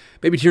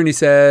 Baby Tyranny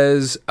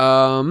says,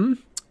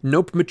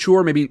 nope,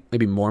 mature,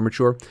 maybe more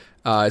mature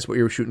is what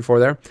you were shooting for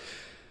there.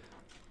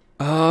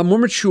 More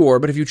mature,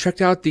 but have you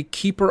checked out The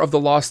Keeper of the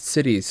Lost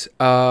Cities?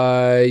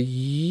 I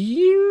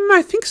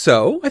think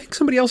so. I think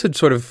somebody else had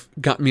sort of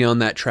got me on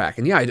that track.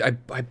 And yeah,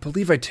 I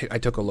believe I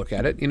took a look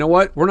at it. You know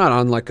what? We're not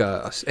on like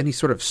any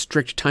sort of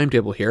strict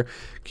timetable here.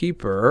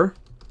 Keeper...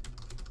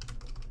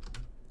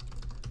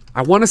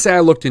 I want to say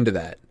I looked into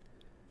that.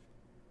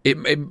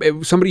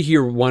 Somebody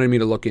here wanted me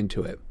to look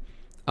into it.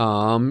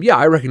 Yeah,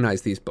 I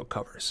recognize these book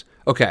covers.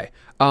 Okay.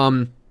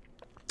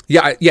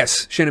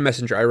 Yes, Shannon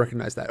Messenger. I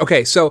recognize that.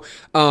 Okay, so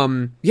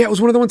it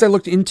was one of the ones I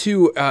looked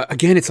into.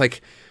 Again, it's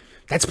like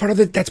that's part of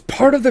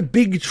the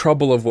big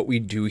trouble of what we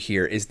do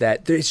here is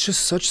that it's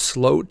just such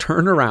slow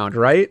turnaround,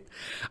 right?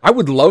 I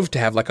would love to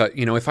have like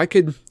if I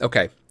could.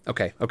 Okay.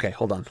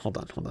 Hold on.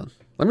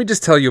 Let me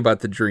just tell you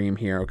about the dream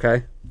here.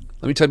 Okay.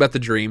 Let me tell you about the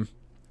dream.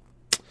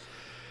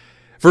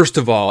 First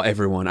of all,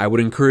 everyone, I would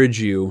encourage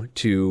you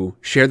to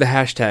share the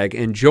hashtag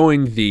and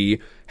join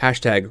the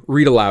hashtag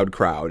readaloud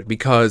crowd,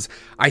 because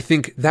I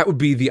think that would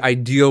be the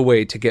ideal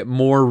way to get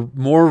more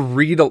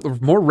read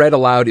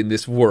aloud in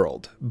this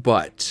world.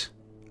 But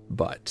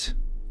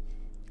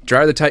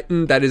Gyre the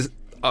Titan, that is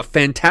a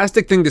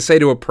fantastic thing to say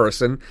to a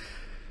person.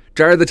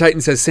 Gyre the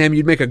Titan says, Sam,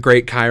 you'd make a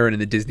great Chiron in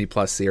the Disney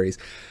Plus series.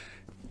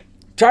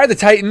 Gyre the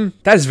Titan,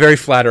 that is very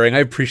flattering. I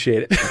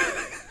appreciate it.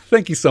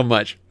 Thank you so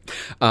much.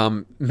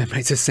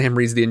 It says Sam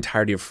reads the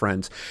entirety of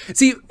Friends.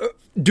 See,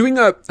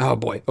 oh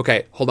boy.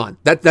 Okay, hold on.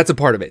 That's a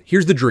part of it.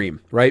 Here's the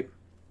dream, right?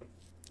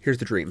 Here's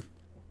the dream.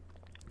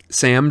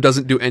 Sam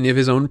doesn't do any of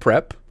his own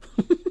prep.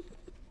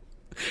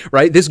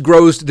 Right? This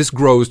grows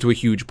to a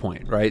huge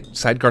point, right?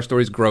 Sidecar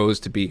Stories grows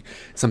to be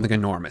something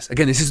enormous.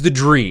 Again, this is the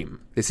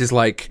dream. This is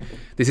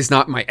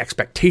not my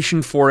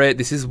expectation for it.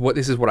 This is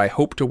what I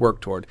hope to work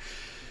toward.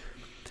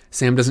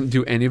 Sam doesn't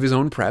do any of his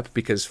own prep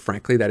because,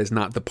 frankly, that is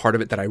not the part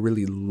of it that I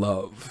really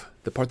love.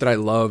 The part that I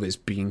love is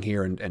being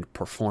here and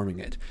performing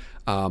it.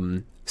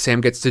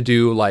 Sam gets to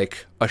do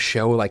like a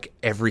show like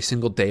every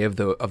single day of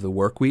the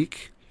work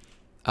week,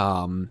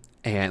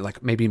 and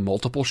like maybe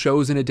multiple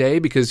shows in a day,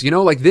 because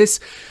like this,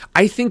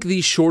 I think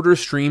these shorter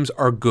streams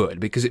are good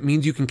because it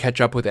means you can catch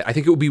up with it. I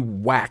think it would be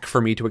whack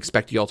for me to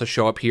expect y'all to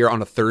show up here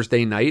on a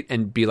Thursday night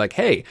and be like,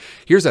 hey,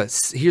 here's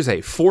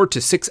a 4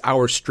 to 6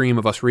 hour stream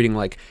of us reading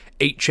like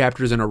 8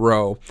 chapters in a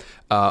row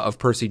of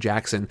Percy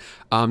Jackson,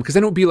 because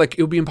then it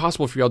would be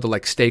impossible for y'all to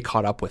like stay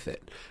caught up with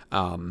it.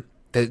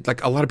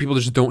 Like a lot of people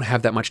just don't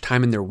have that much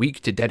time in their week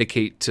to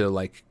dedicate to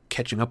like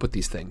catching up with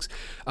these things.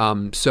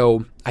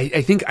 So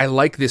I think I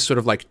like this sort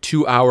of like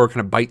 2 hour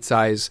kind of bite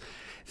size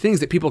things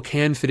that people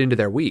can fit into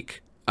their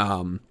week.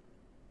 But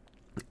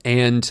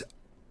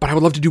I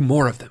would love to do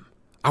more of them.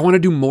 I want to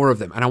do more of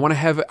them, and I want to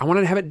have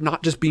it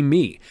not just be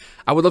me.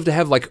 I would love to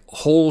have like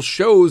whole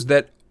shows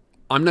that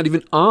I'm not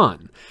even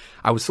on.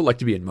 I would still like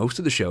to be in most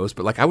of the shows,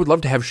 but like I would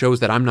love to have shows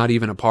that I'm not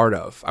even a part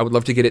of. I would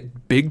love to get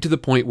it big to the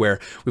point where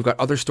we've got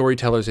other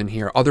storytellers in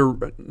here, other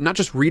not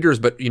just readers,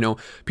 but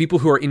people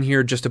who are in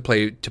here just to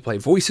play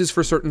voices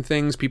for certain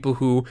things. People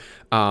who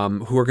are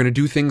going to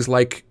do things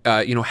like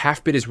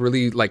Half-Bit is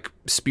really like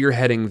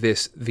spearheading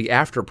the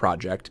After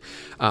project,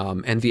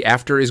 and the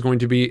After is going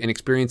to be an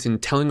experience in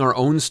telling our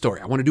own story.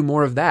 I want to do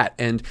more of that,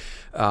 and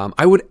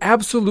I would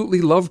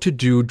absolutely love to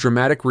do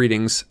dramatic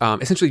readings.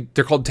 Essentially,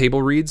 they're called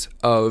table reads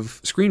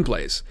of screenplays.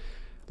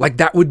 Like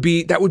that would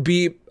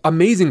be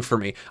amazing for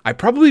me. I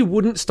probably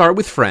wouldn't start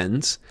with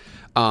Friends.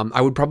 I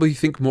would probably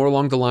think more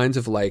along the lines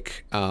of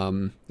like,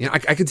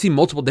 I could see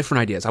multiple different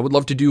ideas. I would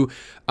love to do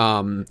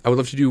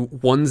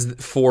ones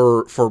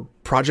for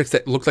projects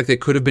that looked like they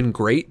could have been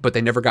great, but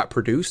they never got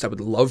produced. I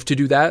would love to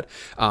do that.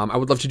 I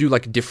would love to do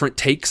like different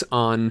takes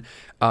on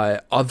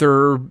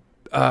other.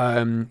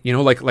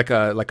 Like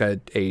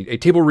a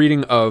table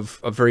reading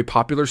of very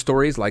popular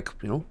stories, like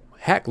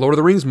heck, Lord of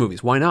the Rings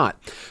movies. Why not?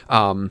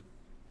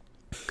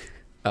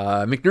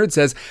 McNerd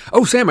says,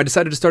 "Oh, Sam, I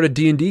decided to start a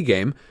D&D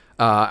game.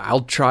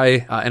 I'll try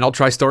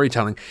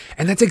storytelling."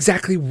 And that's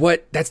exactly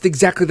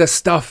the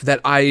stuff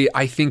that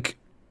I think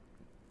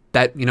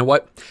that,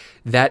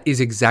 that is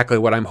exactly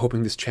what I'm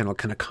hoping this channel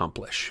can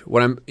accomplish.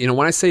 When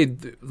I say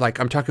like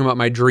I'm talking about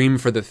my dream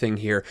for the thing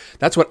here,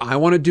 that's what I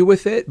want to do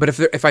with it. But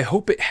if I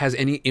hope it has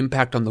any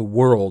impact on the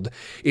world,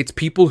 it's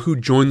people who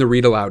join the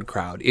Read Aloud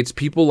crowd. It's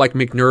people like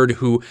McNerd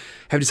who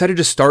have decided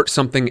to start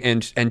something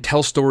and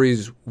tell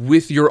stories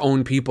with your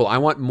own people. I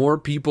want more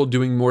people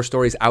doing more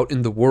stories out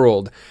in the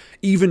world,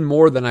 even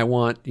more than I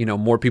want,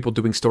 more people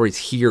doing stories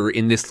here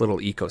in this little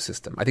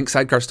ecosystem. I think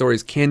Sidecar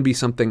Stories can be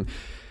something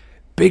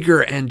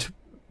bigger and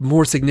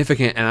more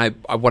significant, and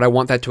what I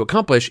want that to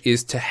accomplish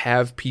is to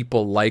have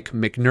people like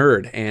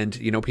McNerd and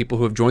people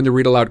who have joined the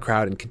Read Aloud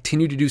crowd and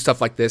continue to do stuff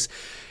like this.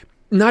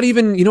 Not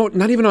even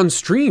on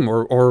stream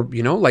or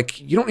like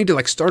you don't need to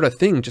like start a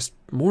thing. Just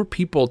more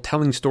people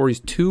telling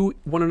stories to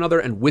one another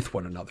and with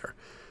one another.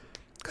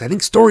 Because I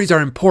think stories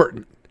are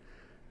important.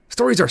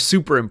 Stories are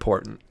super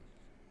important.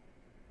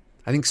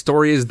 I think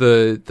story is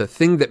the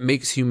thing that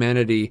makes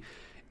humanity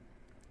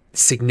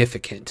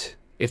significant.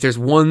 If there's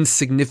one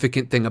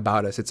significant thing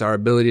about us, it's our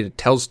ability to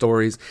tell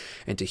stories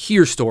and to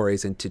hear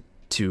stories and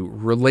to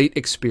relate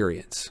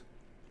experience,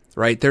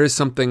 right? There's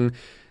something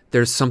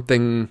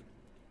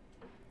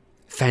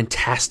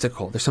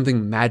fantastical. There's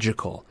something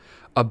magical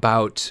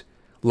about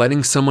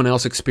letting someone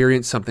else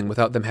experience something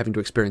without them having to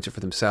experience it for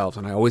themselves.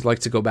 And I always like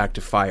to go back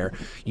to fire.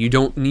 You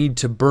don't need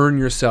to burn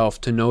yourself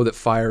to know that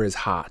fire is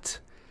hot.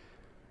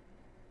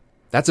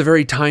 That's a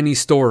very tiny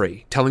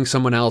story, telling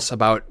someone else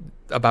about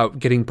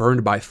getting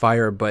burned by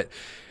fire, but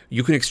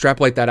you can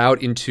extrapolate that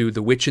out into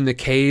The Witch in the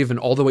Cave and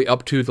all the way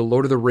up to The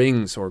Lord of the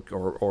Rings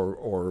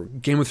or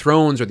Game of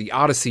Thrones or The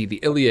Odyssey, The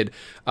Iliad,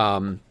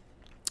 The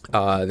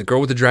Girl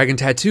with the Dragon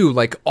Tattoo.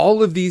 Like,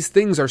 all of these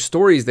things are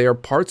stories. They are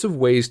parts of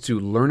ways to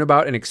learn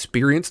about and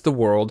experience the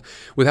world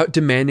without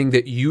demanding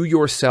that you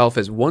yourself,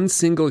 as one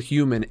single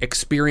human,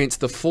 experience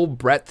the full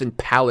breadth and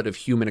palette of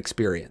human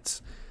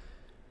experience.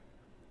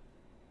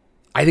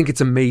 I think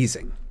it's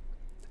amazing.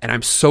 And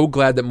I'm so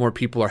glad that more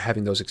people are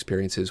having those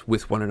experiences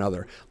with one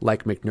another,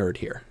 like McNerd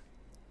here.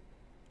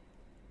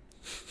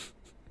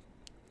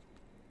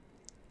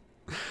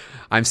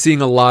 I'm seeing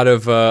a lot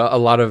of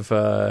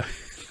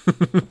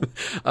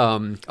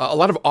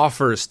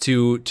offers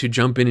to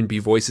jump in and be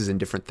voices in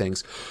different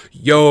things.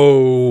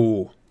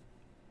 Yo,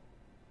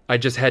 I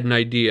just had an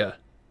idea.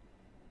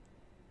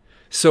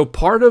 So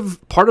part of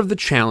the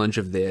challenge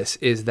of this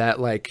is that,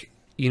 like,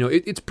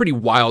 it's pretty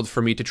wild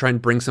for me to try and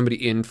bring somebody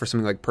in for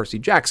something like Percy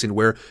Jackson,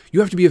 where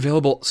you have to be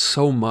available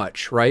so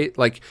much, right?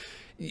 Like,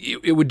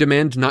 it would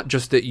demand not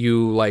just that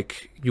you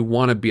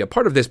want to be a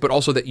part of this, but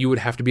also that you would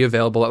have to be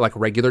available at like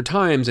regular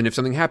times. And if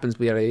something happens,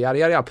 yada, yada,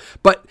 yada, yada.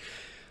 But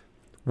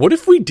what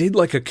if we did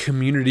like a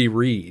community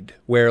read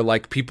where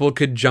like people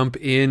could jump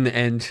in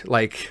and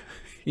like,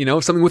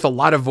 something with a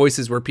lot of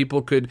voices where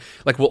people could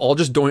like, we'll all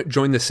just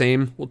join the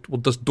same,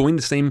 we'll just join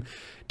the same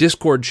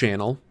Discord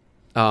channel.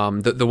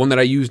 The one that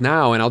I use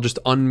now, and I'll just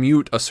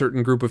unmute a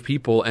certain group of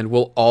people and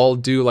we'll all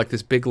do like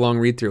this big long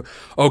read through.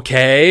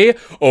 Okay.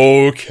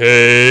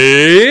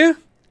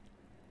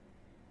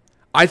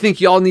 I think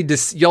y'all need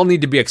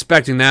to be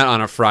expecting that on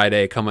a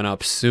Friday coming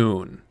up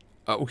soon.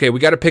 Okay, we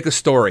got to pick a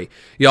story.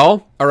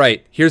 Y'all, all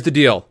right, here's the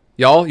deal.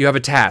 Y'all, you have a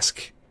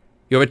task.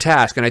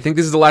 And I think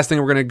this is the last thing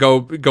we're going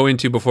to go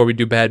into before we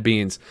do Bad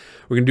Beans.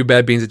 We're going to do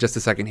Bad Beans in just a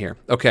second here.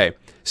 Okay.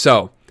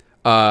 So,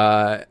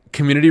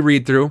 community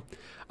read through.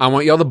 I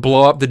want y'all to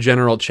blow up the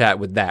general chat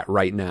with that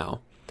right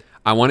now.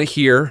 I want to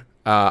hear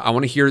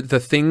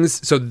the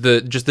things. So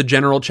just the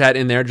general chat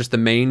in there, just the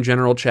main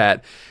general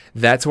chat.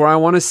 That's where I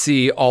want to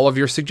see all of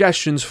your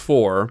suggestions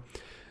for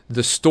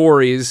the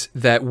stories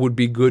that would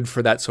be good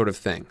for that sort of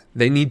thing.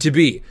 They need to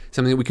be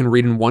something that we can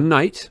read in one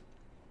night,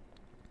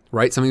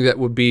 right? Something that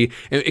would be,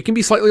 it can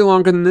be slightly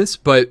longer than this,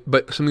 but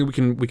something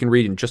we can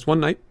read in just one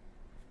night.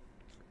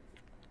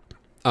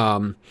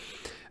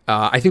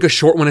 I think a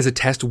short one as a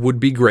test would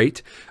be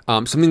great.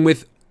 Something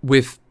with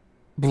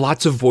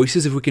lots of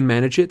voices, if we can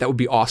manage it, that would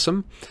be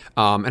awesome.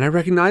 And I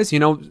recognize,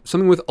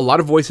 something with a lot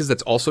of voices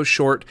that's also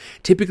short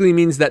typically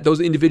means that those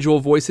individual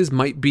voices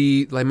might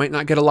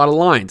not get a lot of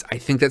lines. I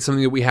think that's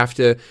something that we have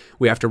to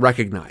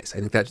recognize. I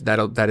think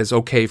that is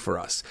okay for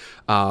us.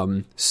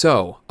 For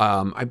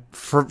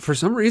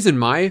some reason,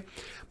 my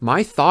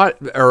thought,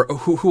 or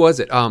who was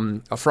it?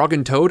 A Frog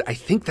and Toad. I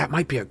think that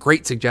might be a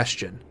great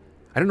suggestion.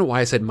 I don't know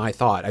why I said my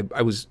thought.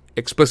 I was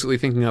explicitly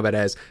thinking of it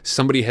as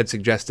somebody had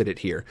suggested it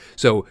here.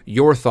 So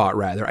your thought,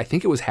 rather. I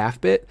think it was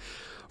Half-Bit.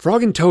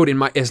 Frog and Toad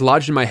is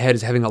lodged in my head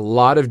as having a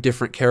lot of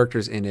different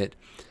characters in it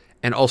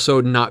and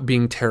also not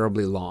being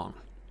terribly long.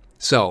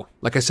 So,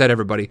 like I said,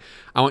 everybody,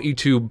 I want you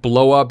to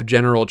blow up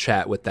general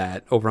chat with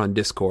that over on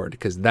Discord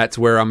because that's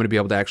where I'm going to be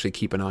able to actually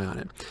keep an eye on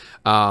it.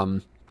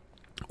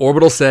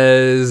 Orbital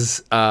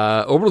says,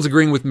 Orbital's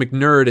agreeing with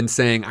McNerd and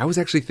saying, I was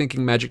actually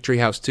thinking Magic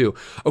Treehouse too.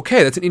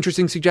 Okay, that's an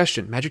interesting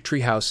suggestion. Magic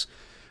Treehouse.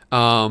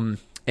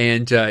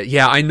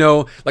 Yeah, I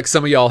know like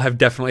some of y'all have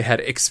definitely had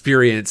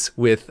experience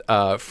with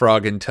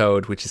Frog and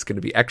Toad, which is going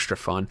to be extra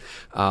fun.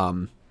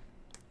 Yeah,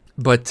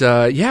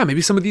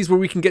 maybe some of these where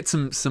we can get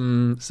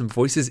some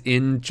voices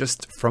in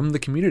just from the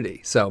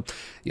community. So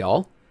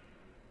y'all,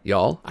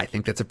 I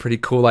think that's a pretty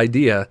cool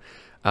idea.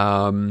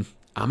 I'm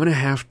going to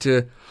have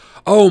to...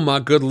 Oh my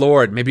good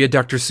lord, maybe a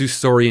Dr. Seuss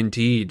story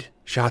indeed.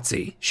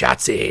 Shotzi.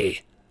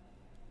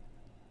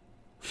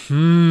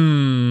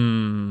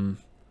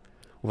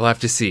 We'll have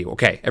to see.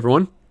 Okay,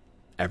 everyone.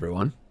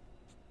 Bearden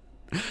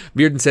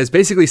says,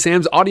 basically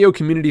Sam's audio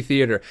community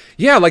theater.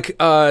 Yeah, like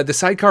the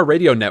Sidecar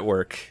Radio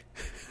Network.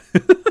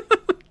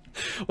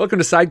 Welcome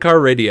to Sidecar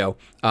Radio.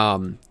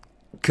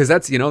 Because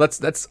that's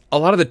a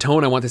lot of the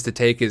tone I want this to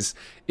take is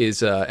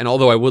and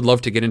although I would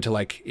love to get into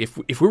like if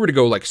we were to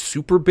go like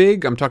super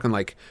big, I'm talking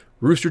like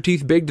Rooster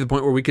Teeth big to the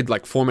point where we could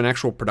like form an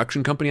actual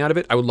production company out of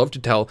it. I would love to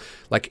tell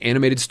like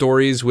animated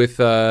stories with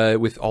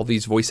all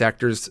these voice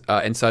actors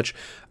and such.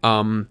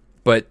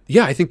 But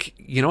yeah, I think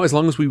as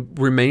long as we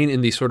remain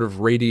in the sort of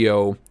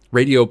radio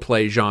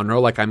play genre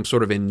like I'm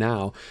sort of in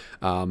now,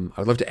 I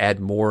would love to add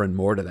more and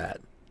more to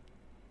that.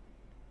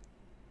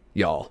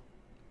 Y'all.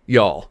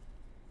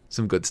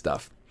 Some good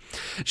stuff.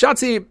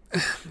 Shotzi,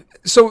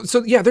 so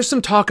yeah, there's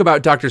some talk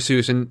about Dr.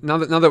 Seuss, and now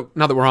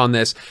that we're on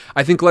this,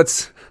 I think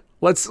let's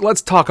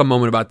talk a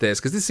moment about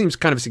this because this seems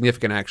kind of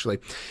significant actually.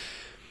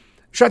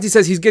 Shotzi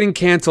says he's getting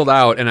canceled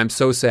out, and I'm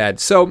so sad.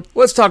 So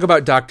let's talk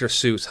about Dr.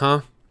 Seuss,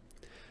 huh?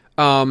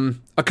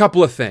 A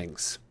couple of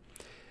things.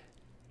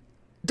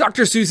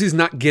 Dr. Seuss is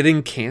not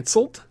getting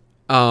canceled.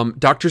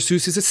 Dr.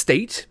 Seuss's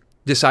estate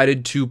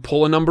decided to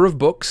pull a number of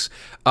books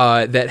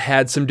that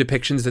had some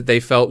depictions that they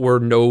felt were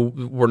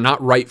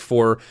not right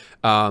for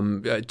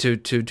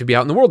to be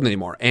out in the world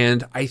anymore.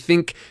 And I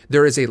think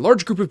there is a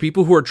large group of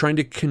people who are trying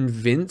to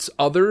convince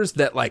others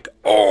that like,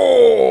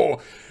 oh,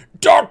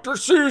 Dr.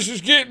 Seuss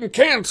is getting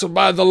canceled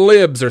by the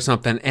libs or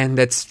something, and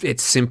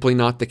it's simply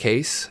not the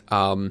case.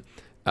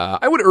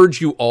 I would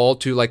urge you all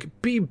to like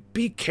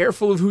be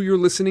careful of who you're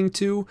listening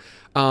to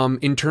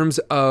in terms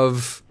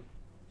of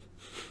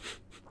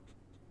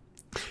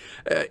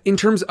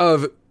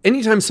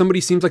anytime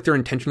somebody seems like they're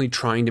intentionally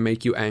trying to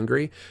make you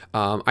angry.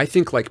 I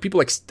think like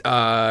people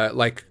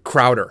like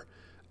Crowder,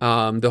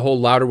 the whole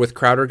Louder with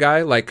Crowder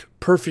guy, like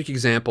perfect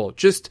example.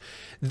 Just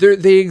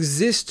they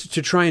exist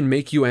to try and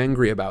make you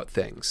angry about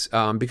things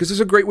because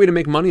there's a great way to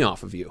make money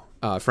off of you.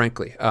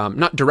 Frankly,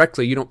 not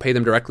directly, you don't pay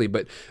them directly,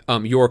 but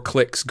your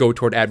clicks go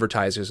toward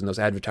advertisers, and those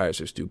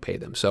advertisers do pay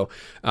them. So,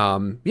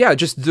 yeah,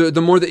 just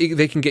the more that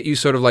they can get you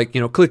sort of like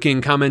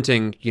clicking,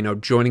 commenting,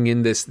 joining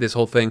in this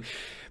whole thing.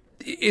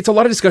 It's a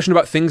lot of discussion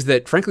about things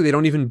that, frankly, they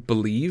don't even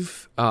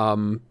believe.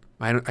 I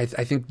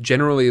think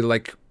generally,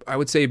 like, I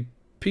would say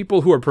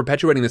people who are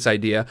perpetuating this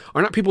idea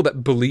are not people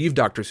that believe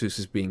Dr. Seuss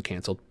is being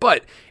canceled,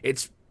 but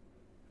it's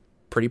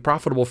pretty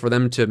profitable for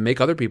them to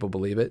make other people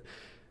believe it.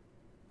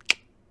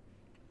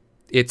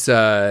 It's,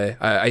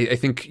 I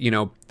think,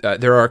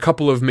 there are a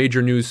couple of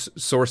major news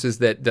sources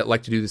that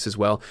like to do this as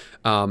well.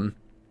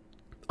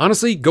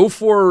 Honestly, go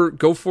for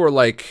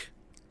like,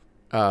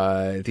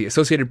 the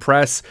Associated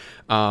Press,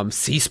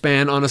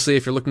 C-SPAN, honestly,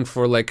 if you're looking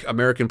for like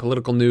American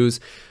political news.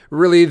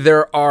 Really,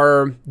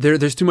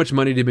 there's too much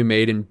money to be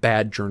made in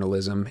bad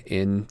journalism,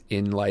 in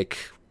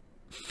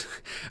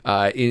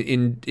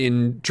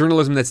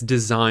journalism that's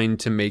designed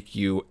to make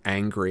you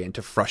angry and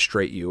to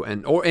frustrate you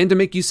and to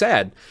make you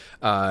sad.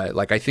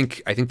 I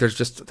think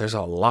there's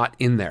a lot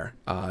in there.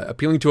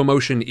 Appealing to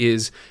emotion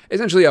is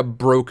essentially a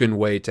broken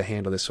way to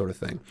handle this sort of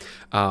thing.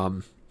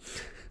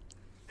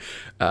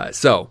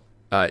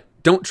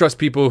 Don't trust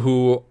people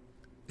who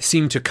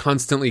seem to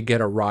constantly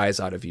get a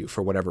rise out of you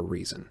for whatever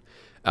reason.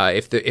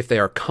 If they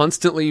are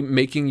constantly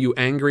making you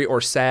angry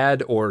or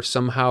sad or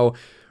somehow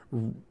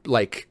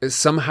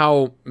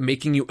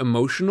making you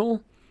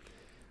emotional,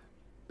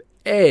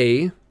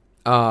 A,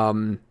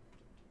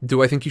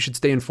 do I think you should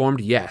stay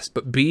informed? Yes.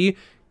 But B,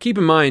 keep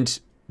in mind,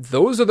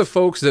 those are the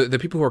folks, the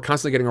people who are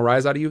constantly getting a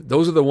rise out of you,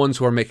 those are the ones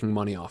who are making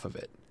money off of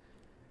it.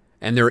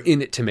 And they're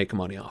in it to make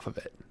money off of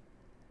it.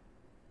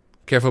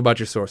 Careful about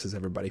your sources,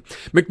 everybody.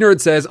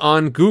 McNerd says,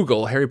 on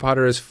Google, Harry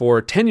Potter is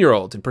for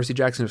 10-year-olds and Percy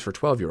Jackson is for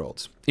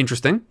 12-year-olds.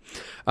 Interesting.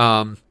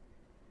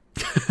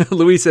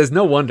 Louis says,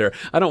 no wonder.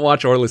 I don't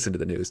watch or listen to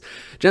the news.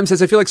 Jem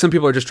says, I feel like some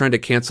people are just trying to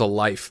cancel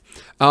life.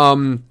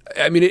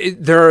 I mean,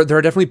 there are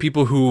definitely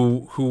people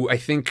who I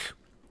think,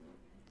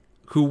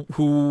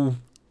 who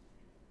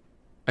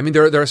I mean,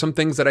 there are some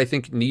things that I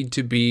think need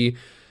to be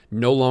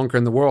no longer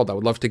in the world. I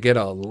would love to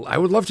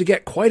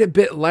get quite a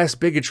bit less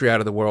bigotry out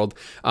of the world.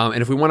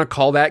 And if we want to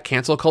call that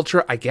cancel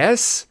culture, I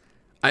guess,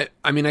 I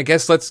mean, I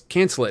guess let's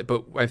cancel it.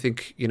 But I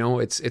think,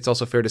 it's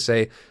also fair to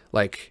say,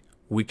 like,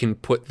 we can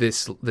put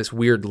this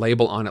weird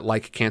label on it,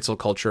 like cancel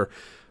culture,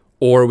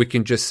 or we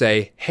can just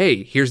say,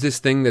 hey, here's this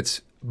thing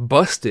that's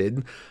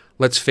busted.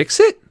 Let's fix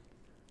it.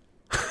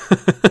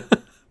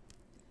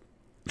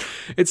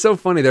 It's so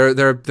funny.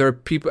 There are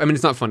people. I mean,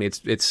 it's not funny.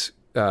 It's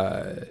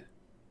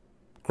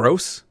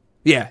gross.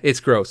 Yeah, it's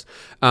gross.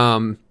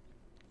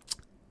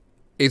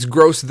 It's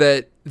gross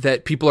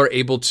that people are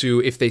able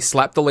to, if they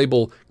slap the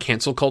label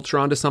cancel culture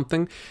onto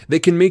something, they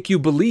can make you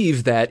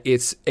believe that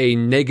it's a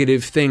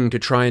negative thing to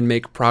try and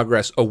make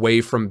progress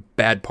away from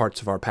bad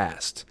parts of our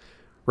past,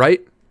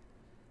 right?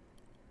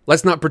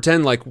 Let's not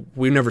pretend like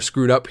we've never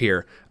screwed up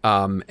here.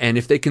 And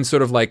if they can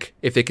sort of like,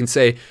 if they can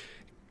say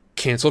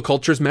cancel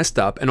culture's messed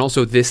up and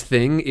also this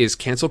thing is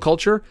cancel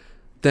culture,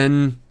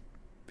 then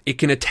it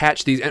can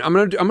attach these, and I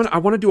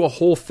want to do a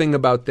whole thing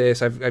about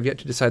this. I've yet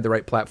to decide the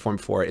right platform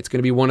for it. It's going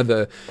to be one of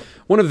the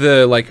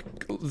like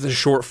the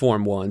short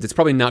form ones. It's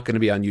probably not going to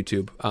be on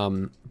YouTube,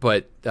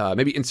 but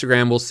maybe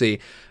Instagram. We'll see.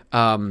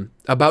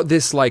 About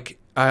this, like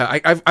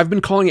I've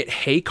been calling it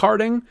hay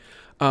carting,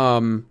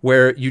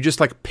 where you just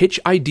like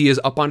pitch ideas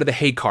up onto the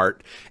hay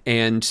cart,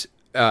 and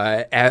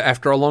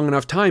after a long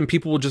enough time,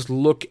 people will just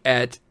look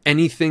at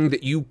anything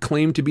that you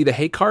claim to be the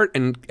hay cart,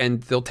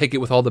 and they'll take it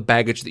with all the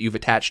baggage that you've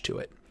attached to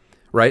it.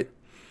 Right?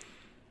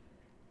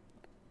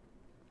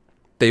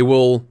 They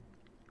will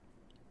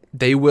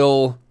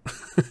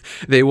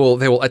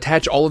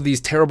attach all of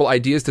these terrible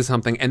ideas to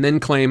something and then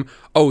claim,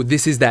 "Oh,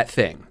 this is that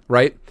thing."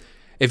 Right?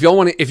 If y'all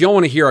want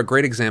to hear a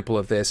great example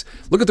of this,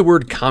 look at the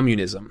word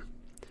communism.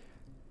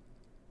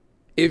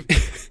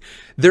 If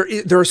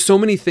there are so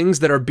many things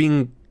that are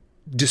being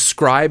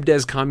described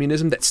as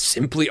communism that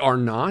simply are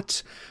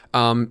not,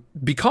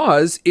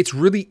 because it's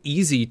really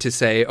easy to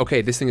say,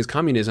 "Okay, this thing is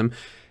communism."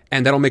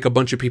 And that'll make a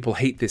bunch of people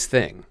hate this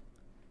thing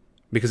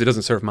because it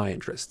doesn't serve my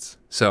interests.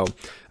 So,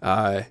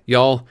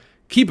 y'all,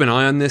 keep an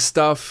eye on this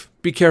stuff.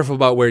 Be careful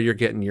about where you're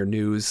getting your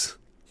news.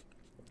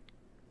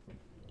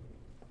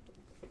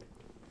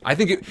 I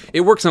think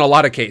it works in a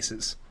lot of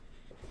cases.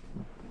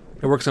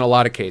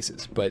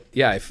 But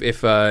yeah,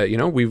 if I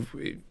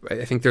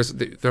think there's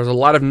a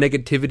lot of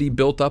negativity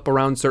built up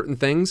around certain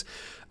things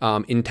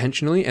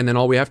intentionally, and then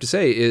all we have to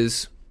say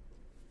is,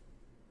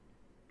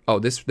 oh,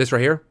 this right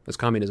here is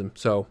communism.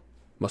 So.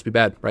 Must be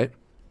bad, right?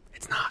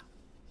 It's not.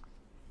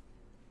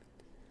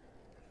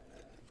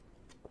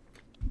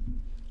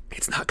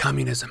 It's not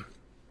communism.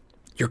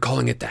 You're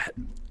calling it that.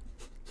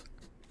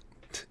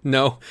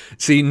 No.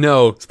 See,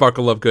 no.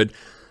 Sparkle Lovegood.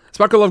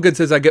 Sparkle Lovegood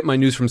says, I get my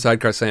news from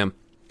Sidecar Sam.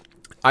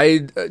 I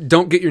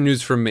don't get your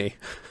news from me.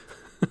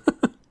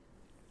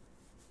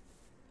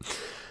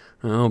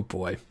 Oh,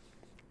 boy.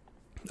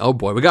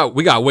 We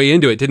got way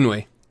into it, didn't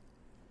we?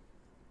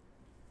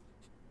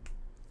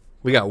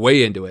 We got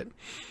way into it.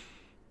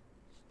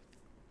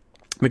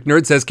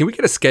 McNerd says, can we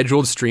get a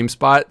scheduled stream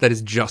spot that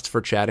is just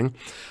for chatting?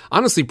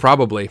 Honestly,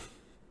 probably.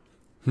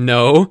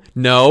 No,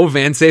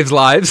 Van saves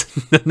lives.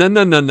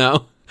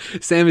 No.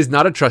 Sam is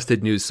not a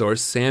trusted news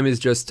source. Sam is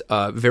just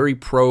very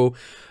pro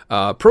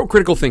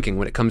critical thinking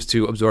when it comes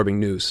to absorbing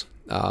news.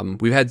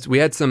 We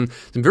had some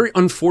very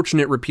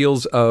unfortunate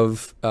repeals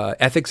of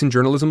ethics and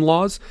journalism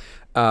laws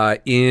I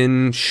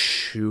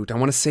want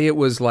to say it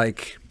was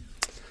like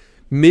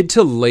mid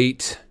to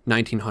late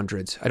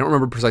 1900s. I don't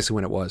remember precisely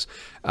when it was.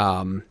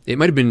 It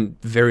might have been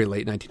very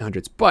late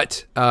 1900s,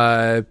 but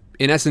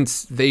in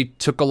essence, they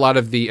took a lot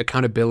of the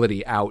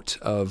accountability out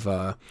of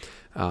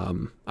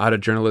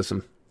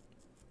journalism.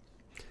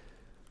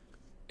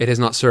 It has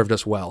not served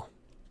us well.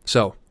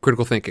 So,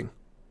 critical thinking.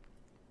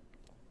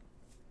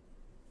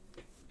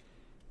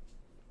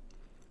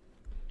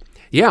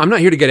 Yeah, I'm not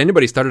here to get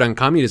anybody started on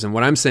communism.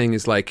 What I'm saying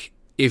is, like,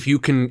 if you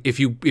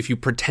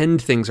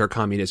pretend things are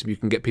communism, you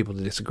can get people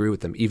to disagree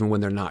with them, even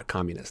when they're not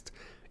communist,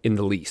 in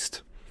the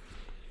least.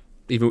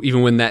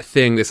 Even when that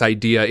thing, this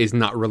idea, is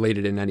not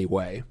related in any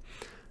way.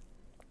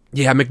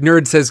 Yeah,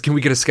 McNerd says, can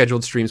we get a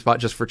scheduled stream spot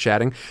just for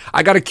chatting?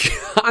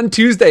 On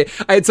Tuesday,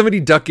 I had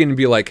somebody duck in and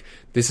be like,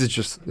 this is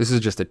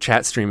just a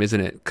chat stream, isn't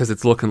it? Because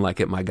it's looking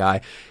like it, my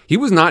guy. He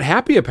was not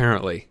happy,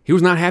 apparently. He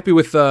was not happy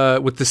with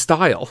the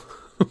style.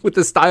 With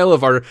the style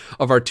of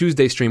our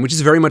Tuesday stream, which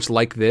is very much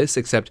like this,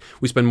 except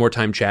we spend more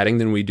time chatting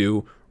than we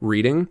do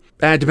reading.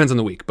 It depends on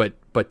the week, but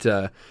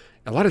a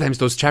lot of times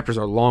those chapters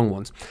are long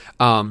ones.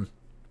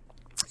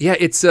 Yeah,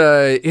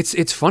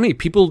 it's funny.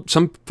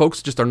 Some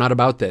folks just are not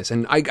about this,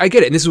 and I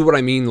get it. And this is what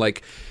I mean.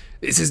 Like,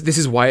 this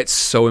is why it's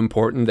so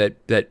important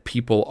that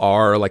people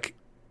are like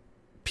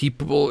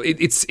people.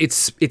 It's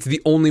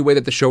the only way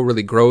that the show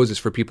really grows is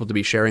for people to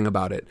be sharing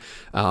about it,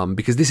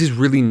 because this is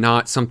really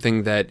not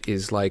something that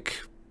is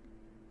like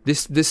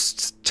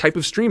this type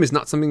of stream is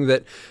not something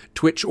that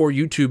Twitch or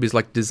YouTube is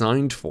like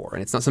designed for,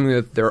 and it's not something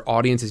that their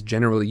audience is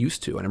generally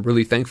used to. And I'm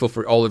really thankful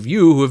for all of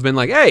you who have been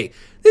like, hey,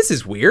 this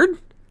is weird.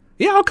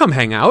 Yeah, I'll come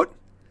hang out.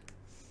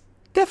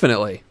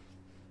 Definitely.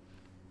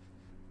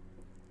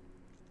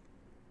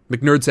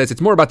 McNerd says it's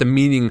more about the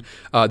meaning,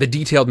 the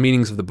detailed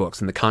meanings of the books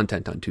and the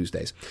content on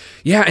Tuesdays.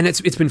 Yeah, and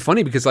it's been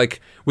funny because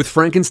like with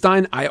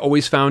Frankenstein, I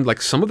always found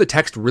like some of the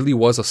text really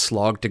was a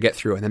slog to get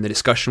through, and then the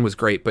discussion was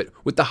great. But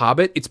with The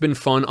Hobbit, it's been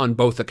fun on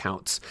both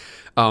accounts.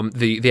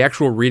 The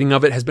actual reading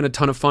of it has been a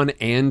ton of fun,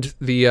 and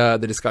the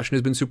discussion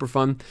has been super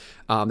fun.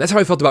 That's how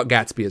I felt about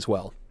Gatsby as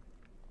well.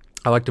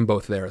 I liked them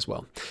both there as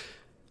well.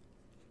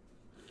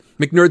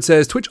 McNerd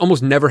says, Twitch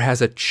almost never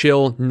has a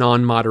chill,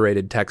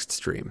 non-moderated text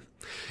stream.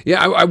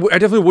 Yeah, I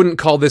definitely wouldn't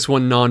call this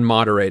one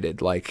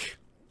non-moderated. Like,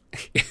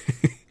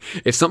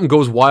 if something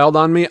goes wild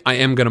on me, I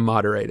am going to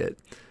moderate it.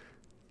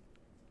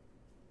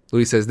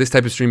 Louis says, this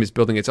type of stream is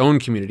building its own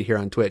community here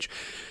on Twitch.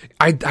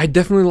 I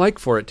definitely like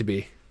for it to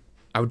be.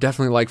 I would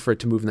definitely like for it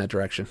to move in that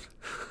direction.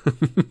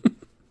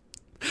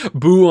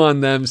 Boo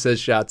on them,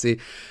 says Shotzi.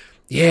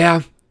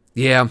 Yeah.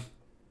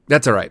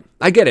 That's all right.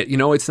 I get it. You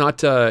know, it's not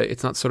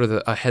sort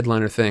of a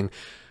headliner thing.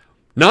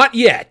 Not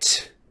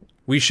yet.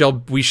 We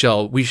shall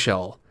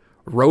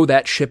row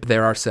that ship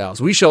there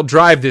ourselves. We shall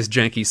drive this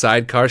janky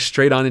sidecar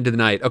straight on into the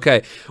night.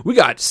 Okay, we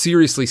got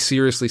seriously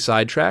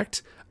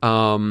sidetracked.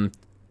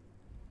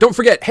 Don't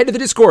forget, head to the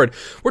Discord.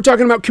 We're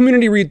talking about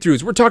community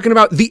read-throughs. We're talking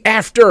about The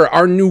After,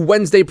 our new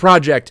Wednesday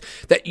project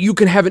that you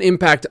can have an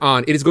impact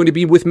on. It is going to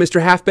be with Mr.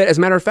 Halfbet. As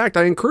a matter of fact,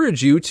 I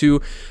encourage you to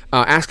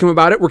ask him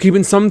about it. We're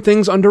keeping some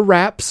things under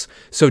wraps,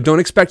 so don't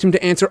expect him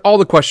to answer all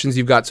the questions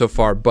you've got so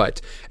far. But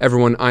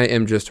everyone,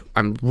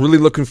 I'm really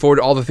looking forward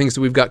to all the things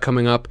that we've got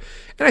coming up,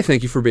 and I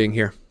thank you for being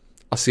here.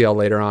 I'll see y'all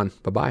later on.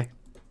 Bye-bye.